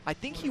up. I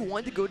think he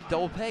wanted to go to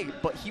double peg,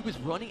 but he was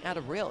running out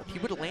of rail. If he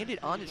would have landed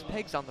on his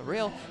pegs on the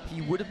rail,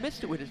 he would have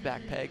missed it with his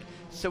back peg.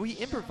 So he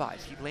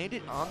improvised. He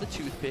landed on the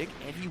toothpick,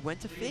 and he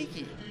went to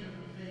fakie.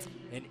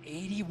 An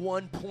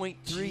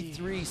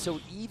 81.33, so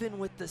even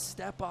with the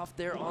step off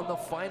there on the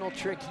final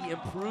trick, he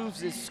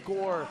improves his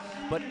score,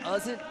 but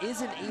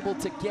isn't able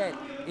to get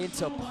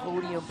into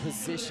podium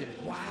position.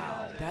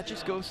 Wow. That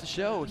just goes to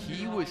show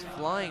he was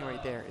flying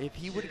right there. If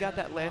he would have got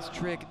that last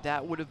trick,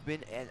 that would have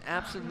been an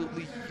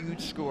absolutely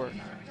huge score.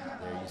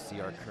 There you see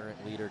our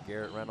current leader,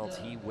 Garrett Reynolds.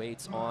 He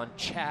waits on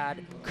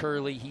Chad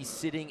Kerley. He's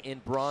sitting in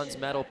bronze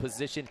medal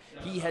position.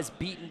 He has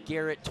beaten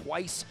Garrett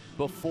twice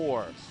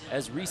before,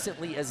 as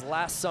recently as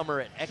last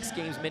summer at X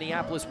Games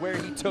Minneapolis, where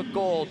he took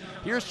gold.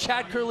 Here's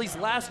Chad Kerley's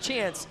last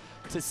chance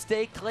to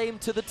stake claim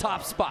to the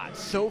top spot.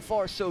 So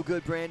far, so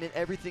good, Brandon.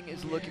 Everything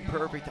is looking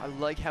perfect. I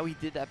like how he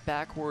did that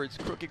backwards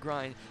crooked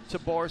grind to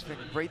bar spin.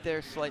 Right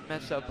there, slight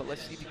mess up, but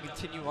let's see if he can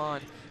continue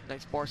on.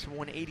 Nice bar spin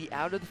 180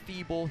 out of the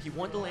feeble. He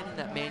wanted to land in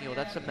that manual.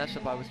 That's the mess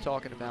up I was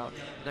talking about.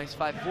 Nice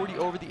 540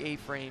 over the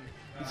A-frame.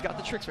 He's got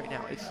the tricks right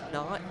now. It's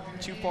not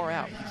too far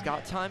out. He's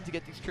got time to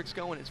get these tricks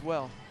going as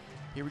well.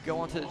 Here we go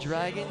onto the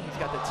dragon. He's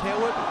got the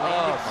tail whip,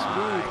 landing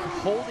smooth,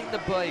 holding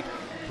the bike,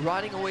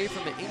 riding away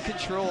from it, in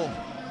control.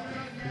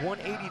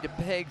 180 to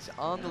pegs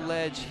on the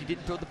ledge. He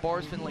didn't throw the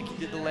bar spin like he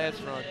did the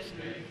last runs.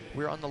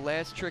 We're on the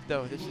last trick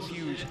though. This is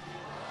huge.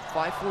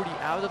 540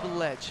 out of the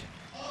ledge.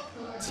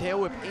 Tail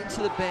whip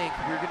into the bank.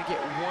 We're gonna get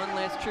one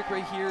last trick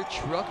right here.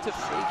 Truck to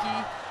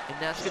fakie, and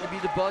that's gonna be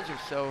the buzzer.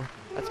 So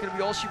that's gonna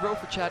be all she wrote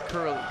for Chad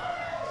Kerley.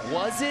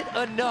 Was it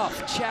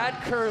enough? Chad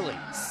Kerley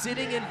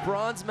sitting in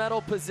bronze medal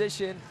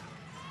position.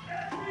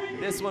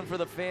 This one for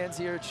the fans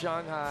here at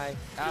Shanghai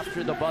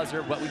after the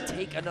buzzer, but we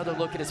take another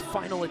look at his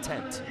final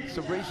attempt.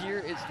 So right here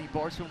is the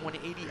bar spin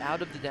 180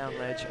 out of the down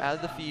ledge, out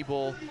of the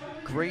feeble.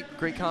 Great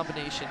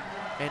combination.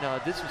 And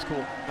this was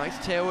cool. Nice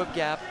tail whip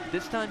gap.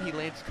 This time he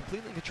lands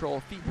completely in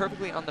control, feet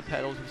perfectly on the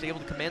pedals, was able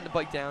to command the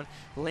bike down,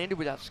 landed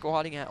without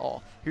squatting at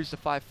all. Here's the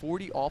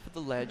 540 off of the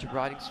ledge,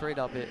 riding straight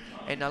up it.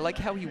 And I like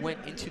how he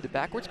went into the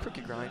backwards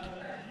crooked grind.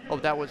 Oh,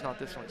 that was not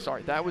this one.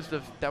 Sorry, that was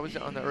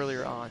on the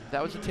earlier on.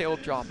 That was the tail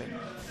whip dropping.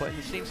 But in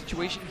the same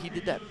situation, he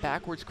did that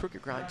backwards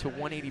crooked grind to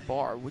 180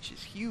 bar, which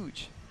is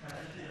huge.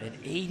 An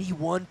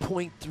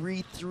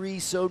 81.33,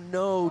 so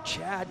no,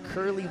 Chad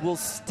Kerley will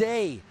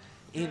stay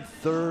in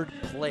third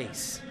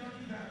place.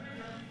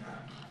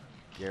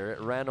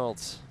 Garrett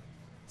Reynolds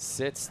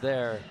sits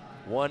there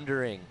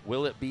wondering,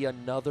 will it be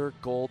another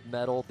gold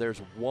medal? There's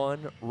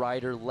one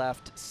rider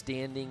left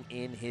standing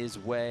in his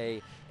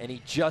way, and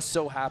he just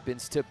so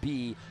happens to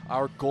be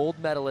our gold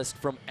medalist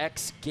from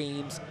X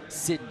Games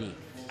Sydney,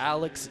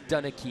 Alex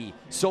Donnachie.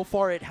 So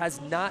far, it has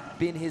not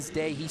been his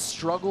day. He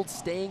struggled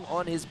staying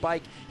on his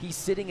bike. He's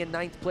sitting in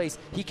 9th place.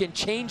 He can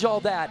change all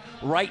that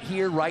right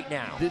here, right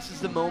now. This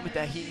is the moment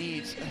that he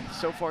needs.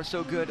 So far,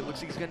 so good. It looks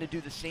like he's going to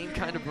do the same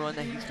kind of run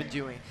that he's been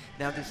doing.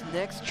 Now, this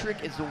next trick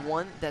is the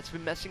one that's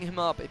been messing him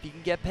up. If he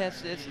can get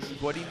past this, this is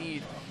what he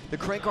needs. The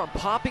crank arm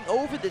popping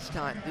over this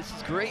time. This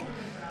is great.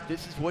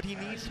 This is what he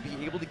needs to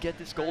be able to get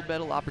this gold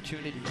medal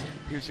opportunity.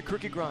 Here's the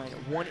crooked grind,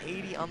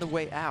 180 on the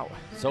way out.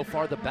 So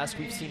far, the best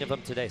we've seen of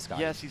him today, Scott.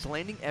 Yes, he's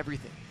landing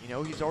everything. You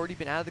know, he's already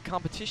been out of the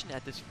competition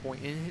at this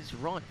point in his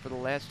run for the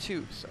last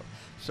two.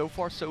 So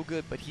far, so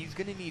good, but he's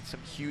going to need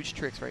some huge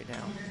tricks right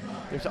now.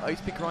 There's an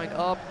ice pick grind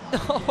up.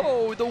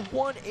 No, the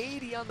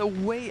 180 on the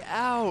way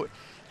out.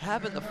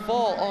 Having the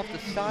fall off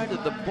the side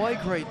of the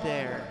bike right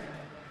there.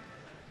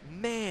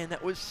 Man,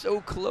 that was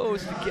so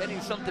close to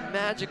getting something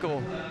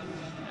magical.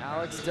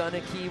 Alex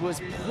Donnachie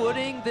was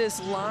putting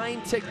this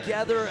line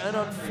together, and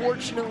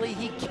unfortunately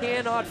he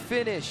cannot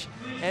finish.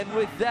 And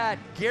with that,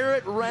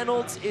 Garrett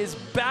Reynolds is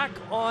back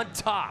on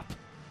top.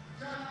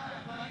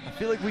 I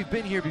feel like we've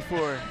been here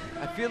before.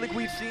 I feel like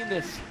we've seen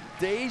this.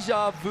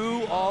 Deja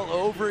vu all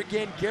over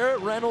again.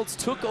 Garrett Reynolds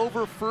took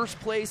over first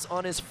place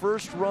on his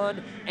first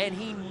run, and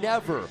he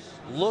never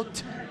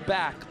looked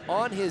back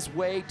on his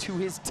way to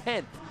his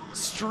 10th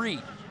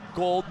street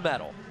gold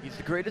medal. He's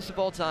the greatest of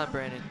all time,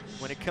 Brandon.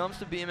 When it comes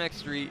to BMX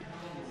Street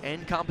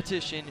and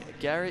competition,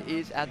 Garrett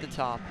is at the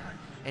top,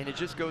 and it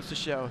just goes to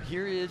show.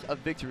 Here is a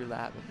victory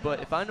lap.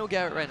 But if I know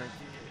Garrett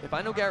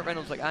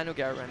Reynolds like I know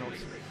Garrett Reynolds,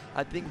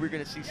 I think we're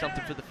going to see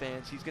something for the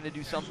fans. He's going to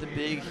do something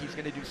big. He's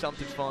going to do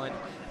something fun.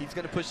 He's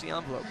going to push the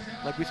envelope.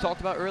 Like we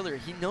talked about earlier,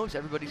 he knows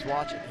everybody's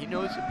watching. He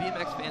knows the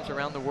BMX fans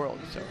around the world.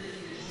 So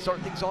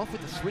starting things off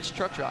with the switch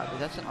truck driver.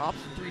 That's an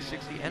opposite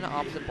 360 and an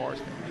opposite bar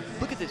spin.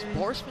 Look at this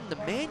bar spin, the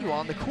manual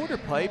on the quarter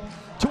pipe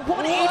to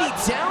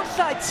 180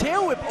 downside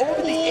tail whip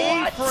over the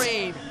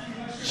A-frame.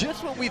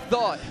 Just when we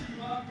thought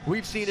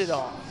we've seen it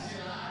all.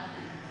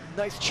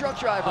 Nice truck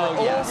driver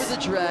over the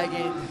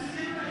dragon.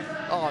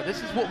 Oh,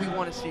 this is what we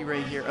want to see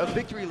right here. A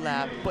victory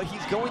lap, but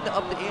he's going to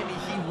up the ante.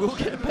 He will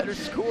get a better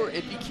score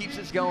if he keeps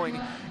this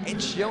going.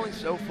 And showing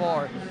so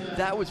far,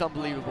 that was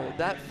unbelievable.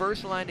 That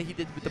first line that he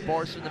did with the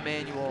bars from the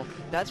manual,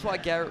 that's why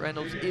Garrett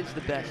Reynolds is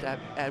the best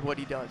at what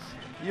he does.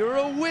 You're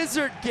a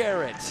wizard,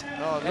 Garrett.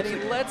 Oh, and he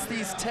lets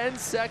these 10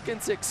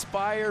 seconds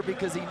expire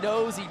because he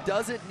knows he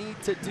doesn't need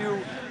to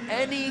do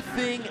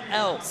anything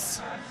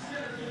else.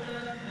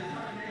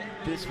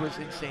 This was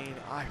insane.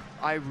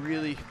 I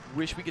really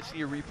wish we could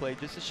see a replay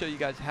just to show you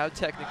guys how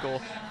technical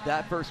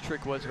that first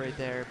trick was right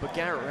there. But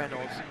Garrett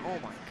Reynolds, oh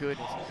my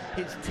goodness,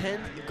 his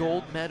 10th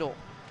gold medal.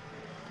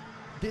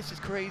 This is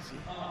crazy.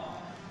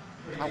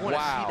 I want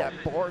to see that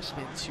bar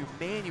spin to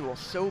manual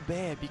so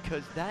bad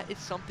because that is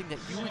something that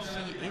you would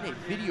see in a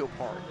video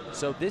part.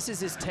 So this is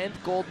his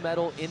 10th gold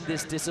medal in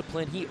this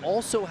discipline. He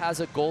also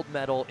has a gold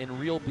medal in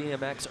real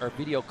BMX or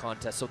video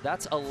contest, so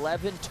that's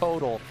 11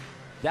 total.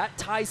 That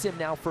ties him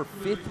now for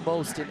 5th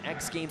most in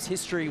X Games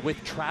history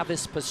with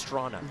Travis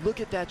Pastrana.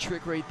 Look at that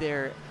trick right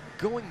there.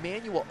 Going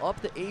manual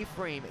up the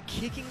A-frame,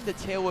 kicking the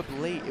tail whip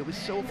late. It was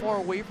so far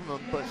away from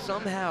him, but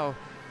somehow,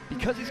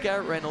 because he's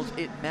Garrett Reynolds,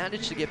 it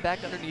managed to get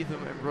back underneath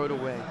him and rode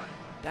away.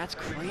 That's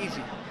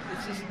crazy.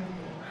 This is...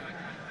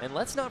 And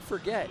let's not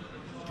forget,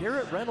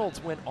 Garrett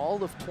Reynolds went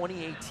all of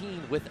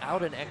 2018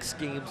 without an X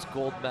Games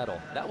gold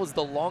medal. That was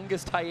the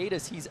longest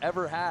hiatus he's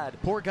ever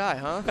had. Poor guy,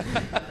 huh?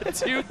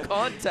 2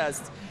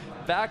 contests.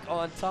 Back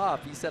on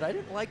top. He said, I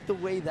didn't like the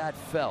way that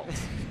felt.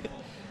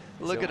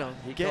 Look at him.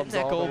 He getting comes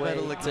that all gold the way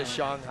medal to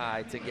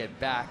Shanghai to get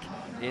back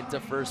into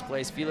first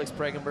place. Felix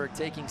Prangenberg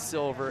taking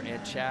silver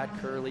and Chad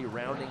Kerley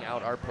rounding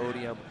out our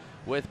podium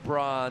with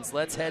bronze.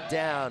 Let's head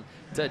down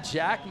to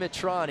Jack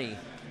Mitrani,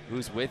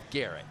 who's with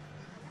Garrett.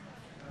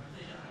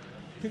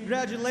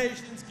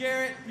 Congratulations,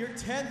 Garrett. Your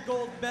 10th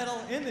gold medal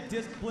in the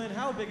discipline.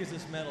 How big is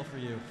this medal for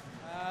you?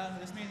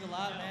 This means a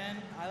lot, man.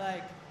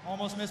 I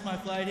almost missed my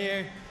flight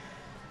here.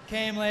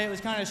 Came late,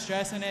 was kind of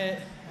stressing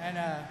it, and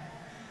I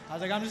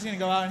was like, I'm just going to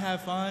go out and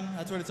have fun.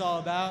 That's what it's all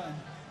about, and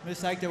I'm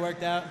just psyched it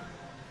worked out.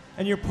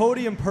 And you're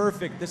podium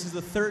perfect. This is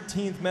the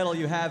 13th medal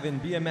you have in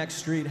BMX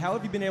Street. How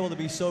have you been able to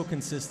be so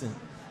consistent?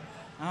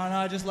 I don't know,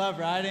 I just love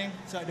riding,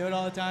 so I do it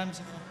all the time.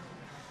 So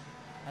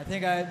I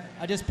think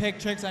I just pick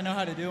tricks I know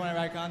how to do when I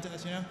ride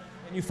contests, you know?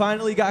 And you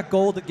finally got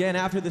gold again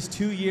after this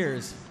 2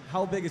 years.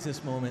 How big is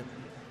this moment?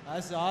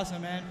 This is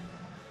awesome, man.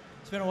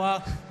 It's been a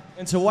while.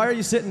 And so why are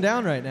you sitting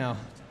down right now?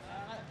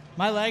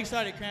 My legs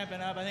started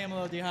cramping up. I think I'm a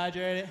little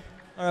dehydrated.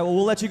 All right, well,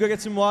 we'll let you go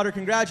get some water.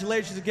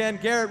 Congratulations again,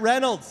 Garrett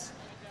Reynolds.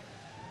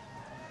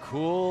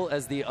 Cool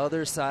as the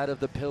other side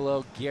of the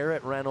pillow,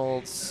 Garrett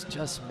Reynolds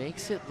just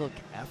makes it look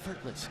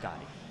effortless,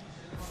 Scotty.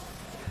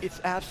 It's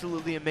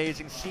absolutely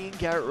amazing seeing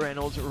Garrett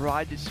Reynolds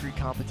ride this street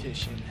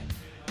competition.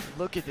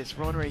 Look at this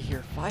run right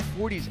here.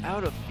 540s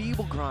out of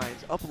feeble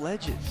grinds, up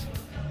ledges.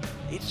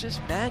 It's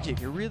just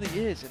magic, it really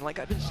is. And like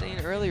I've been saying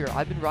earlier,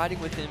 I've been riding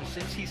with him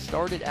since he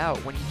started out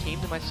when he came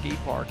to my skate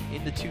park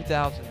in the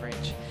 2000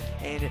 range.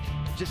 And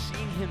just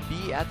seeing him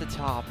be at the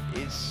top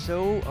is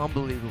so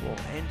unbelievable.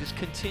 And just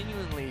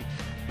continually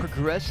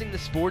progressing the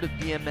sport of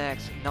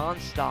BMX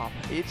non-stop.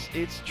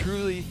 It's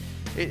truly,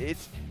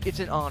 it's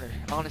an honor,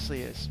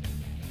 honestly is.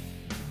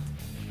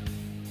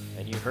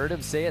 And you heard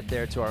him say it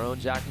there to our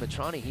own Jack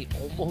Mitrani. He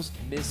almost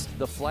missed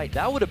the flight.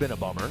 That would have been a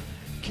bummer.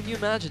 Can you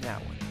imagine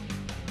that one?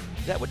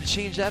 That would have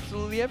changed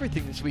absolutely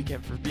everything this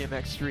weekend for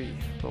BMX Street.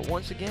 But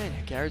once again,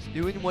 Garrett's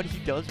doing what he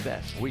does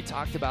best. We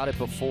talked about it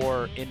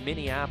before. In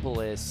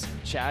Minneapolis,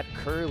 Chad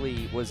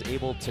Kerley was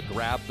able to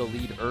grab the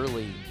lead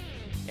early,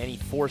 and he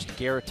forced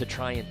Garrett to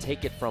try and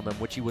take it from him,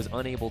 which he was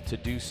unable to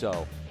do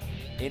so.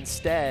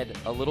 Instead,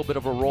 a little bit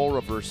of a role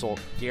reversal.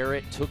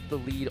 Garrett took the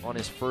lead on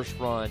his first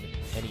run,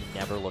 and he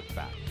never looked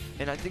back.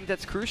 And I think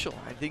that's crucial.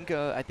 I think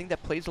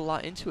that plays a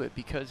lot into it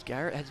because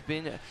Garrett has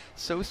been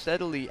so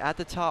steadily at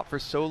the top for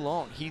so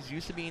long. He's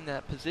used to being in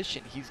that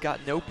position. He's got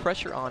no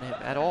pressure on him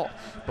at all.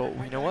 But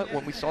you know what?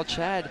 When we saw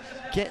Chad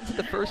get into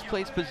the first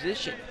place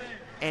position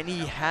and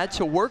he had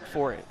to work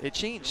for it, it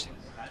changed.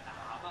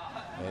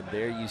 And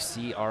there you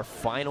see our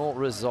final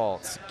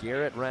results.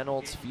 Garrett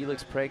Reynolds,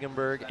 Felix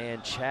Prangenberg,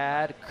 and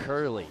Chad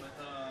Kerley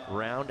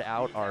round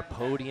out our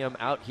podium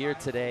out here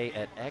today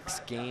at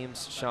X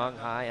Games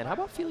Shanghai. And how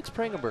about Felix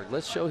Prangenberg?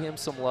 Let's show him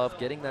some love,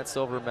 getting that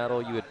silver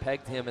medal. You had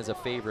pegged him as a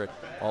favorite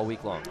all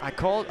week long. I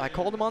called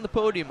him on the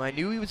podium. I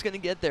knew he was going to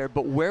get there,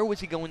 but where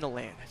was he going to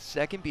land?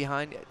 Second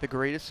behind the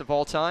greatest of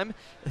all time?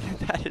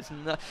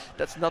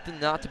 That's nothing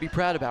not to be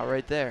proud about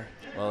right there.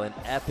 Well, an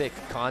epic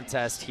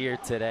contest here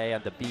today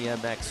at the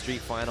BMX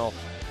Street Final,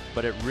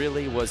 but it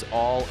really was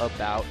all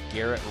about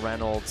Garrett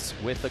Reynolds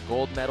with the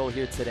gold medal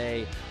here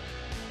today.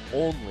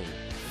 Only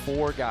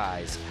 4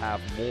 guys have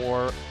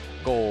more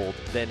gold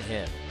than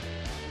him.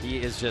 He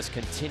is just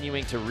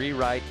continuing to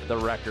rewrite the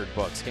record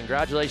books.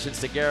 Congratulations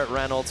to Garrett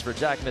Reynolds. For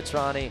Jack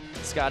Mitrani,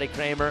 Scotty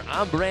Kramer,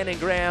 I'm Brandon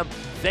Graham.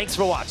 Thanks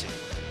for watching.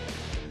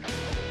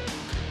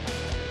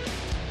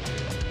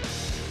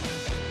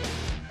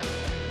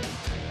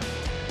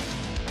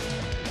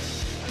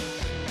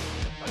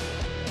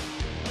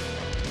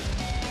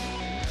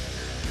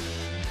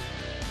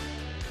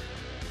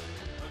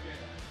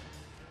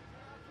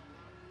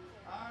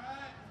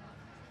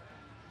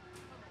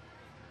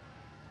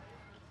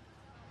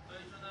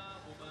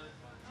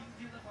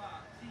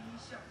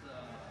 向着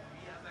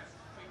BMX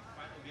Street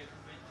Final Game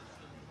飞的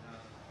是你的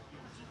有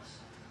支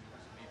持还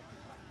是没有？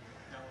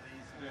有的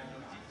意思，对，有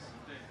支持，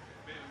对。